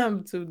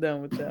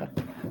done with y'all.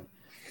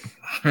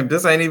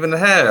 This ain't even the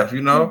half,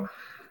 you know.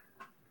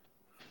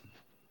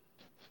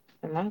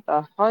 Not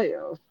the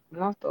Hoyos,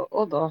 not the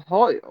other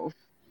Hoyos.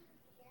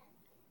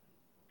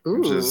 I'm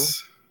Ooh,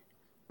 just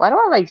why do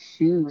I like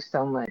shoes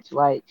so much?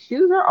 Like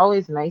shoes are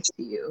always nice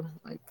to you.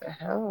 Like the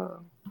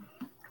hell.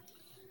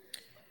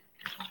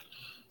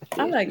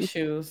 I like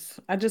shoes.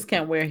 I just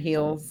can't wear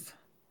heels.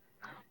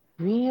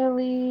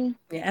 Really?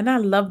 Yeah, and I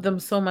love them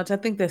so much. I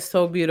think they're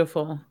so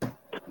beautiful.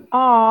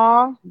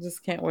 Aw. I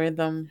just can't wear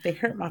them. They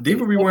hurt my Diva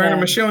feet be so wearing them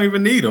bad. and she don't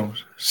even need them.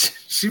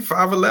 She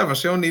 5'11".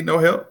 She don't need no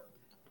help.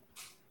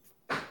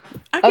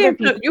 I Other can't.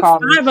 people You call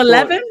me short.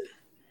 5'11"?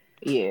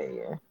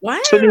 Yeah. Wow.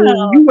 So then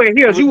you wear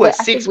heels. You what,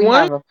 But I think we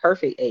 6'1"? have a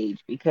perfect age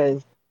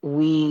because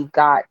we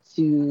got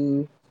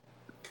to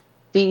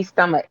see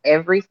some of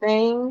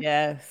everything.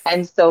 Yes.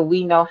 And so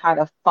we know how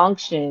to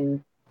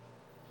function,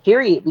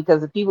 period.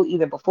 Because the people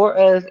either before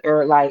us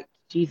or like,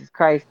 Jesus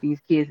Christ, these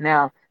kids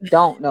now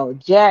don't know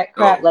jack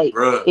crap. Oh, Like,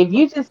 bruh. if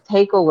you just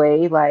take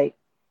away like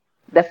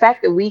the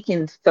fact that we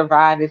can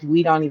survive if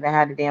we don't even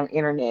have the damn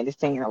internet is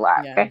saying a lot.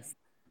 Okay. Yes.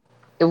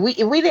 If we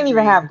didn't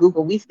even Agreed. have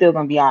Google, we still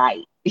gonna be all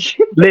right.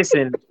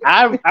 Listen,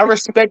 I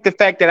respect the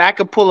fact that I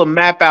could pull a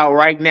map out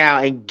right now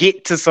and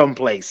get to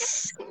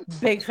someplace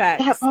Big That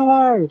facts.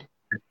 hard.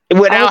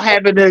 without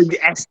having to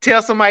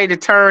tell somebody to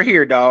turn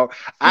here, dog.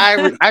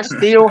 I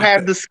still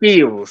have the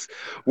skills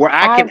where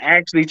I I can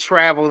actually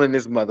travel in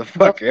this The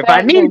motherfucker if I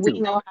fact that need we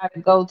to. know how to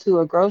go to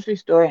a grocery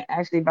store and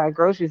actually buy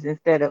groceries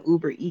instead of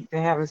Uber Eats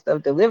and having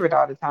stuff delivered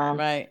all the time,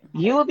 Right.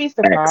 you would be Facts.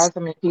 surprised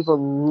how many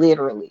people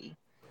literally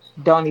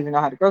don't even know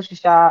how to grocery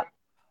shop.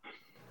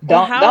 Or They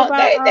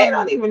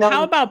don't even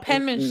how know. about Mm-mm.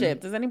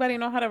 penmanship? Does anybody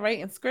know how to write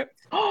and script?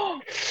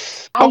 I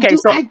Okay, do.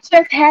 so I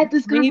just had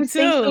this Me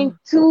conversation too.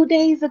 2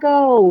 days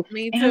ago,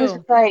 Me and I was too.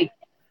 just like,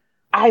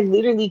 I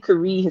literally could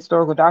read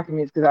historical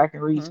documents because I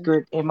can read Mhm.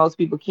 script, and most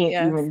people can't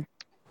Yes. even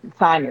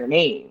sign their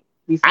name.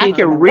 These I kids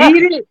can don't know Uh-huh.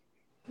 nothing. read it,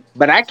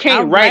 but I I'll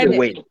can't write write it it.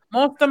 with it.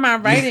 Most of my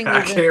writing Yeah,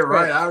 I is in can't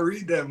write. script. I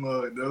read that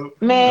mug, though.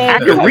 Man, I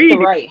you can have to read it.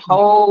 write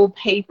whole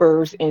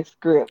papers in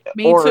script,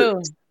 Me or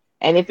too.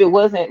 and if it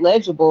wasn't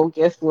legible,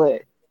 guess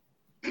what?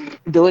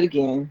 Do it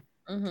again.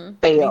 Me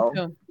Fail.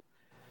 too.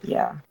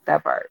 Yeah,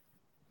 that part.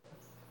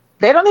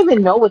 They don't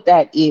even know what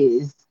that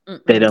is.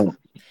 They Mm-mm. don't.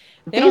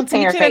 They These don't teach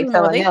parents it ain't anymore.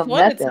 telling They them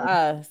taught it to nothing.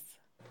 us.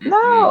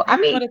 No, They I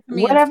mean, taught it to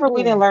me in whatever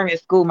we didn't school. learn in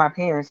school, my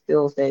parents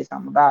still say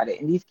something about it.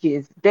 And these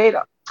kids, they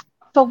don't.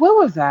 So where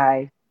was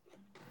I?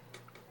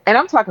 And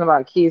I'm talking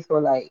about kids who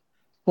are like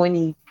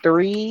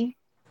 23.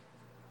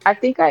 I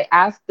think I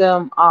asked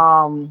them,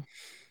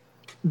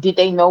 did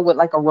they know what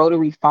like a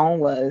rotary phone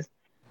was?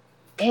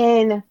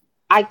 And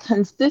I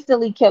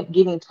consistently kept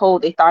getting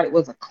told they thought it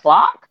was a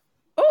clock.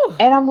 Oh,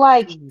 And I'm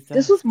like,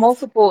 this Jesus. was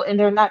multiple and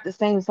they're not the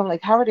same. So I'm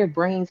like, how are their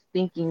brains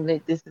thinking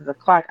that this is a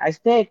clock? I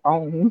said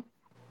phone.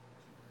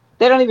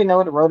 They don't even know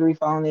what a rotary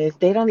phone is.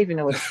 They don't even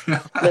know what a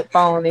flip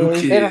phone Them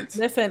is. They don't. kids.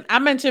 Listen, I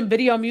mentioned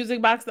video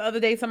music box the other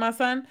day to my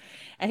son,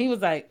 and he was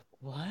like,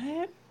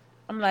 "What?"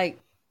 I'm like,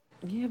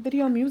 "Yeah,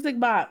 video music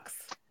box."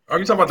 Are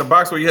you talking about the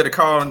box where you had to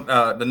call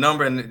the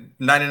number and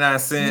 99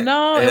 cents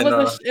No, it and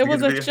was it to get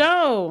was the a video?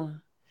 show.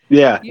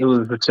 Yeah, it You,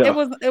 was a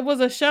show. it was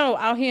a show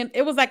out here.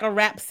 It was like a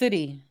rap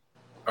city.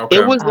 It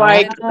Okay. was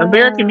like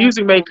American Ah,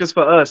 Music Makers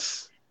for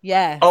us.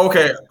 Yes.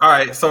 Okay. All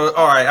right. So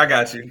all right, I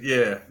got you.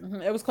 Yeah.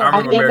 It was I called I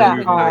remember Video think American I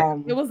Music Music Box.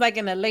 Maker. It was like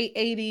in the late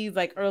 80s,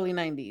 like early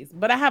 90s.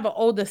 But I have an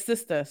older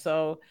sister,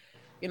 so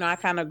I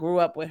kind of grew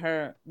up with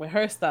her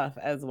stuff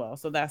as well.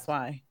 So that's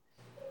why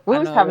we I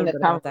was know a having little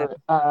bit about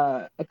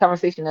that. a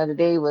conversation the other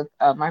day with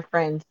my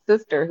friend's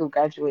sister who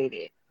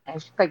graduated,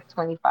 and she's like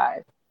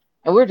 25,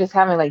 and we were just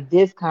having like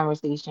this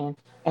conversation,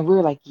 and we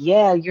were like,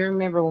 yeah, you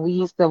remember when we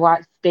used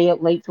to stay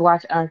up late to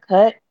watch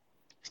Uncut?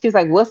 She's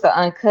like, what's the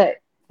Uncut?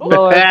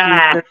 Lord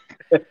Jesus.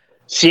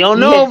 She don't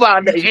know Yeah.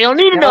 about that. She don't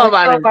need to know Don't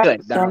about know about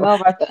Uncut, don't dog. know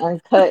about the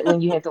Uncut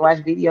when you had to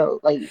watch video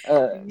like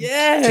Tip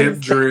Yes, I the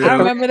drill. 3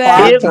 remember o'clock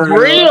that. Tip It's and drill.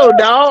 real,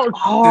 dog.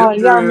 oh, Tip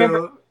y'all remember?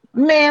 drill.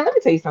 Man, let me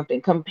tell you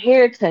something.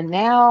 Compared to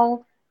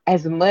now,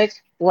 as much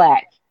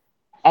flack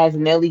as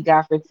Nelly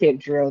got for Tip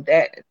Drill,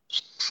 that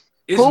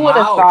It's who would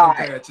have mild thought?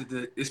 compared to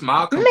the. It's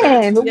mild compared to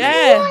Man, today.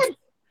 Yes, what?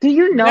 Do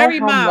you know very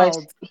how much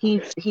mild.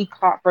 he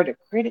caught for the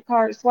credit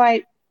card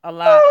swipe? A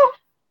lot.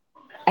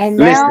 And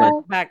So Listen, much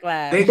now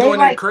They backlash. they doing that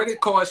like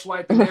credit card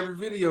swipe in every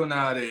video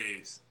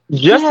nowadays.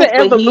 just yes, the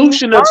but he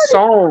evolution of started.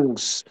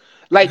 songs.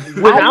 Like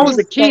when I I was can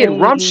a kid,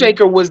 Rump say,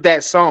 Shaker was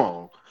that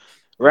song,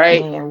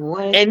 right? Right. man,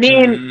 what? And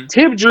then Mm-hmm.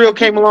 Tip Drill And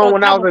came people along thought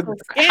when I that was was so in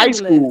high scandalous.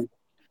 school.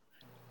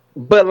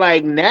 But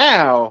like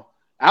now,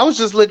 I was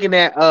just looking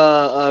at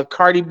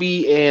Cardi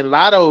B and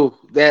Lotto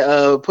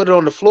that put it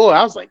on the floor.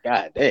 I was like,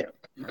 God damn.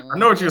 I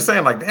know what you're Mhm.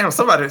 saying. Like, damn,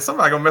 somebody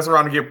gonna mess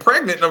around and get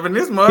pregnant up in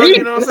this mug.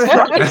 You Jesus know what I'm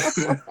saying? Christ.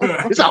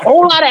 It's a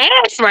whole lot of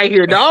ass right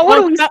here, dog. What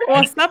are we Or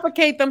saying?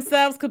 suffocate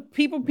themselves because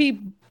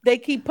they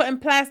keep putting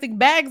plastic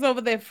bags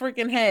over their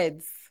freaking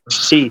heads.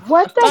 She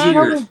What the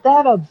hell Cheers. is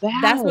that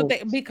That's what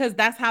about? because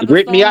that's how the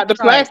ripped me song out the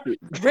starts. plastic.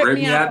 Rip Rip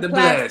me me out out the the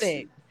plastic.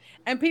 blasted.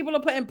 And people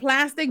are putting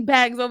plastic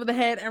bags over the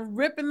head and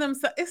ripping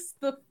themselves. It's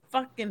the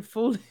fucking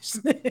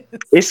foolishness.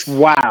 It's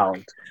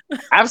wild.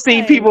 I've seen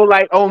Like, people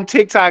like on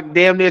TikTok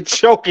damn near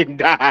choke and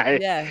die.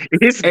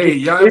 yes. Hey,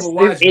 y'all ever It's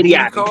watch Booty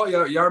idiotic. Call?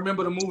 Y'all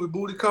remember the movie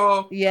Booty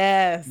Call?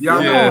 Yes. Y'all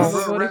remember when Yes.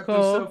 Remember Will Booty wrapped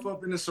Call himself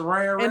up in the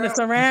saran in the wrap?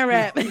 saran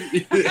wrap.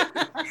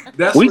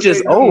 That's We what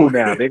just they old doing.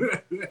 now,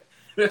 nigga.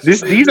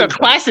 These are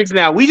classics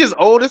now. We just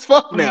old as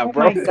fuck now, Oh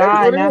bro. my That's what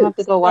God! Now I it have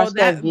to is. go So watch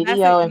that that's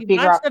video it. and You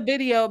figure watch out. the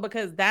video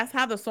because that's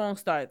how the song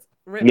starts.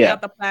 Rip me Yeah.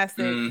 out the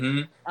plastic.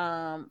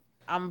 Mm-hmm.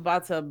 I'm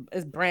about to.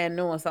 It's brand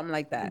new or something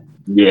like that.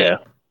 Yeah.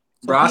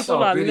 So Bro, I people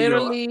saw a are video.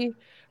 literally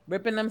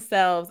ripping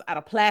themselves out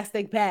of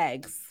plastic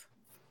bags.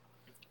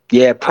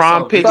 Yeah, I saw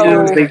prom a video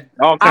pictures, that So they had,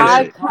 all kind of yeah,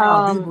 I shit.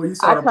 prom come. people. You I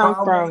saw the come prom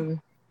one?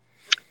 from.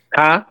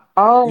 Huh?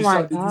 Oh You my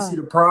saw? Did you see God!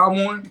 the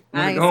prom one when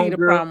I the ain't see the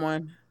homegirl? prom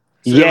one.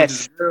 So there was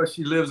this Yes. girl.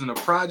 She lives in a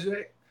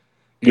project,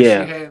 and she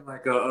Yeah. had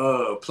like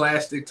a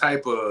plastic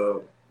type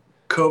of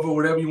cover,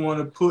 whatever you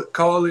want to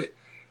call it,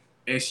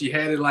 and she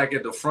had it like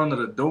at the front of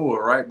the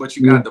door, right? But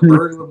you got the Mhm.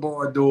 burglar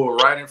bar door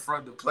right in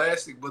front of the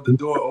plastic, but the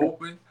door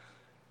open,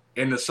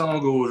 and the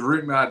song goes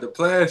 "Rip Me Out the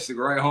Plastic,"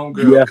 right?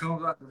 Homegirl Yeah.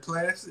 comes out the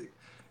plastic,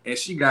 and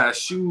she got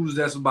shoes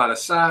that's about a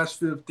size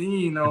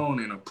 15 on,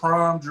 and a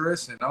prom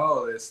dress and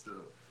all that stuff.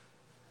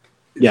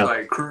 It's Yeah.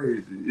 like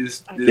crazy.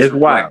 It's It's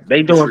like wild.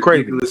 They the most doing crazy.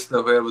 ridiculous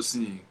stuff I've ever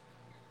seen.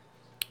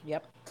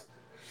 Yep.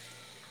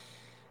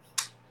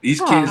 These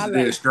Huh. kids,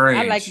 they're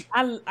strange.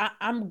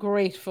 I'm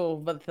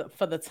grateful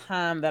for the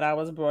time that I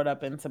was brought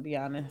up in, to be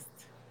honest.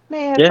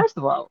 Man, Yeah. first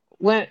of all,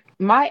 when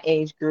my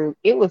age group,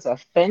 it was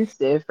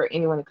offensive for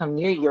anyone to come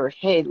near your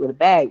head with a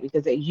bag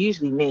because it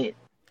usually meant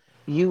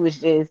you was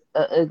just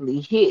a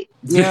ugly hit.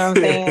 You know what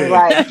I'm saying?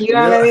 Like, you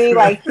know what I mean?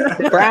 Like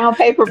the brown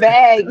paper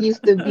bag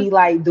used to be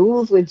like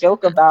dudes would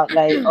joke about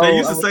like, They oh,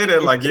 used I'm to gonna say keep that,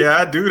 this. like, yeah,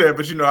 I do that,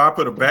 but I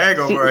put a bag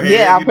over her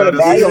Yeah, head, I put a to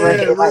bag over her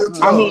see. head. Like,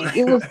 real I mean, talk.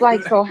 it was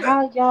like, so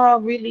how y'all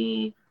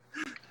really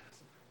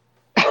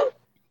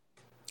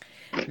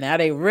Now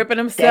they ripping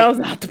themselves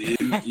that out the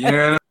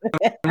Yeah,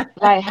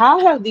 like how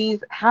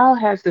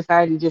have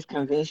society just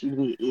convinced you to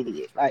be an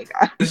idiot? Like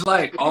it's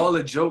like all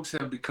the jokes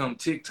have become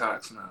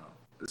TikToks now.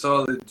 That's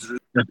all it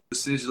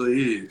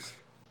essentially is.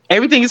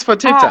 Everything is for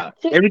TikTok.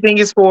 Everything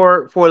is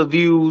for the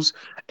views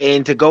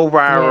and to go yes,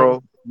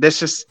 viral. That's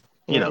just,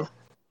 yes,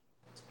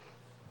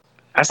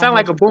 I sound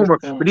like a boomer,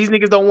 but 100%. these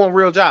niggas don't want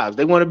real jobs.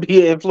 They want to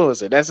be an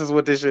influencer. That's just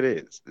what this shit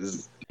is.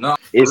 No,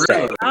 It's for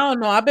real. sad. I don't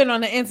know. I've been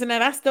on the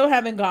internet. I still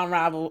haven't gone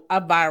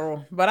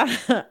viral, but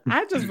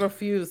I just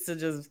refuse to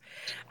just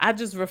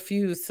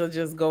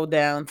go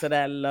down to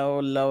that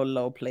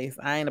low place.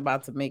 I ain't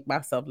about to make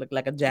myself look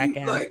like a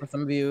jackass for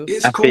some views.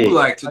 It's I feel cool you.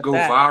 like to Fuck go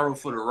that. viral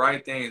for the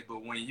right things,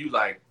 but when you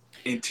like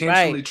intentionally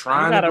Right. You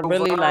trying to gotta go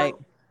really viral,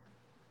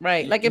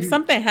 right. Like if you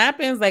something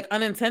happens like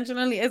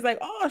unintentionally, it's like,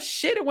 oh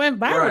shit, it went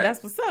viral. right.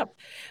 That's what's up.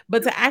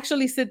 But to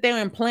actually sit there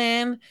and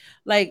plan,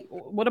 like,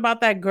 what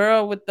about that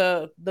girl with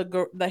the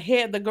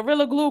hair, the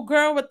Gorilla Glue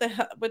girl with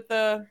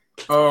the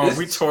Oh,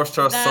 we This torched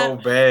her that so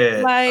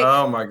bad. like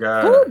Oh my who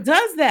god.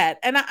 does that?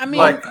 And I mean,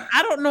 Like,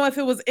 I don't know if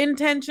it was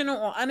intentional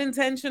or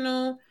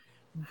unintentional,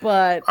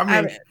 but I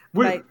I mean,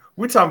 like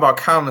we talking about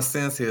common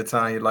sense here,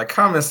 Tanya. Like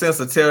common sense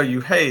will tell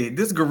you, hey,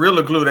 this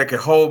gorilla glue that can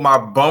hold my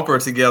bumper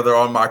together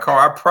on my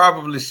car, I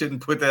probably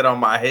shouldn't put that on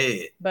my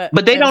head. but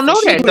But they don't it's a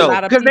know thing. that A though,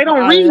 lot of because they people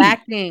don't are read.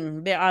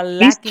 lacking. They are These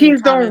lacking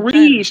kids don't common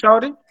read, sense.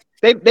 Shawty.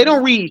 They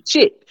don't read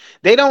shit.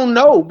 They don't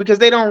know because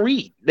they don't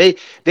read. They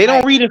don't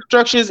Right. read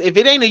instructions. If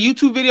it ain't a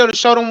YouTube video to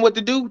show them what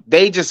to do,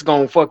 they just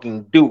gonna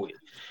fucking do it.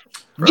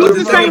 Bro, These But the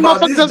the thing same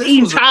about motherfuckers this, that's this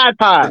eating was Tide a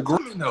Pods.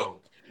 green though.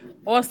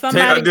 Or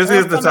somebody this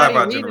is the type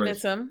of reading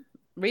it generation.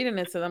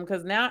 to them,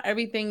 because now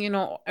everything,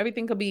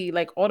 everything could be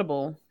like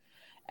audible,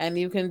 and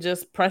you can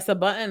just press a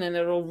button and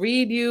it'll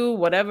read you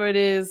whatever it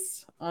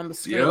is on the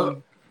Yep.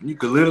 screen. You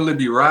could literally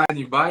be riding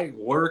your bike,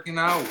 working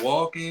out,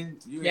 walking.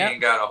 You Yep.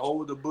 ain't gotta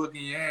hold the book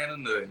in your hand or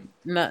nothing.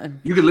 Nothing.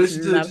 You can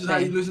listen to it Not a just how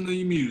you thing. listen to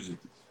your music.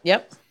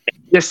 Yep.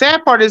 The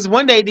sad part is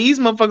one day these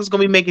motherfuckers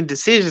gonna be making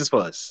decisions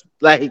for us.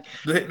 Like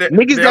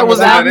niggas They that was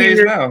almost at out that age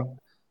here now.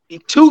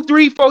 2,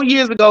 3, 4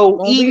 years ago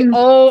When we eating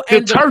old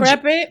and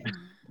detergent. decrepit,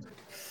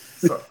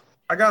 So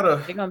I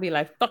gotta they're gonna be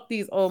like, fuck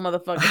these old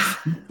motherfuckers.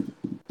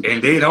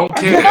 And they don't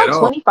You care know, at all.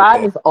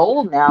 25 is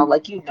old now.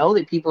 Like you know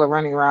that people are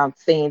running around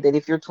saying that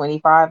if you're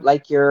 25,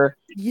 like you're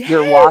Yes.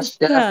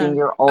 washed up and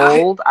you're I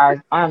old.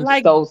 I'm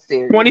Like so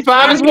serious.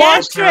 25 is Like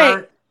washed?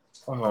 geriatric.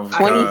 oh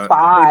I hate god.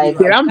 people that be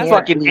 25 Yeah, like, I'm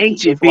fucking apparently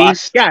ancient, is B.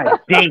 washed. God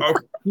damn.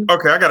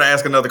 Okay, I gotta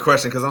ask another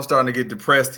question because I'm starting to get depressed